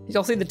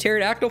 Y'all see the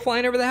pterodactyl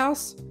flying over the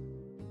house?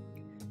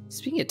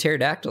 Speaking of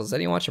pterodactyls,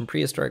 anyone watching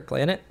Prehistoric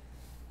Planet?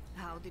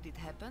 How did it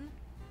happen?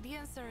 The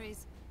answer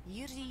is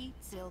Yuri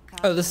Zilka.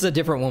 Oh, this is a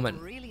different woman.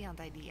 Brilliant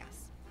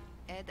ideas.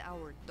 Add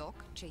our dog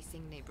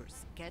chasing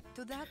neighbors. Get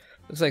to that?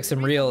 Looks like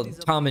some real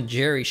Tom and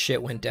Jerry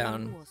shit went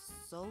down. Was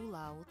so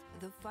loud,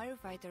 the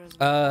firefighters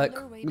were on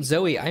their way to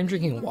Zoe, call I'm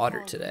drinking the water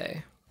police.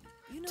 today.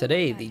 You know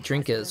Today, what the my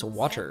drink is husband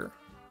water.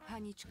 said?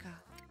 Hanichka,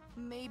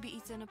 maybe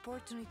it's an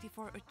opportunity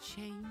for a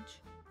change.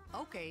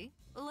 Okay,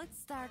 let's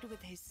start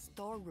with his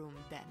storeroom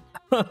then.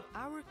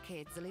 Our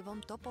kids live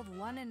on top of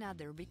one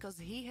another because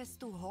he has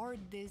to hoard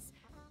this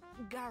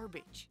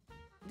garbage.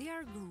 They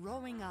are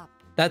growing up.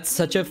 That's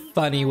such a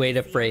funny way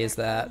to phrase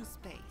that.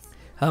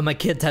 Oh, my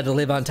kids had to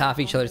live on top of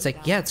each other. It's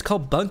like, yeah, it's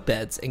called bunk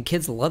beds, and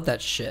kids love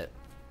that shit.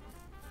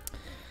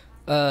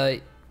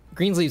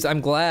 Greensleeves,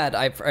 I'm glad.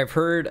 I've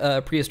heard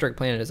Prehistoric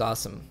Planet is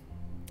awesome.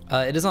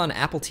 It is on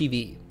Apple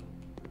TV.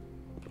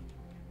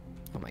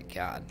 Oh my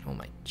god. Oh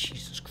my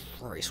Jesus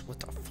Christ. What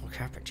the fuck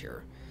happened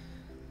here?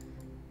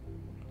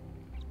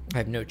 I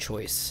have no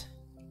choice.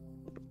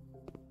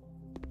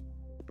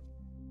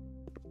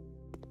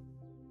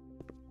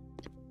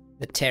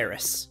 The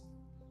terrace.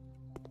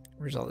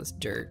 Where's all this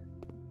dirt?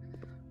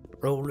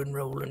 Rolling,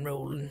 rolling,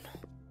 rolling.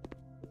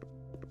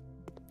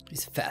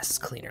 He's the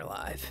fastest cleaner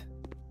alive.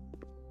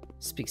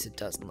 Speaks a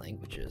dozen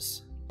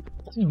languages.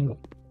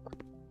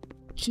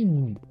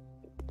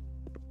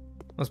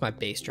 What's my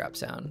bass drop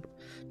sound?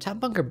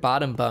 Top bunk or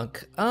bottom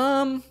bunk?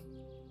 Hannibal,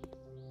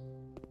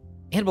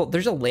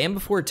 there's a Land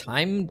Before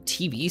Time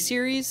TV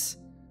series?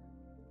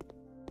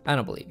 I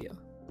don't believe you.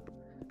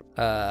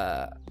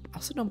 I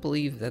also don't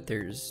believe that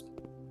there's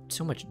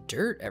so much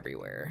dirt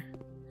everywhere.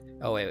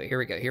 Oh, wait, here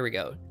we go, here we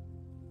go.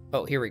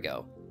 Oh, here we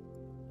go.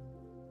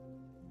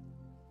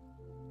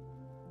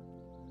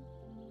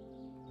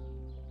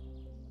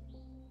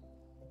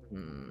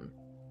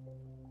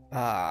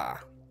 Ah.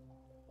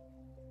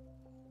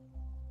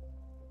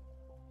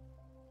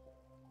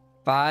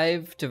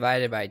 5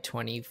 divided by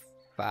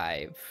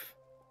 25.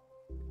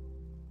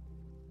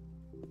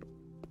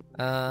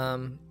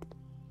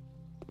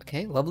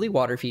 Okay, lovely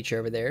water feature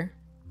over there.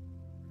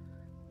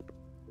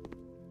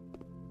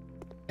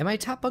 Am I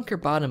top bunk or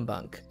bottom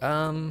bunk?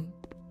 Am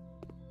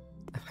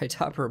I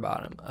top or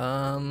bottom?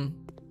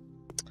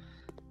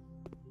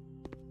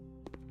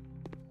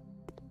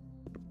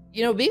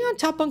 You know, being on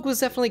top bunk was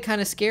definitely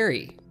kind of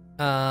scary.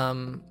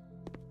 But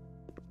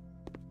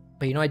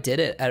you know, I did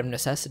it out of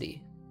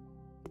necessity.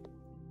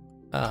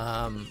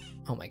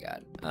 Oh my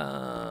god.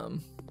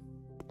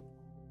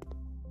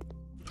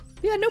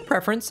 Yeah, no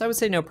preference. I would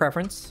say no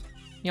preference.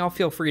 Y'all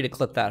feel free to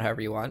clip that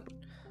however you want.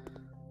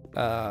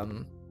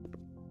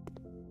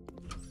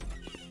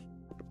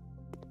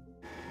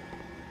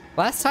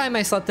 Last time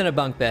I slept in a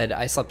bunk bed,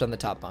 I slept on the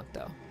top bunk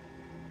though.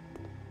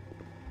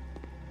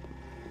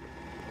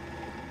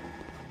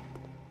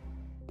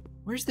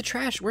 Where's the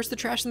trash? Where's the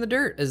trash in the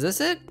dirt? Is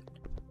this it?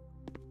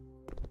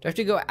 Do I have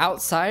to go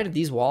outside of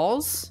these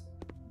walls?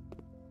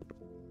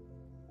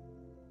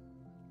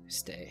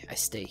 I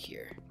stay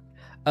here.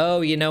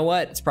 Oh, you know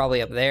what? It's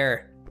probably up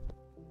there.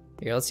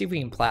 Here, let's see if we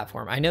can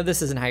platform. I know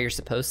this isn't how you're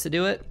supposed to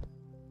do it.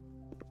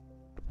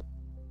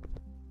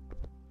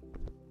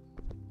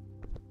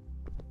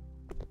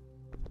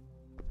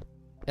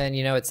 And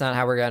you know, it's not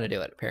how we're gonna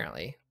do it,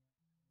 apparently.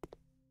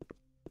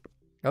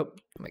 Oh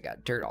my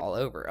god, dirt all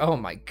over. Oh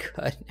my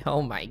god,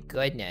 oh my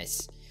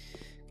goodness.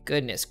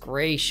 Goodness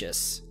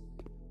gracious.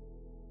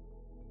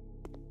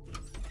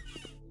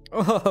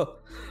 Oh,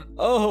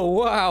 oh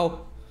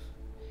wow.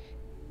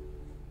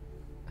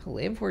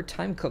 Land for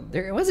Time Club.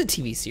 There was a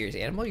TV series,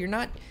 Animal. You're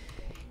not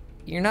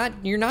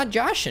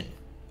joshing.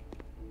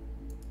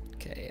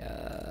 Okay,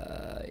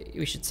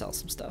 we should sell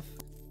some stuff.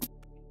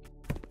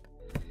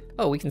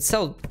 Oh, we can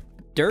sell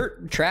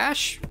dirt,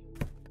 trash?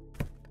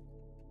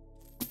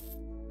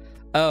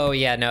 Oh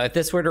yeah, no, if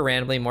this were to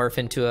randomly morph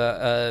into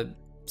a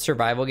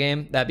survival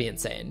game, that'd be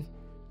insane.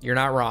 You're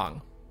not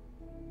wrong.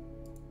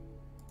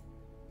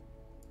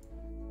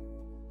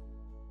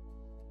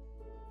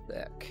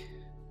 Look.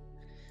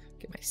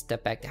 Get my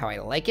step back to how I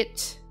like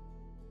it.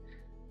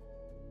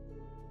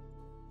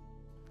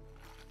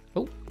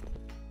 Oh.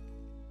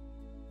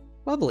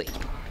 Lovely.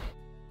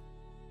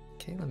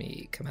 Okay, let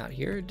me come out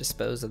here,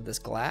 dispose of this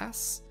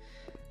glass.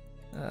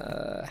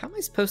 How am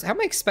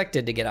I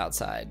expected to get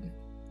outside?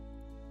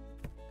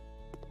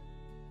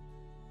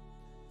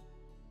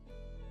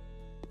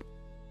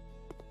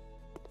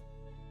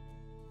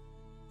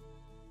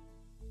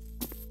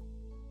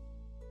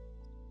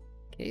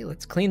 Okay,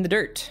 let's clean the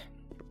dirt.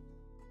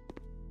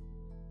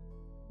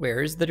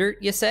 Where's the dirt,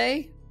 you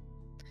say?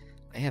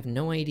 I have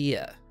no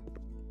idea.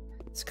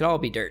 This could all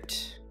be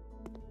dirt.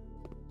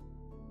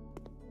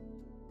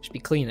 Should be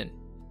cleaning.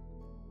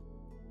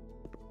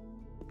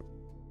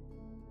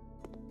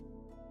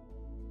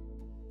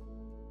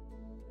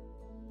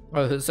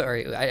 Oh,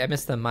 sorry, I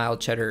missed the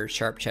mild cheddar,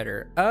 sharp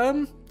cheddar.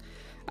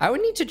 I would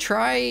need to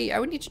try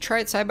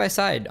it side by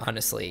side,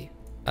 honestly.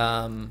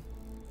 I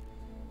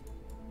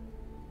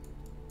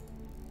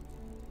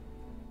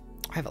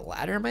have a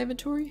ladder in my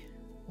inventory?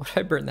 Would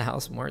I burn the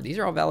house more? These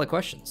are all valid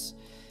questions.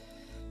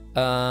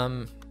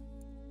 I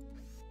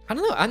don't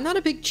know. I'm not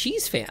a big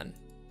cheese fan.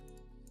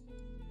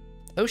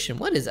 Ocean,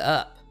 what is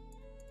up?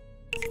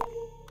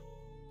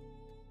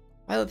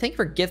 Well, thank you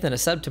for gifting a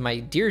sub to my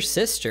dear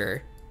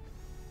sister.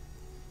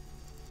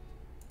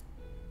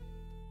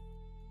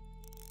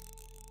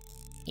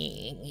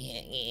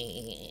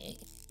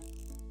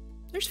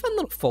 There's fun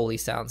little Foley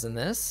sounds in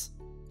this.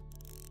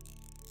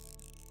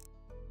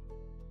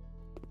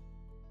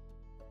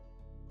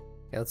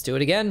 Okay, let's do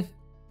it again.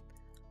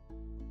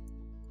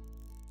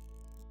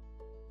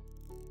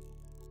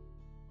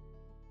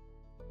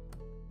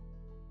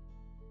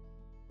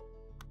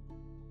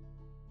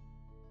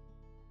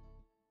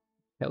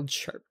 Mild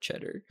sharp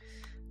cheddar.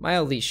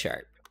 Mildly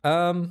sharp.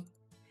 Yeah,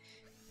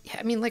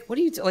 I mean, like, what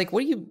do you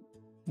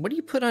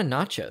put on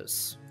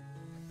nachos?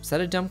 Is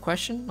that a dumb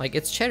question? Like,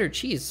 it's cheddar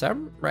cheese,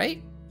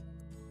 right?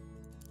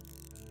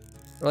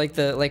 Or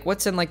like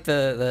what's in like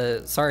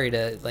the sorry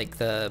to like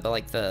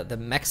the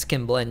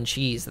Mexican blend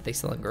cheese that they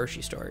sell in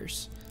grocery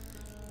stores.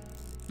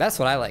 That's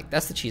what I like.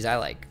 That's the cheese I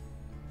like.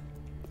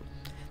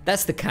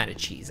 That's the kind of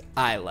cheese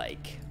I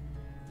like.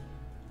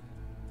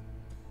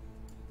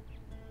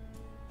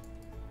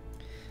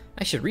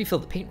 I should refill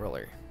the paint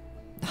roller.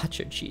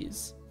 Nacho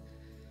cheese.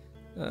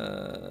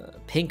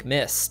 Pink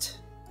mist.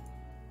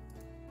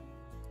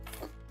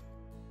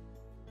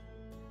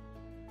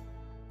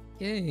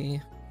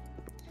 Yay.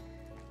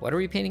 What are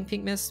we painting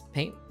pink mist?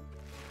 Paint?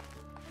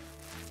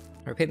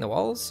 Are we painting the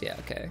walls? Yeah,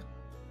 okay.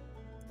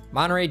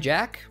 Monterey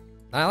Jack?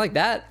 I like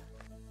that.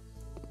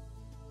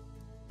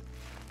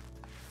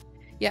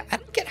 Yeah, I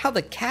don't get how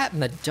the cat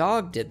and the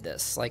dog did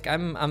this. Like,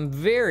 I'm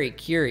very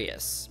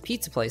curious.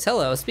 Pizza place.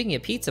 Hello, speaking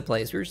of pizza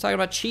place, we were just talking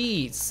about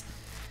cheese.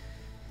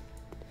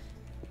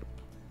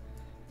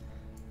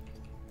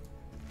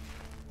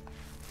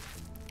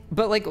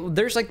 But like,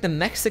 there's like the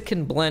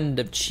Mexican blend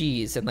of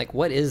cheese, and like,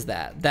 what is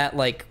that? That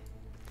like,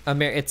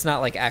 it's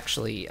not like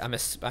actually. I'm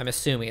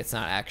assuming it's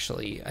not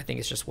actually. I think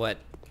it's just what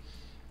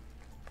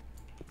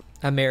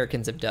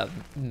Americans have dubbed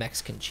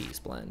Mexican cheese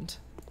blend,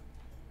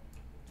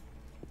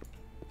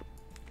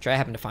 which I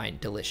happen to find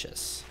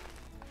delicious.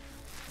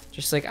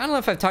 Just like, I don't know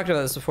if I've talked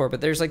about this before,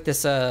 but there's like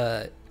this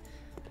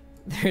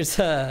there's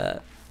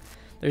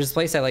this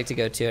place I like to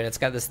go to, and it's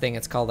got this thing.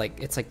 It's called like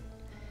it's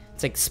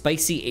like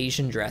spicy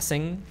Asian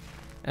dressing.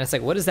 And it's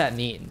like, what does that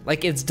mean?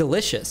 Like, it's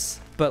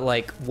delicious, but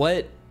like,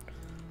 what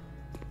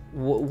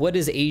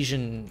is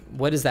Asian?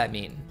 What does that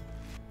mean?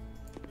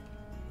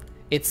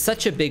 It's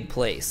such a big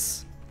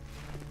place.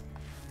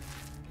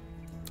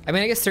 I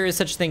mean, I guess there is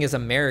such a thing as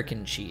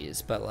American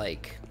cheese, but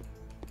like,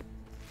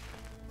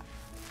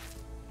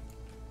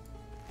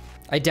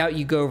 I doubt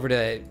you go over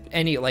to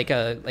any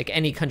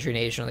any country in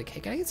Asia like, hey,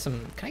 can I get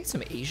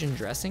some Asian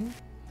dressing?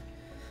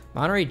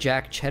 Monterey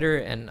Jack, cheddar,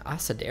 and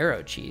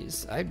Asadero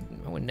cheese. I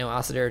wouldn't know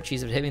Asadero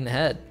cheese would hit me in the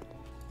head.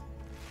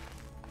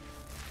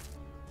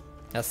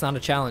 That's not a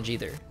challenge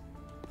either.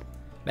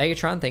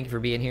 Megatron, thank you for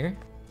being here.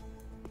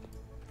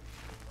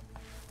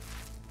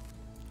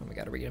 Oh my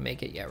god, are we gonna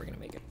make it? Yeah, we're gonna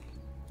make it.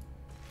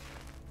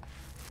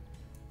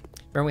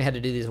 Remember we had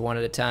to do these one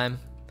at a time?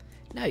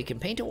 Now you can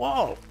paint a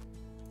wall.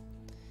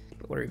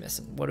 What are we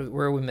missing?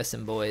 Where are we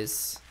missing,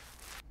 boys?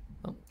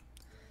 Oh,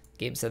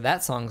 game said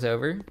that song's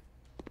over.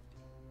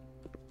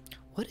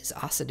 What is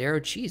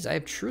Asadero cheese? I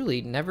have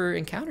truly never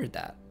encountered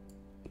that.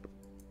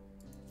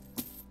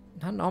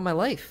 Not in all my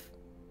life.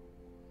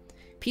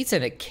 Pizza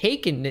and a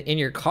cake in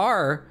your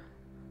car?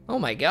 Oh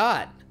my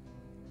god.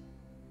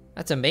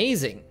 That's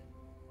amazing.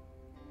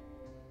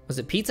 Was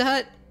it Pizza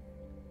Hut?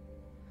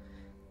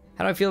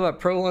 How do I feel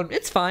about provolone?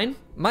 It's fine.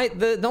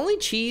 The only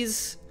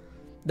cheese,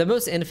 the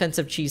most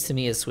inoffensive cheese to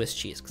me is Swiss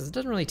cheese because it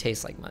doesn't really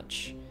taste like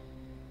much.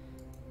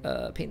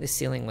 Paint the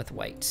ceiling with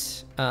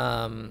white.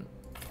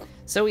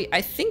 So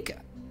I think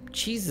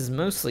cheese is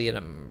mostly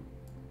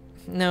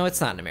no, it's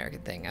not an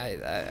American thing.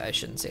 I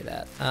shouldn't say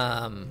that.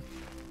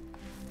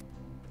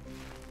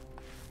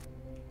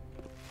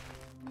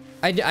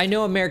 I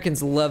know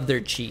Americans love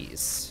their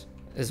cheese,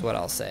 is what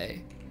I'll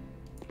say.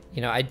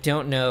 You know, I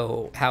don't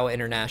know how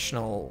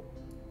international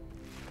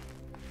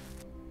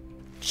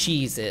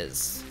cheese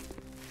is.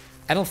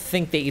 I don't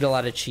think they eat a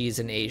lot of cheese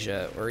in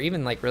Asia or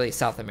even like really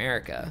South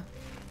America.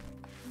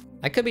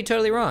 I could be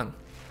totally wrong.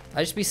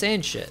 I just be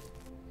saying shit.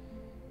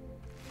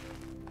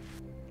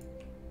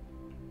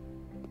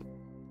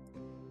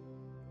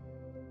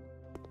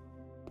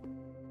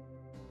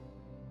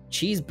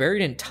 Cheese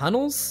buried in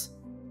tunnels?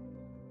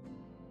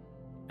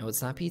 No,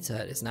 it's not Pizza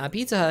Hut. It's not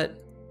Pizza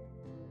Hut.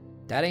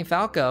 That ain't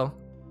Falco.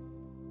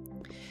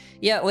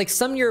 Yeah, like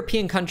some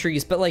European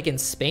countries, but like in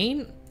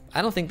Spain,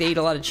 I don't think they eat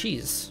a lot of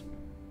cheese.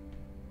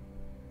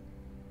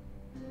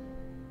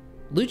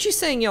 Lucci's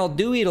saying y'all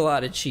do eat a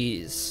lot of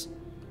cheese.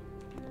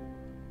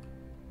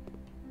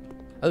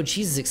 Oh,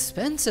 cheese is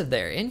expensive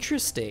there.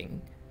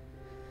 Interesting.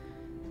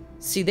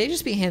 See, they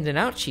just be handing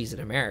out cheese in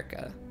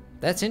America.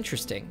 That's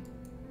interesting.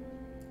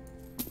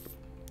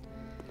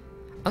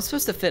 I'm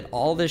supposed to fit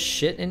all this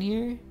shit in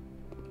here?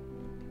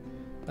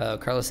 Oh,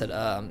 Carlos said,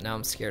 now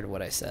I'm scared of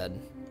what I said.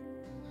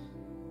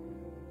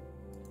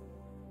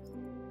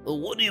 A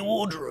woody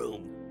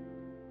wardrobe.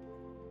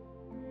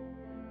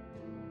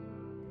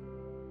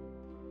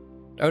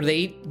 Oh,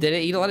 did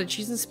they eat a lot of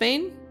cheese in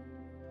Spain?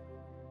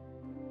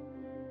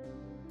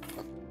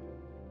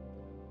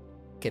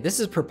 Okay, this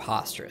is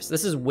preposterous.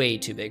 This is way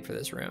too big for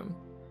this room.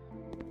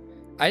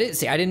 I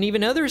didn't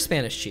even know there was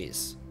Spanish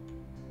cheese.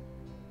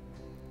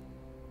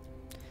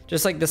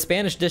 Just like the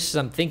Spanish dishes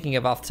I'm thinking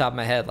of off the top of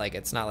my head, like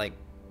it's not like,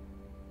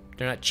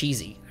 they're not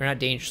cheesy. They're not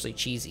dangerously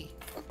cheesy.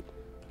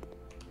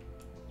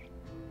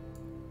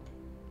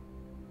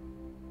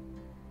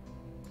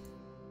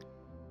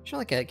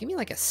 Give me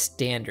like a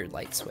standard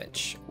light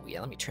switch. Oh yeah,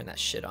 let me turn that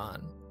shit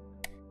on.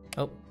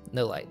 Oh,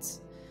 no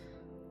lights.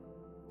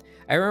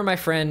 I remember my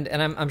friend,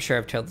 and I'm sure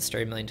I've told the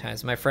story a million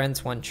times. My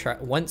friends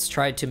once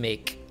tried to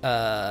make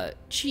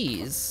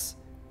cheese,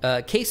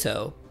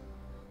 queso,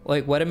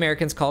 like what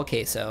Americans call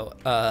queso,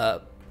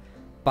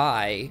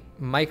 by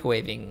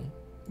microwaving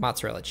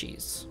mozzarella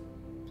cheese.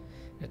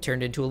 It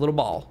turned into a little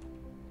ball.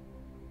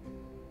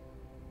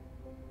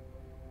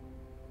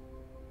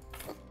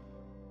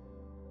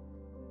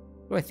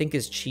 What do I think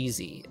is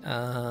cheesy?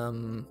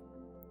 Ryan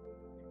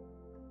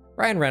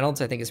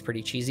Reynolds, I think, is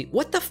pretty cheesy.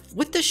 What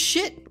the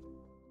shit?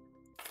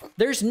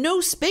 There's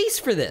no space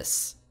for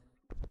this.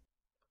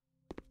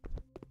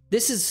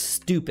 This is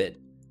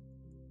stupid.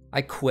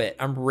 I quit.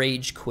 I'm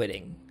rage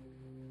quitting.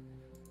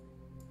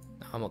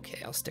 I'm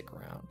okay. I'll stick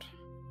around.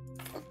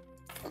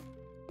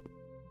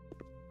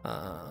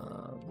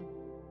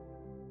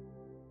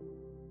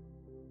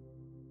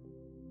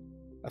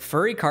 A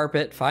furry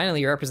carpet.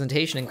 Finally,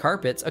 representation in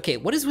carpets. Okay,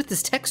 what is with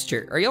this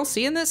texture? Are y'all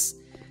seeing this?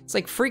 It's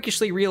like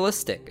freakishly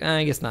realistic.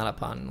 I guess not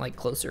upon like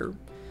closer.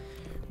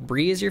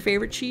 Brie is your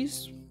favorite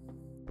cheese?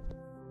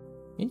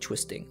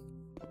 Interesting.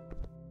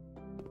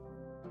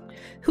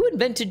 Who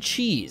invented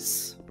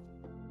cheese?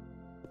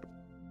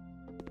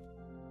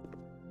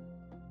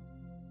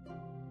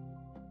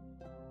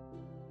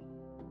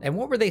 And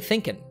what were they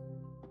thinking?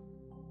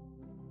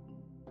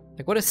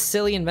 Like, what a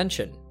silly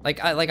invention.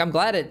 I'm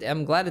glad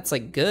it's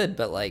like good,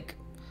 but like,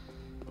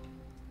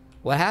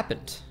 what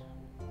happened?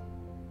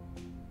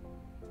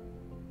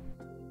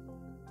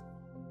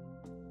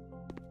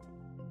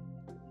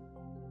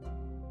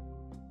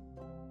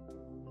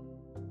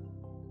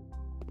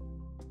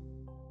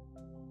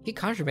 He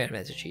contraband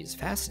invented cheese.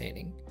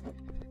 Fascinating.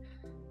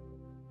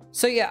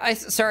 So yeah,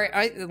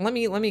 let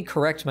me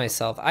correct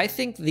myself. I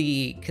think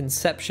the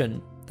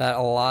conception that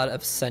a lot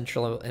of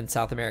Central and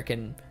South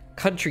American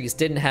countries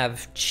didn't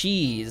have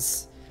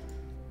cheese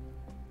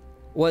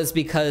was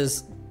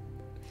because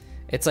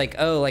It's like,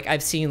 oh, like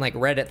I've seen like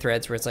Reddit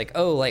threads where it's like,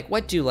 oh, like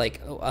what do like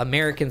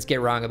Americans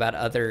get wrong about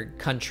other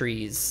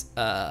countries'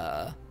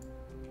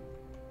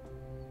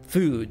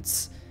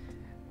 foods?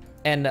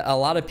 And a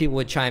lot of people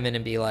would chime in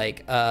and be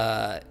like,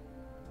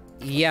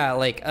 yeah,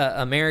 like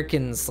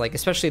Americans, like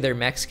especially their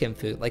Mexican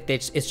food, like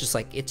it's just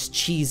like it's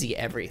cheesy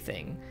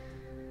everything,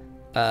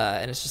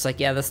 and it's just like,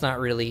 yeah, that's not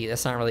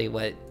really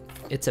what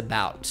it's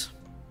about.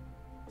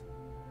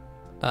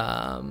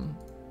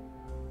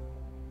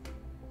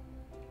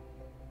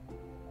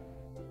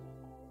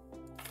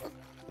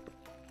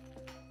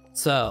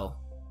 So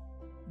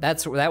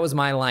that was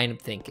my line of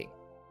thinking.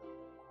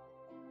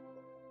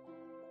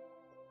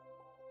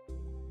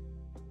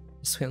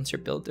 Swans are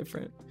built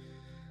different.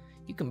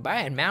 You can buy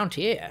and mount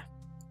here.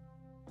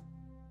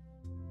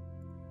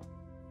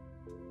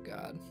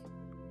 God.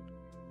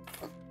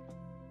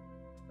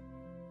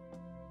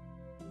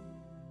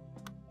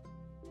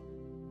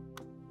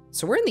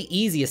 So we're in the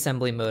easy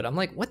assembly mode. I'm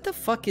like, what the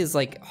fuck is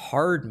like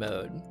hard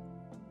mode?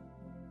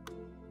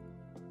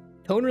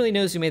 No one really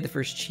knows who made the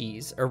first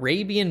cheese.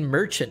 Arabian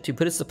merchant who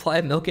put a supply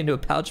of milk into a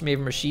pouch made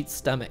from Rashid's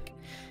stomach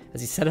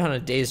as he set out on a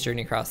day's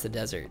journey across the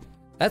desert.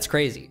 That's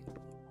crazy.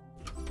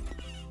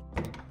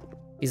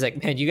 He's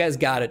like, man, you guys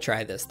gotta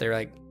try this. They're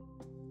like,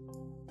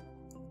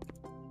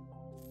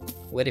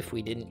 what if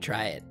we didn't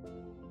try it?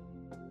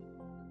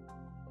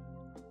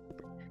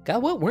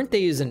 God, what weren't they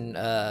using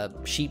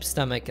sheep's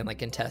stomach and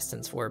like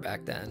intestines for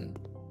back then?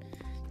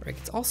 Like,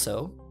 it's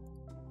also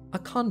a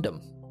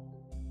condom.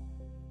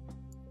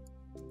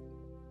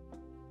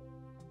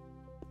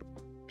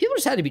 People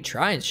just had to be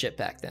trying shit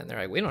back then. They're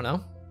like, we don't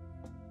know.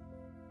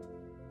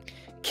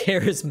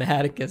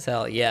 Charismatic as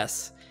hell,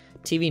 yes.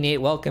 TV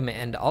Nate, welcome,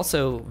 and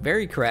also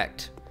very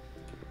correct.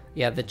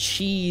 Yeah, the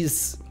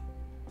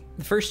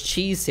first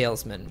cheese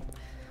salesman.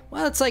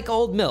 Well, it's like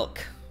old milk.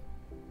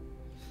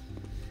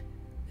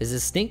 Is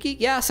it stinky?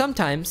 Yeah,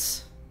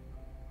 sometimes.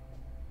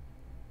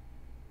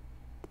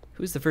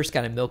 Who's the first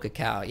guy to milk a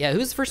cow? Yeah,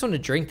 who's the first one to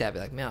drink that? Be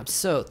like, man, I'm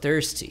so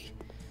thirsty.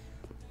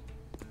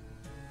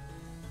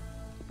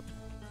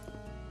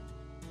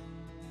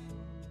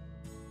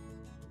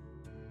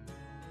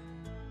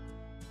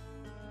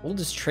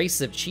 Oldest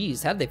traces of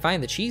cheese. How did they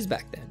find the cheese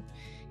back then?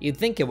 You'd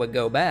think it would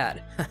go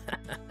bad.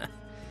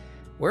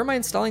 Where am I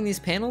installing these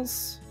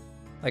panels?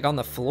 Like on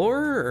the floor,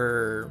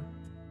 or?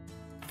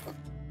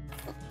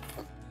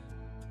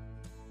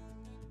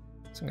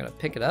 So I'm gonna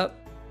pick it up.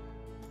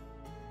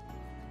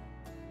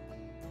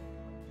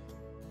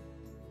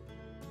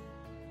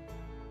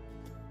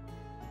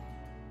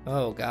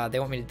 Oh God, they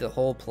want me to do the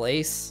whole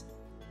place?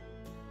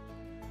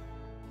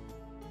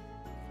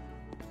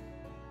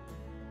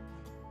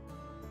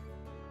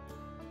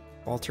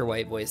 Walter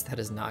White voice, that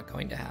is not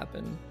going to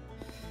happen.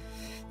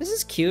 This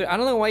is cute. I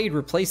don't know why you'd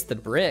replace the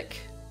brick.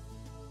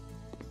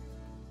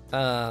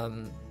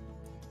 Gotta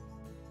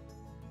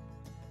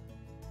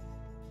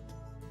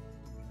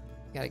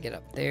get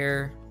up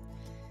there.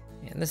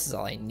 And this is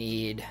all I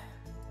need.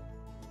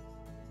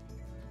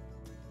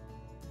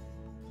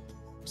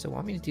 So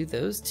want me to do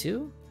those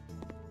too?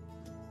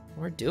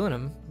 We're doing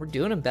them. We're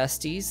doing them,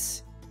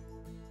 besties.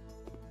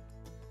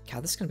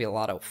 God, this is gonna be a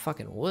lot of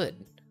fucking wood.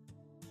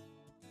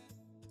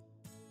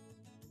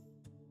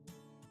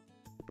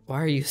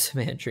 Why are you,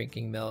 man,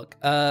 drinking milk?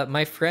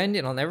 My friend,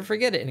 and I'll never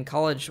forget it, in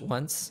college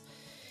once,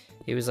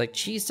 he was like,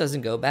 cheese doesn't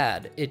go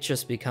bad. It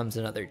just becomes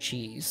another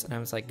cheese. And I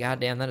was like,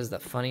 God damn, that is the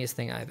funniest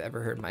thing I've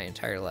ever heard in my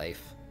entire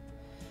life.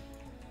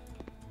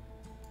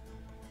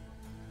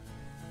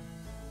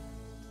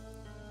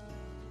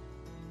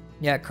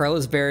 Yeah,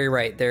 Carla's very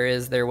right.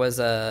 There was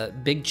a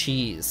Big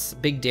Cheese,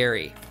 Big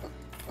Dairy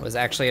was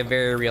actually a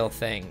very real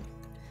thing.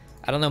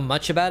 I don't know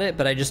much about it,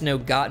 but I just know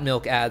Got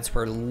Milk ads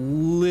were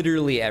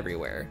literally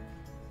everywhere.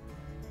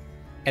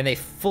 And they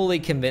fully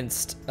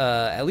convinced,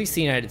 at least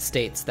the United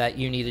States, that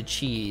you needed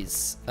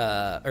cheese,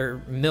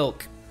 or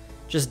milk,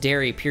 just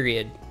dairy,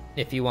 period,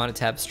 if you wanted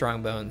to have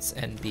strong bones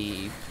and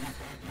be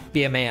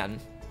a man.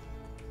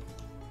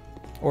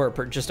 Or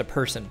just a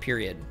person,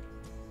 period.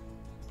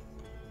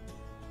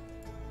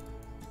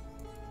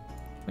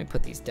 Let me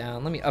put these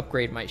down. Let me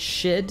upgrade my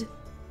shid.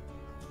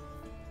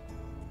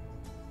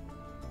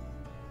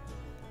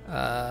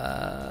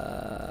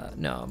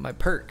 No, my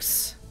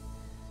perks.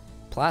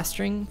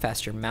 Plastering,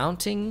 faster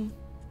mounting.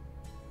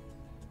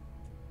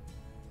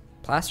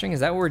 Plastering, is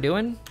that what we're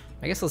doing?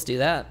 I guess let's do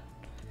that.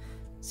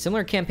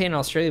 Similar campaign in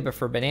Australia, but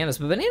for bananas.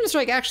 But bananas are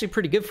like actually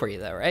pretty good for you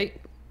though, right?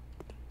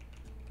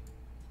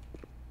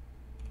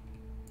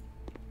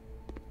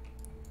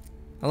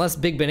 Unless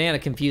Big Banana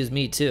confused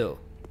me too.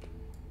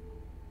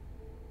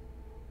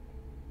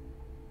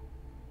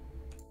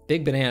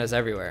 Big bananas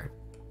everywhere.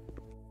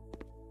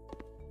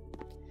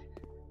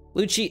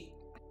 Lucci,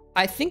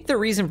 I think the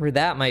reason for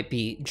that might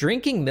be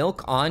drinking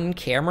milk on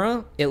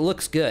camera. It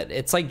looks good.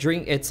 It's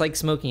like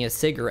smoking a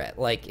cigarette.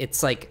 Like,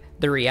 it's like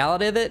the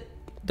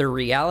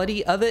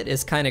reality of it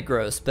is kind of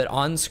gross, but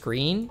on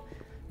screen,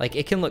 like,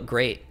 it can look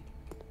great.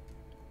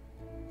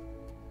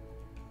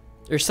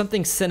 There's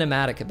something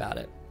cinematic about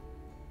it.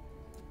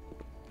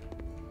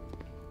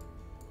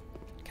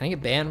 Can I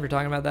get banned for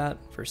talking about that?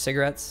 For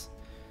cigarettes?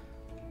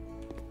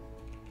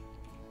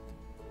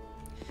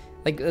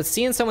 Like,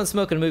 seeing someone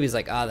smoke in a movie is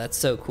like, ah, that's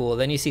so cool.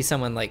 Then you see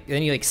someone like,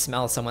 then you like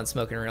smell someone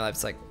smoking in real life.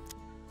 It's like,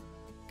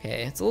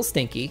 okay, it's a little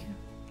stinky.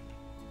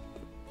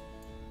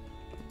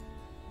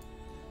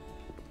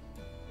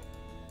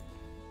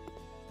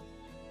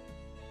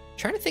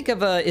 Trying to think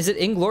of is it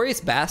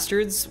Inglourious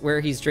Bastards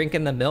where he's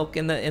drinking the milk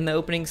in the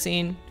opening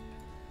scene?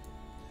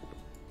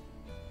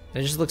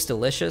 It just looks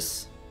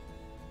delicious.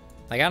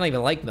 Like, I don't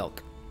even like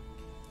milk.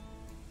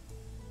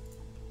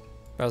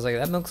 But I was like,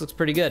 that milk looks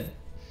pretty good.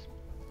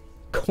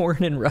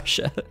 Corn in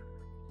Russia.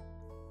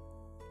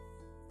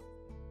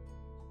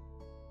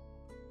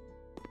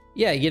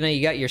 Yeah, you know,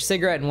 you got your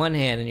cigarette in one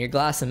hand and your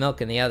glass of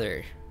milk in the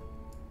other.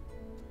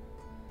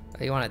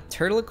 Oh, you want a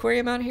turtle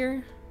aquarium out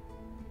here?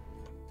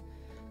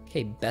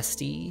 Okay,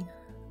 bestie.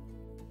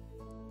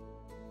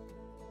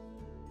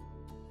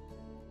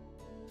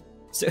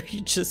 So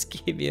he just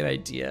gave me an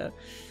idea.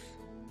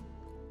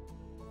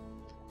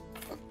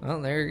 Well,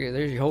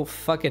 there's your whole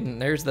fucking,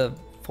 there's the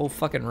whole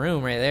fucking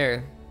room right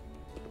there.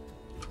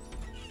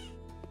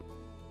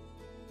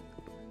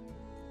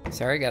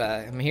 Sorry,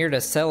 I'm here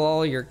to sell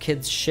all your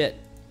kids' shit.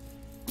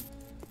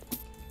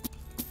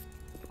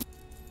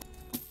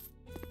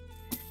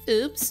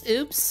 Oops,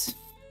 oops.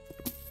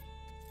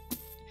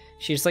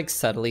 She just like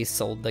subtly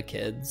sold the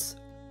kids.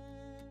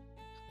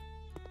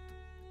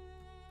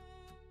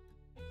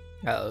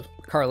 Oh,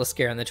 Carla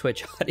scaring the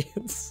Twitch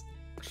audience.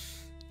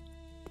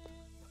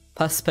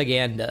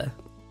 Puspaganda.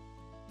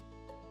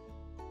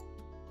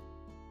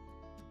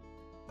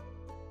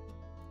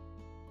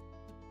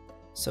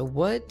 So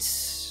what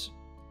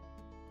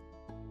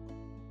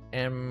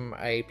am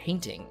I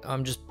painting?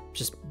 I'm just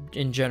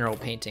in general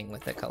painting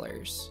with the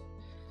colors.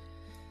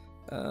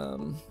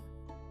 Oh,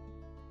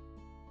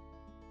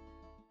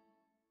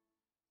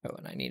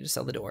 and I need to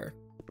sell the door.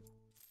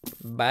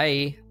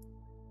 Bye.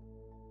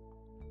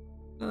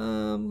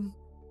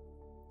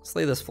 Let's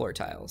lay those floor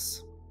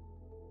tiles.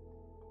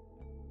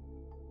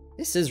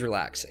 This is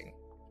relaxing.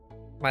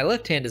 My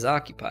left hand is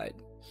occupied.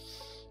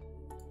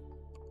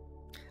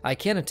 I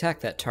can't attack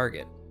that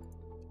target.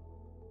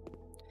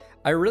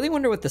 I really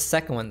wonder what the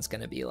second one's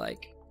gonna be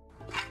like.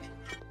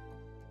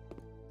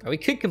 Oh, we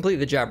could complete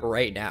the job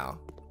right now.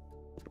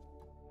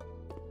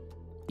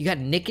 You got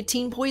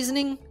nicotine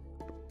poisoning?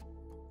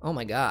 Oh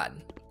my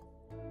god.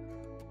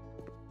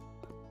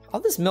 All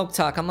this milk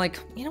talk, I'm like,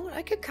 you know what?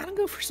 I could kind of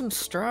go for some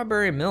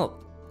strawberry milk.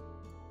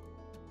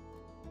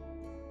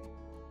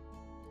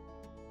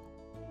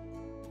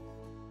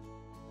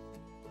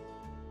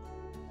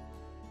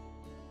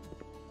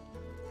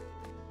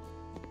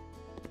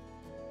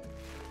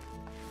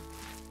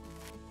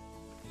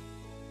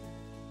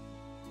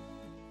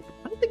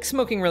 I don't think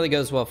smoking really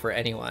goes well for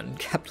anyone.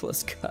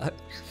 Capitalist cut.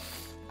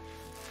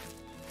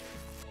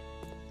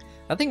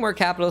 Nothing more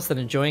capitalist than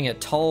enjoying a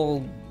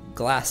tall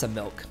glass of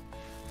milk.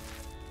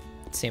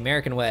 It's the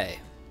American way.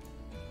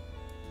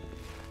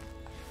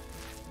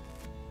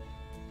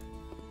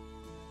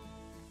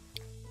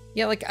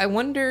 Yeah, like, I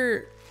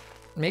wonder,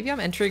 maybe I'm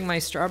entering my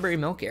strawberry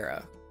milk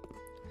era.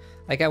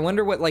 Like, I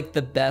wonder what, like,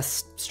 the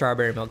best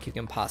strawberry milk you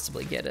can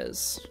possibly get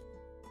is.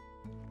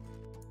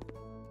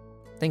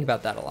 Think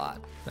about that a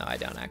lot. No, I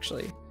don't,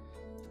 actually.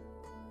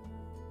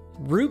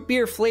 Root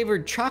beer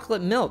flavored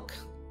chocolate milk.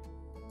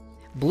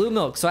 Blue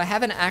milk. So I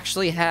haven't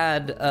actually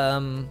had,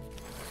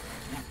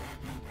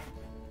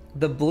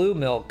 the blue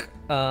milk,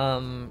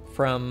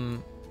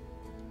 from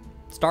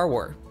Star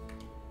Wars.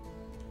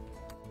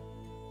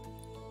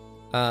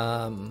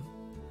 But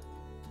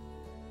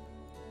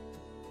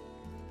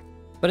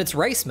it's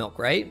rice milk,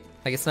 right?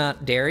 Like, it's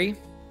not dairy?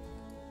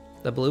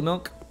 The blue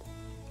milk?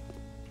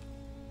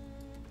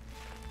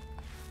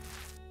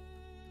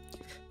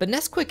 But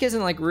Nesquik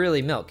isn't, like,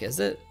 really milk, is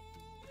it?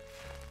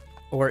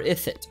 Or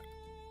is it?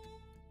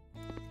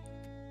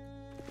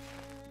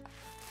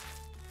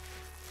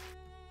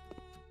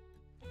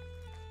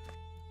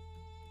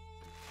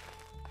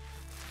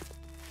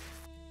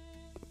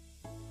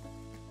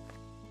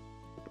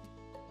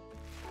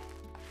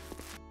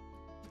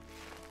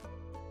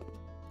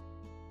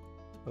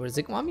 Or does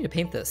it want me to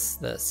paint this,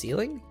 the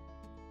ceiling?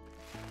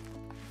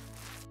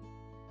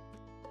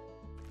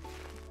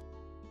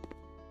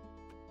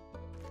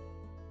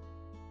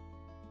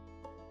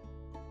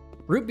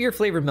 Root beer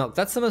flavored milk.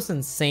 That's the most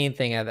insane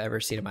thing I've ever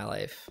seen in my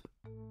life.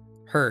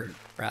 Heard,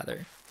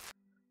 rather.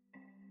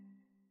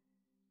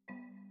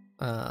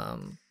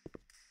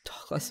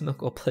 Talk less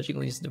milk while pledging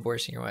allegiance to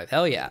divorcing your wife.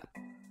 Hell yeah.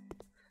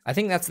 I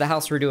think that's the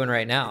house we're doing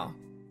right now.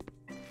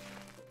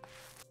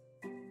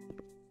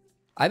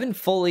 I've been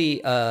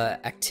fully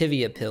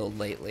Activia pilled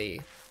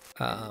lately,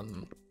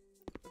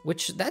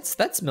 which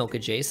that's milk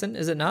adjacent,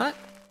 is it not?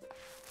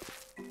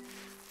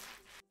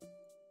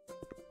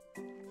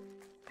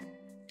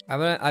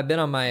 I've been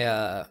on my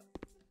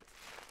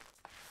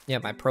yeah,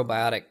 my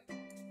probiotic. I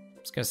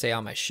was gonna say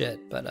on my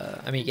shit, but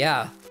I mean,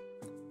 yeah.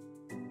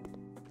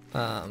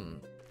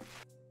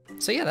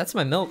 So yeah, that's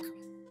my milk.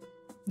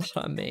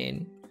 Not on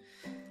main.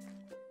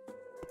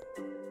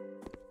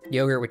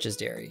 Yogurt, which is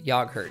dairy.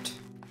 Yogurt.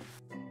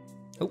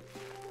 Oh,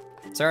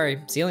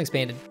 sorry. Ceiling's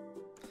painted.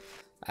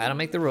 I don't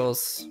make the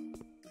rules.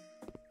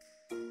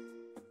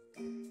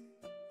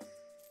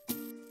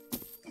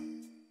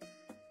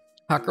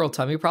 Hot girl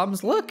tummy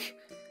problems? Look!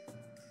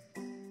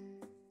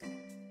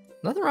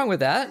 Nothing wrong with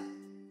that.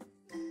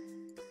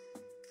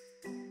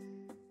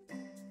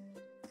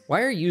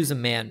 Why are you a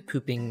man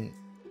pooping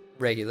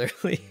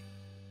regularly?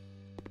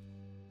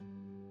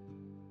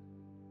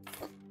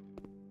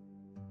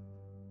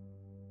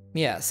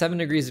 Yeah, 7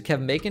 degrees of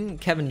Kevin Bacon,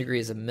 Kevin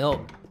degrees of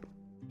milk.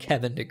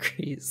 Kevin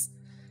degrees.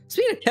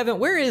 Speaking of Kevin,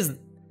 where is...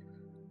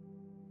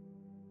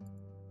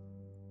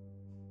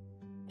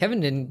 Kevin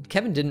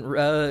didn't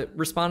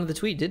respond to the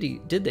tweet, did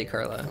he? Did they,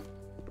 Carla?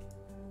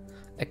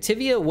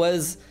 Activia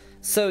was...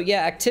 So,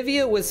 yeah,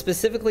 Activia was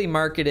specifically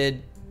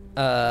marketed...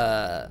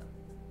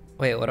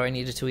 Wait, what do I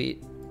need to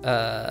tweet?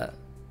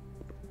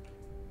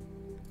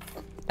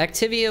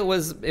 Activia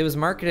was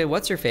marketed...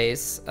 What's her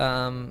face?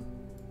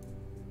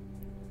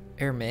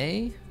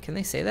 Hermé? Can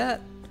they say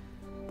that?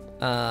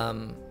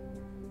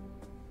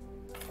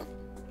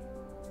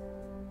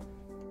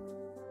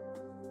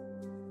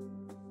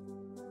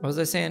 What was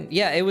I saying?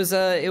 Yeah, it was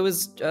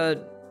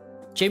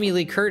Jamie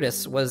Lee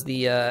Curtis was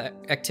the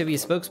Activia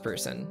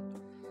spokesperson.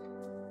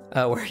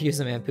 Where use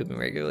a man pooping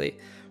regularly.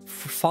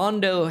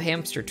 Fondo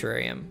Hamster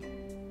Terrarium.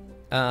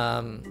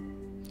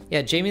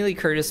 Yeah, Jamie Lee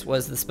Curtis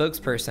was the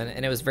spokesperson,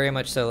 and it was very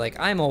much so like,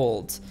 I'm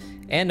old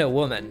and a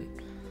woman,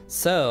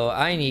 so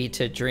I need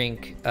to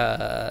drink,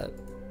 or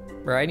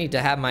I need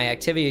to have my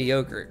Activia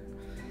yogurt.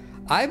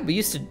 I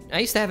used to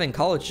have it in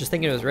college just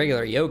thinking it was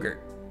regular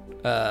yogurt.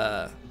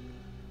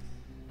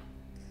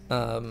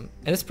 And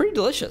it's pretty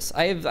delicious.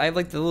 I have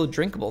like the little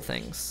drinkable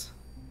things.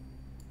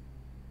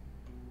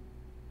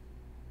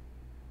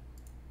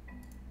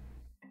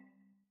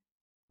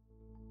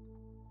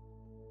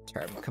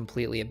 Sorry, I'm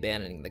completely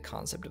abandoning the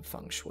concept of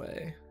feng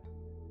shui.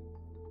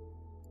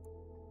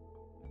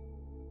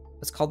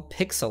 It's called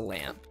Pixel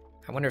Lamp.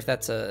 I wonder if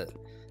that's a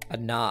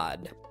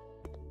nod.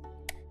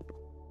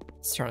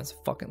 Let's turn on some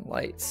fucking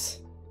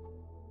lights.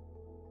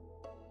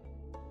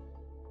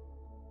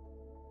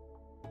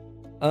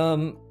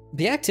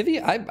 The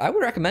Activia, I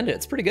would recommend it.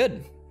 It's pretty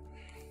good.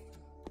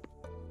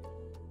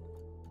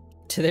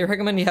 Do they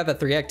recommend you have a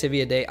 3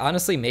 Activia a day?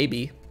 Honestly,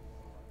 maybe.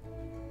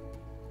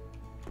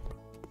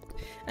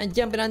 I'm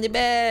jumping on the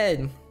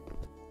bed.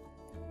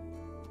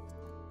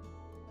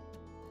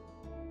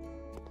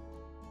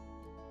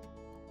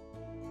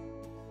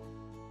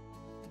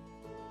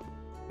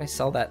 I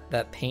sell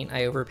that paint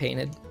I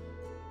overpainted.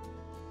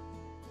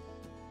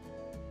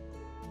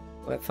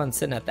 What fun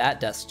sitting at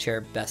that desk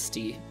chair,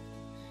 bestie.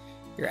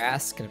 Your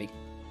ass is gonna be...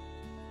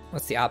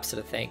 What's the opposite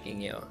of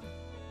thanking you?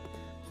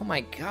 Oh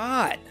my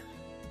god.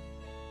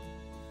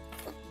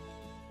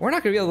 We're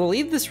not gonna be able to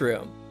leave this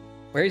room.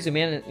 Where is the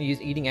man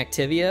eating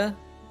Activia?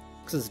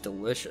 Because it's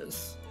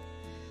delicious.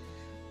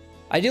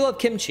 I do love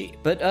kimchi,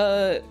 but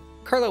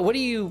Carla, what do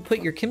you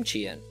put your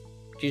kimchi in?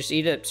 Do you just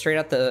eat it straight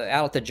out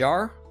the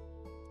jar?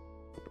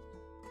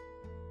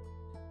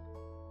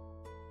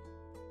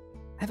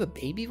 I have a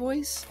baby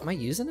voice? Am I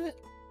using it?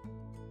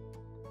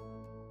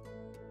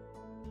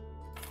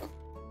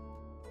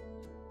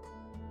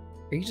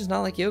 Or you just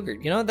not like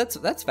yogurt? You know,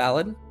 that's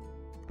valid.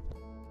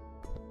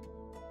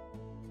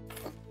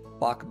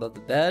 Block above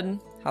the bed.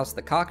 House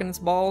the cock and its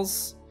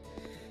balls.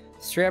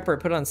 Straight up or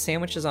put on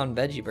sandwiches on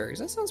veggie burgers.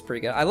 That sounds pretty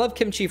good. I love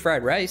kimchi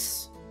fried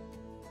rice.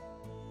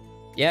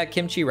 Yeah,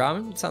 kimchi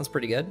ramen. Sounds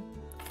pretty good.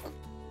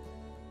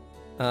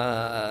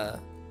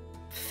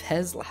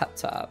 Fez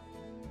laptop.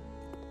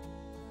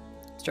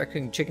 Start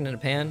cooking chicken in a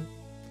pan.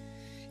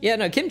 Yeah,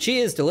 no, kimchi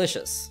is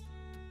delicious.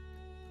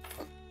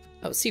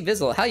 Oh, see,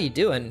 Vizzle, how you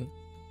doing?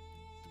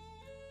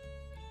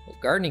 Well,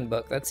 gardening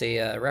book. That's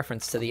a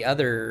reference to the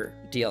other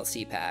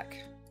DLC pack.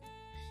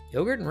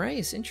 Yogurt and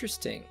rice.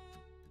 Interesting.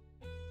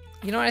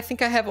 You know, I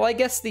think I have... Well, I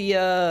guess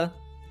the...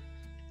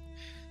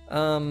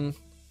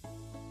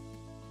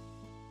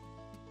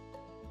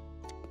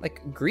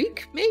 like,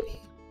 Greek,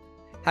 maybe?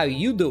 How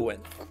you doing?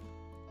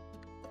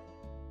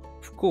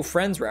 Cool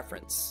Friends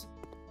reference.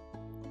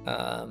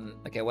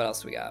 Okay, what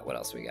else we got? What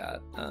else we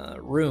got?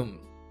 Room.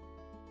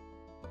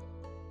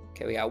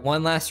 Okay, we got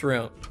one last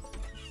room.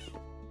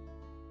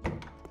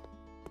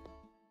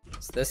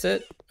 Is this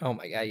it? Oh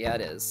my god, yeah,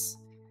 it is.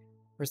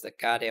 Where's the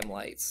goddamn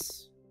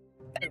lights?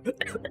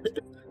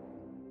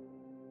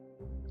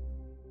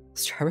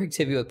 Strawberry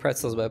Activia with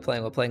pretzels while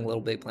playing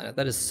Little Big Planet.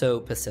 That is so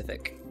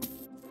Pacific.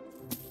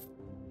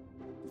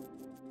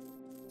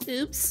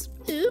 Oops,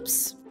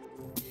 oops.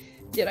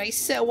 Did I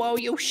sell all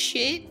your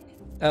shit?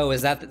 Oh,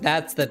 is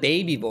that's the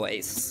baby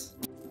voice.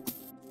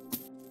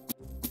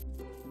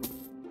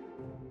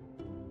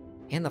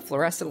 And the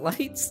fluorescent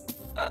lights?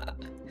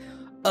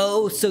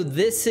 Oh, so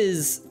this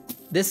is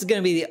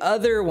gonna be the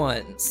other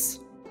ones.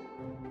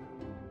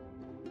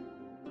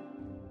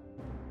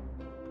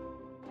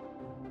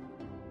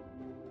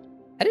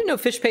 I didn't know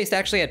fish paste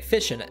actually had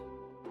fish in it.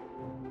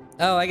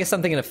 Oh, I guess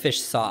I'm thinking of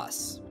fish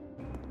sauce.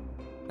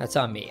 That's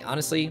on me.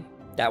 Honestly,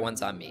 that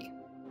one's on me.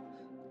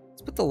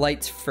 Let's put the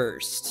lights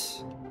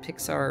first.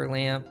 Pixar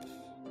lamp,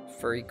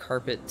 furry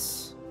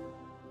carpets.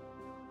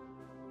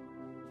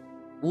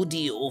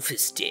 Woody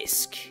office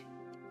desk.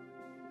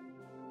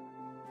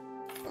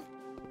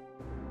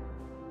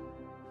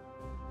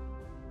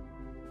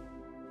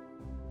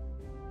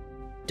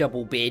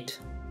 Double bed.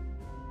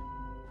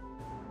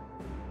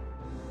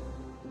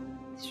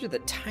 These are the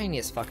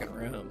tiniest fucking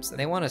rooms, and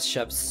they want to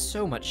shove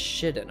so much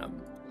shit in them.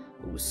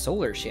 Ooh,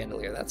 solar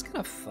chandelier. That's kind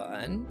of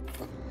fun.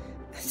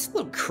 That's a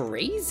little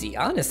crazy,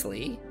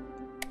 honestly.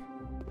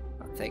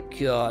 Oh, thank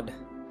God.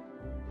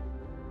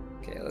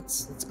 Okay,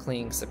 let's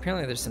clean, because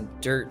apparently there's some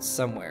dirt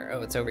somewhere.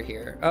 Oh, it's over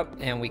here. Oh,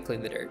 and we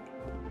cleaned the dirt.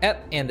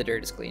 Yep, and the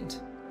dirt is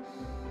cleaned.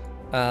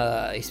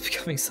 He's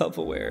becoming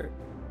self-aware.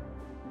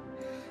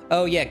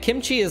 Oh yeah,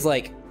 kimchi is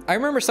like, I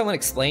remember someone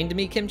explained to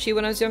me kimchi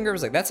when I was younger. I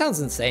was like, that sounds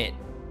insane.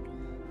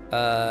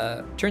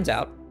 Turns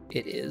out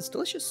it is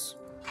delicious.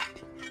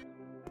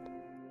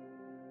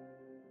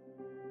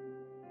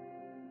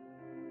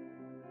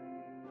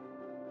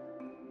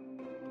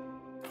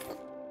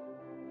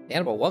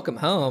 Hannibal, welcome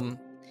home.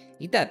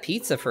 Eat that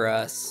pizza for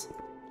us.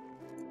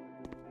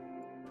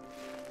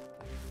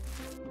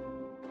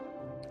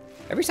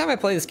 Every time I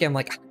play this game, I'm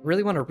like, I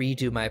really want to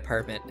redo my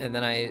apartment, and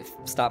then I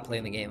stop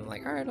playing the game. I'm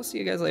like, all right, I'll see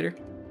you guys later.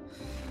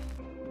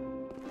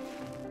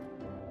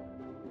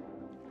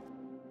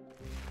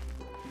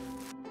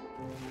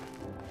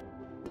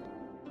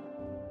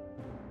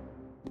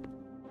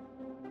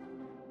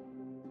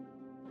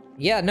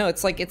 Yeah, no,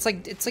 it's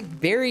like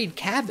buried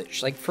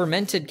cabbage, like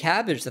fermented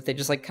cabbage that they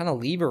just like kind of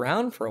leave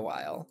around for a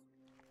while.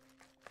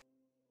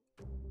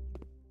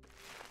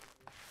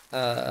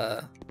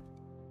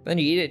 Then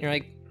you eat it and you're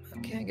like,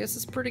 okay, I guess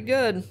it's pretty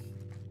good.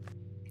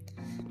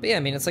 But yeah, I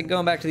mean, it's like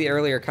going back to the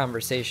earlier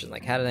conversation.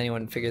 Like, how did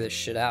anyone figure this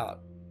shit out?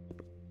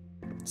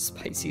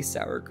 Spicy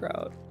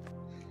sauerkraut.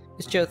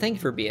 Miss Joe, thank you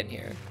for being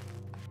here.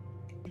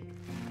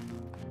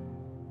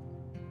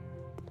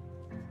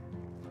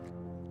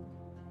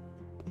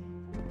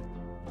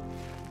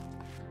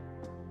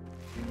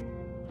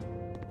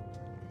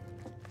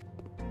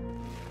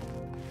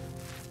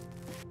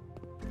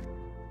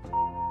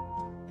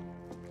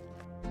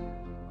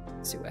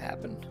 Let's see what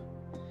happened.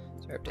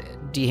 So I have to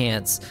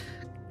dehance.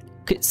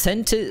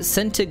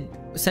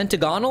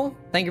 Centagonal,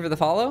 thank you for the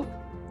follow.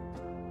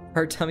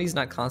 Our tummy's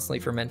not constantly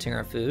fermenting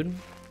our food.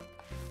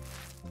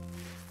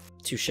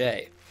 Touche.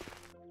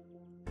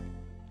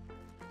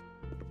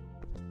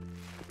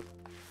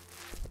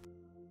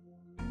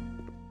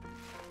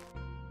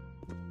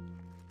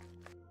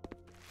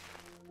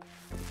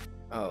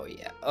 Oh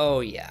yeah, oh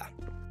yeah.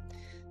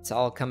 It's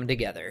all coming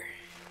together.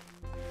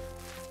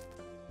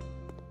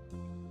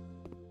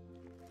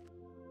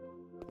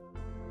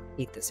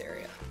 Eat this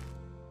area.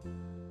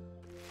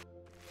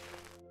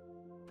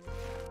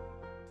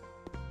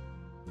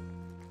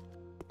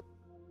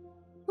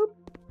 Whoop.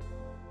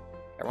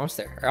 We're almost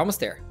there. We're almost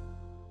there.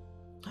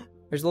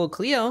 There's little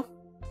Cleo.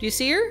 Do you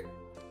see her?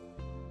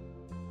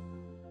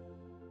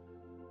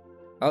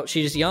 Oh,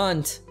 she just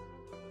yawned.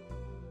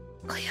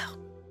 Cleo.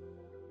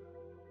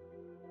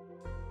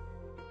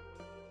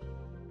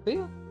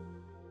 Cleo?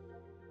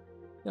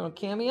 You want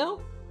a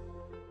cameo?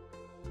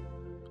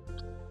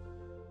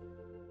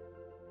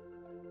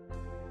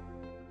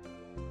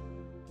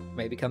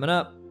 Maybe coming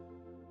up.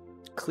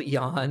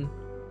 Cleon.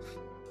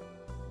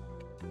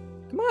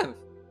 Come on.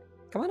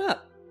 Come on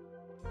up.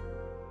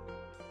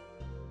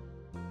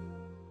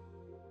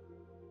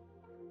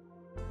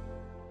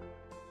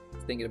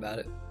 Thinking about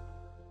it.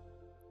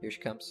 Here she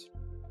comes.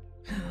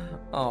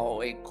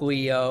 Oh, hey,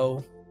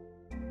 Cleo.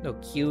 No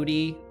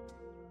cutie.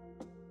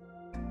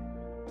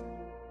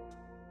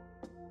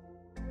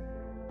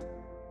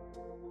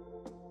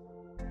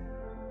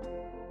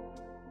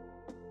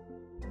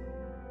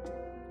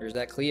 There's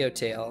that Cleo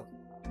tail.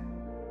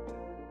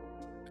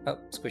 Oh,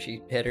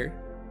 Squishy hit her.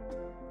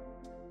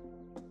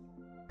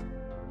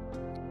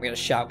 We got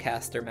a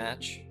shoutcaster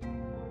match.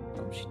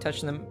 Oh, she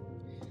touching them.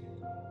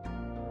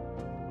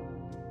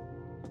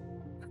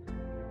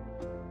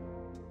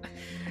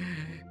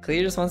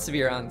 Cleo just wants to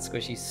be around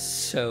Squishy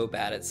so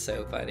bad, it's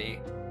so funny.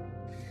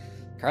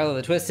 Carla,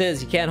 the twist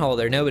is you can't hold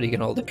her. Nobody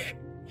can hold her.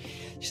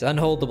 She's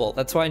unholdable.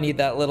 That's why I need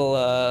that little,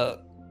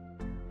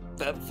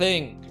 that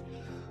thing.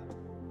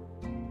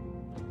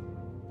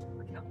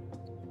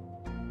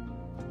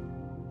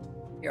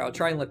 Here, I'll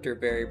try and lift her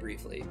very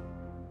briefly.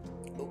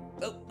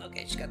 Oh,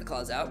 okay, she's got the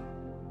claws out.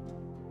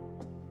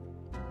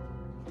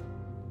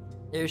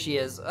 There she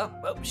is.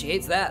 Oh, she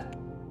hates that.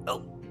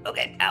 Oh,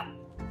 okay, ow.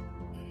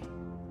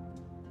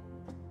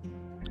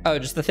 Oh,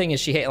 just the thing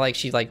is she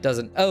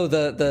doesn't. Oh,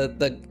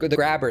 the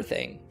grabber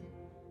thing.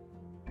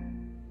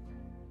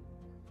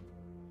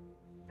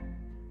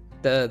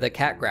 The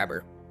cat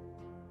grabber.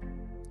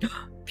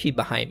 Peed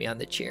behind me on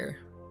the chair.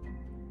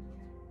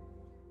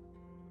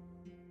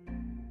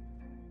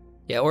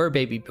 Yeah, or a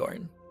baby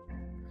born.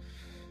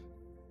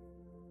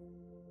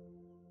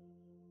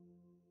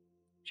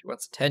 She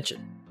wants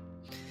attention.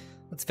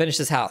 Let's finish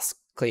this house,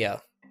 Cleo.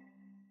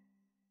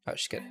 Oh,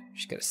 she's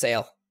gonna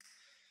sail.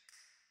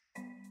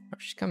 Oh,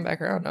 she's coming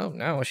back around. Oh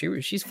no,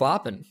 she's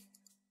flopping.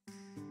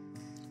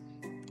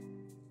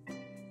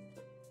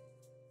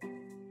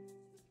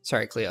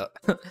 Sorry, Cleo.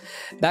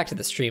 Back to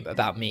the stream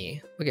about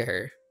me. Look at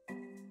her.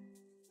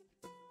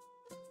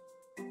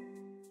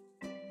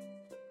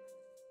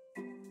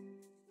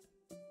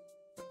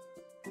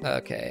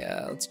 Okay,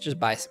 let's just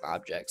buy some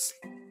objects.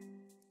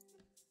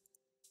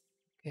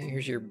 Okay,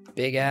 here's your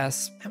big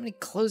ass. How many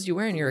clothes you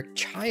wearing? You're a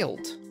child.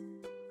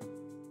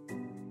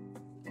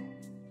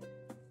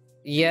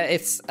 Yeah,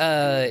 it's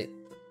Carla.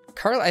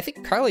 I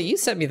think Carla, you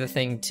sent me the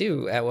thing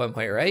too at one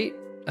point, right?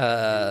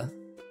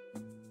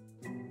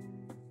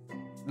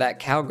 That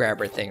cow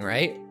grabber thing,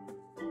 right?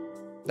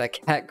 That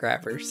cat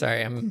grabber.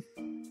 Sorry, I'm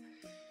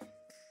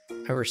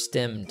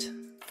overstimmed.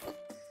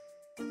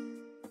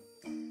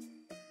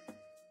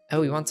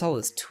 Oh, he wants all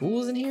his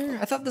tools in here?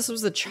 I thought this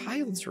was the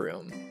child's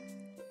room.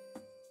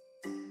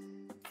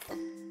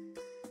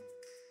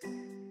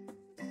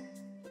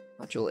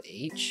 Module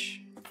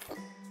H.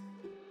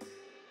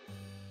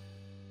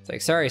 It's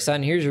like, sorry,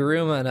 son, here's your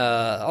room, and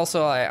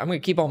also I'm gonna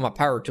keep all my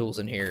power tools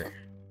in here.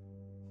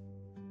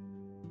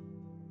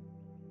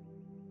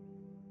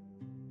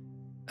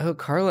 Oh,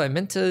 Carla, I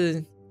meant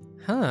to...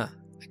 Huh,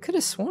 I could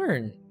have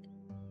sworn.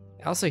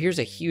 Also, here's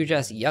a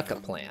huge-ass yucca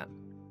plant.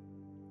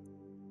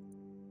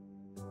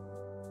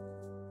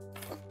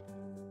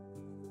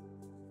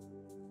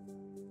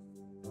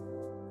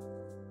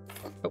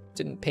 Oh,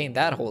 didn't paint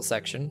that whole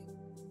section.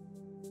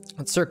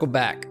 Let's circle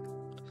back.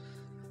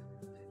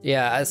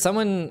 Yeah,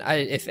 someone,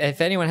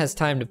 if anyone has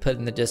time to put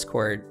in the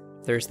Discord,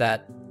 there's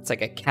that, it's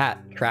like a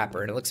cat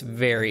trapper, and it looks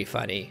very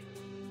funny.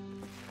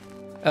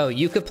 Oh,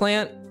 yucca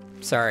plant?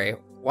 Sorry.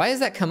 Why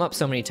does that come up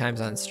so many times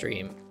on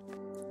stream?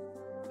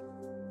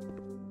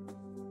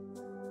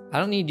 I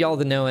don't need y'all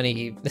to know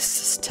any, this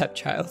is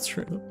stepchild's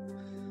room.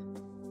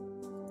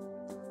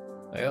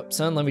 Yep,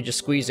 son, let me just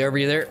squeeze over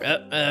you there.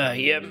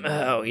 Yep,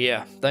 oh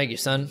yeah, thank you,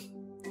 son.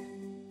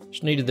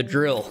 Just needed the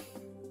drill.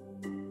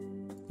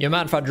 You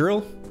mind if I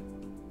drill?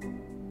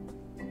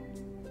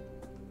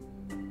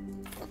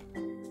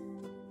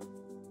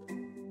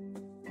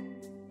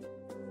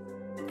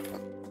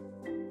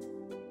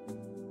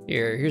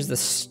 Here's the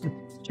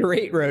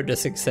straight road to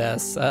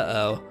success.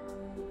 Uh-oh.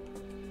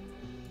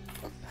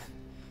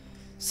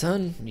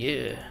 Son,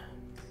 yeah.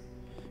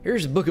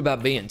 Here's a book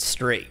about being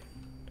straight.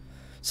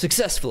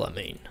 Successful, I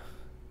mean.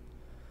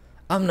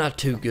 I'm not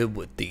too good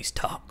with these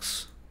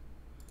talks.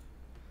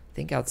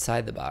 Think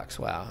outside the box.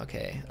 Wow,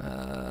 okay.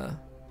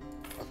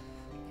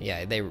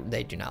 Yeah,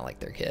 they do not like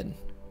their kid.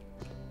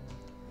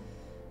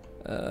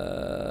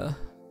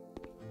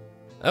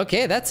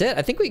 Okay, that's it.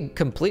 I think we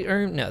complete,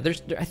 or no,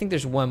 I think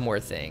there's one more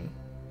thing.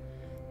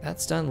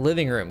 That's done.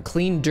 Living room,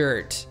 clean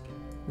dirt.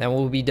 Then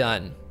we'll be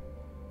done.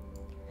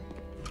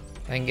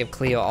 I can give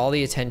Cleo all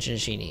the attention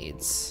she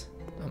needs.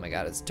 Oh my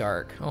god, it's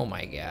dark. Oh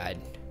my god.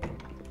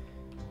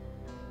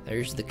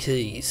 There's the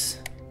keys.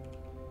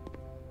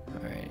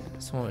 Alright,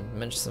 someone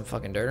mentioned some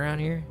fucking dirt around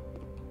here?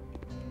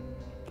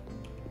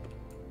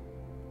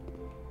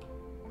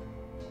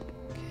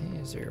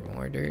 Okay, is there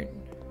more dirt?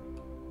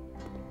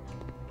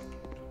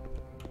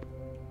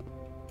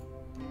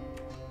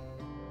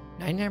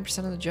 %99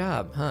 of the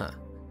job, huh?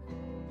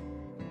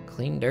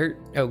 Clean dirt.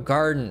 Oh,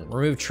 garden.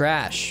 Remove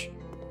trash.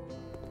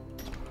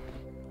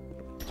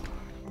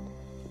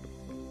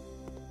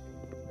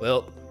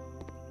 Well,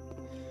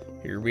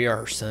 here we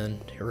are, son.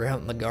 We're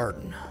out in the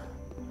garden.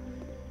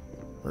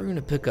 We're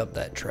gonna pick up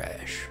that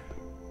trash.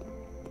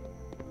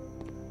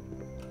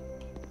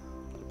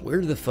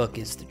 Where the fuck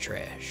is the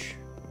trash?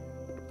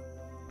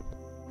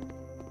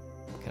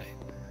 Can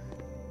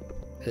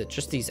I... Is it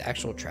just these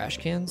actual trash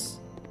cans?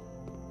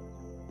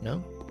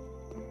 No?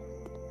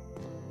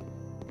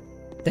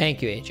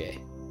 Thank you, AJ.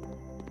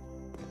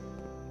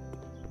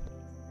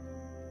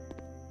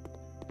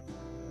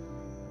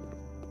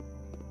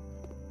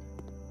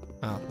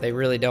 Oh, they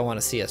really don't want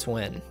to see us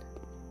win.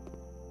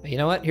 But you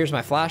know what? Here's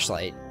my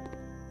flashlight.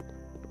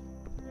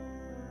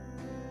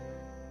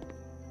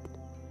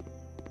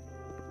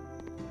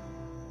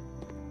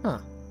 Huh.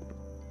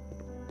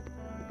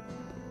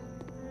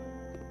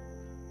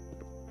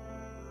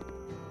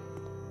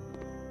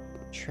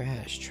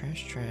 Trash,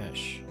 trash,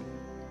 trash.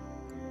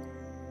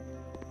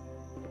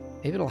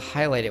 Maybe it'll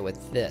highlight it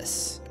with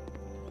this.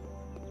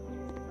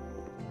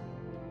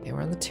 Okay,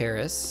 we're on the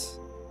terrace.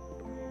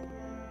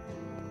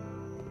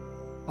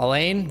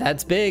 Elaine,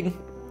 that's big.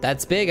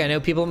 That's big. I know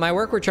people at my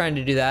work were trying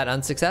to do that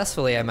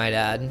unsuccessfully, I might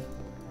add.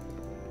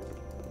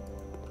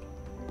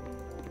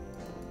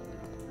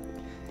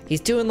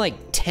 He's doing like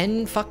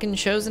 10 fucking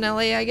shows in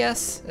LA, I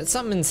guess? It's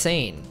something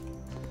insane.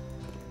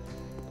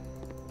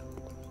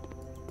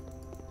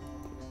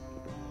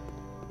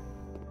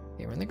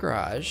 Okay, we're in the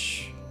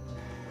garage.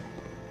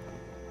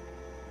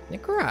 In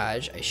the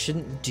garage, I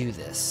shouldn't do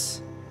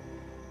this.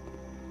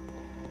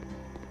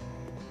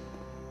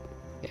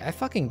 Okay, I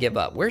fucking give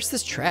up. Where's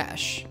this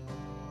trash?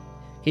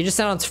 He just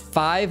announced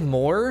 5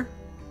 more?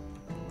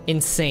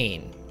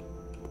 Insane.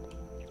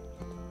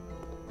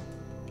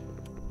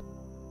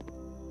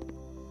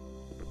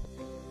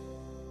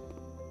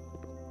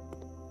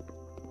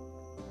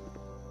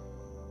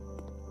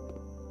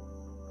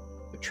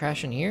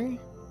 trash in here?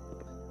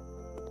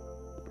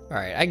 All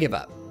right, I give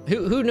up.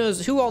 Who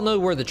knows? Who all know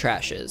where the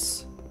trash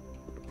is?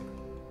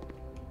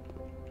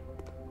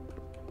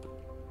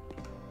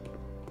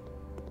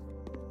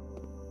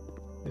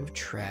 Move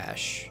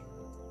trash.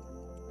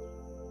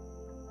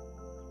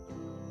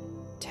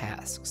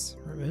 Tasks.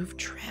 Remove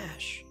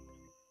trash.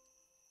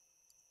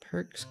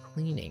 Perks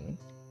cleaning.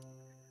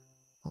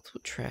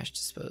 Multiple trash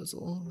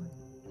disposal.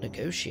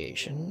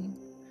 Negotiation.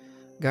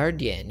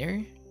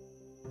 Gardiner.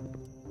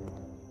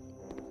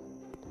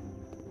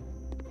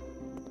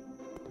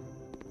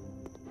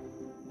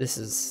 This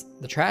is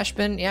the trash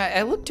bin. Yeah,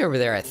 I looked over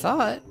there, I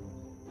thought.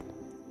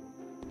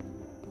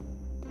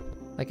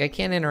 Like, I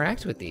can't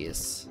interact with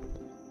these.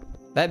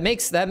 That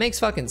makes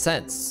fucking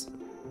sense.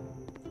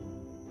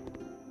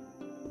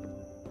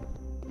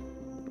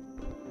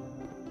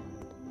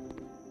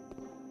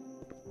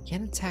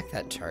 Can't attack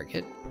that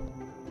target.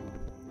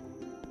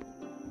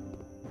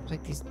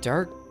 Like these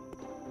dark.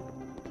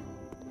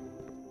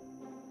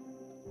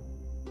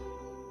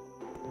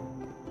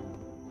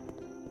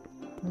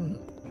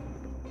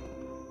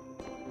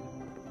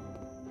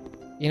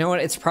 You know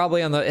what? It's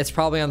probably on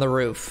the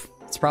roof.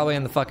 It's probably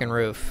on the fucking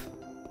roof.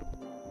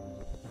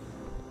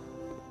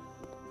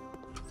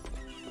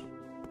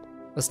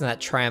 Listen to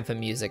that triumphant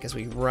music as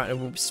we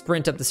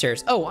sprint up the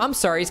stairs. Oh, I'm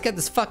sorry. He's got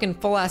this fucking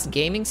full-ass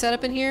gaming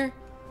setup in here.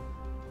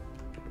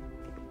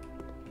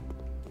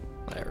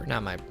 Whatever.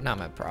 Not my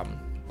problem.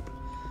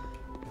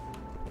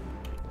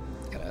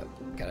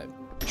 Gotta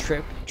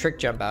trick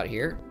jump out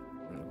here.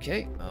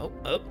 Okay. Oh,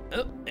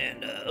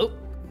 and oh.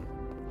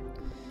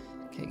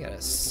 Okay,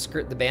 gotta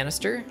skirt the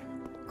banister.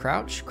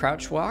 Crouch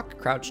walk,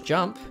 crouch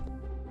jump.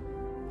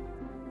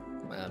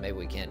 Well, maybe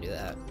we can't do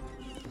that.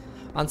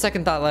 On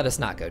second thought, let us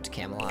not go to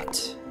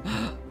Camelot.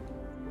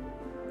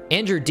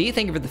 Andrew D,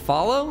 thank you for the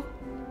follow.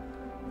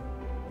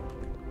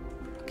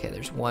 Okay,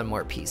 there's one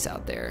more piece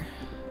out there.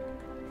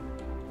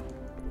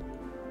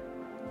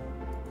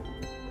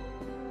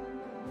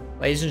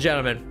 Ladies and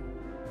gentlemen,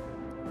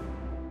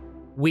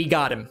 we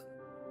got him.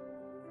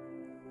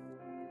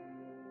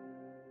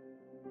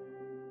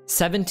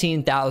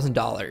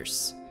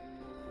 $17,000.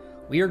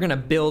 We are gonna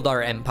build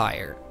our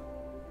empire.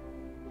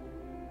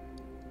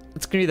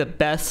 It's gonna be the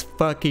best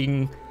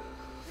fucking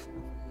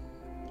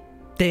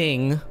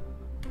thing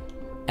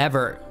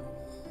ever.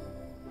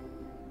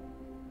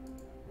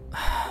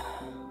 I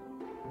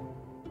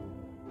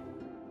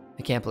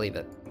can't believe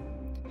it.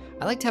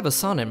 I like to have a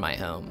sauna in my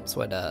home. That's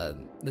what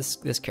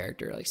this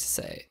character likes to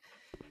say.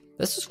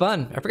 This was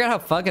fun. I forgot how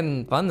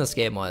fucking fun this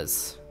game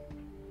was.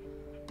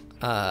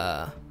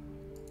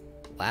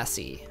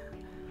 Lassie.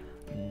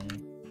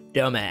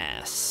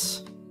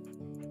 Dumbass.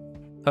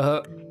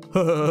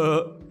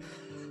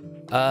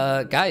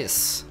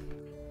 Guys,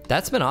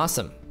 that's been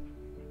awesome.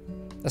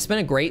 That's been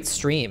a great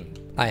stream,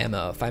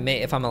 IMO,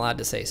 if I'm allowed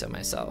to say so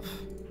myself.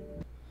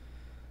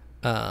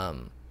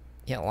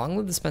 Yeah, long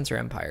live the Spencer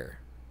Empire.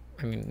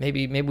 I mean,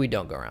 maybe we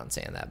don't go around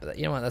saying that, but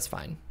you know what? That's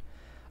fine.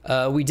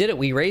 We did it.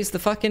 We raised the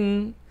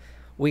fucking.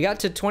 We got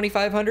to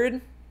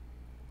 2,500.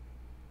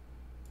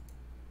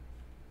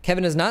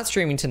 Kevin is not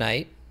streaming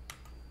tonight,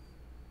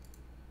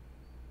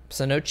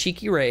 so no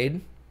cheeky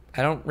raid.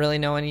 I don't really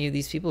know any of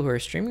these people who are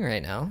streaming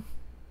right now.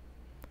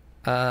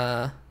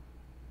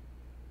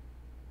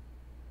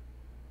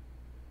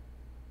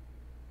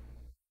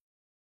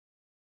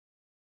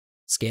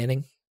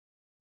 Scanning.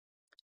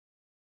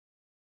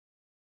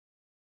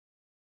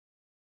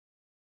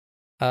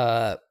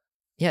 Yeah,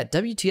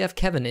 WTF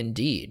Kevin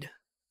indeed.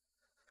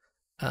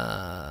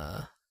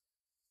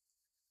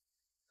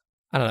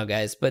 I don't know,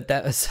 guys, but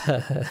that was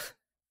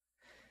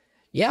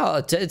yeah,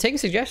 I'll take a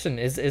suggestion.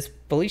 Is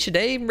Felicia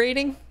Day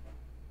raiding?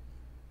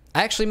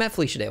 I actually met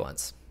Felicia Day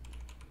once.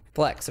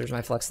 Flex, there's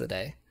my flex of the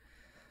day.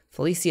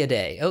 Felicia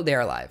Day. Oh, they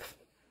are live.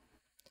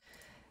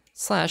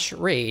 /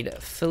 raid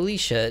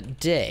Felicia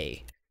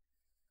Day.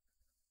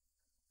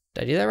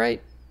 Did I do that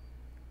right?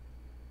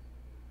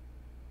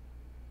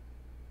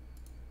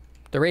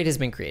 The raid has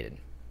been created.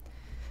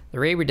 The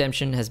raid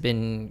redemption has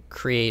been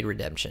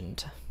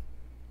redemptioned.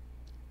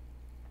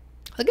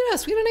 Look at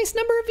us, we got a nice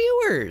number of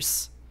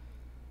viewers.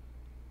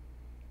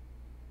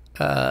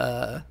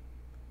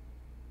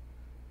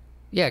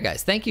 Yeah,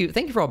 guys, thank you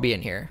for all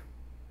being here.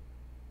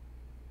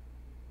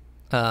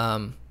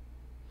 Getting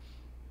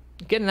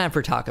an ad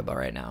for Taco Bell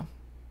right now.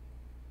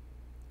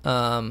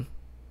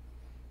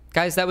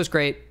 Guys, that was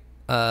great.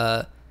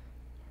 Remember,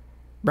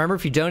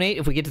 if you donate,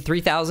 if we get to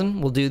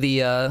 3,000, we'll do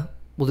the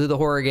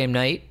horror game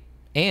night,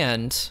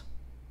 and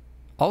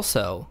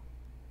also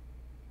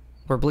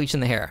we're bleaching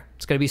the hair.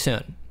 It's gonna be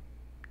soon.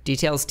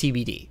 Details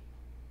TBD.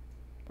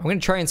 I'm gonna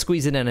try and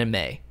squeeze it in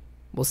May.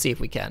 We'll see if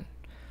we can.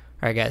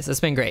 All right, guys, that's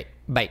been great.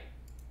 Bye.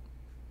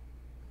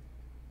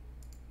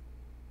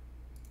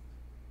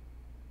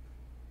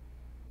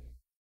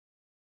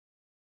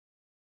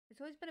 It's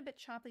always been a bit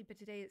choppy, but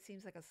today it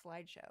seems like a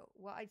slideshow.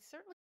 Well, I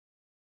certainly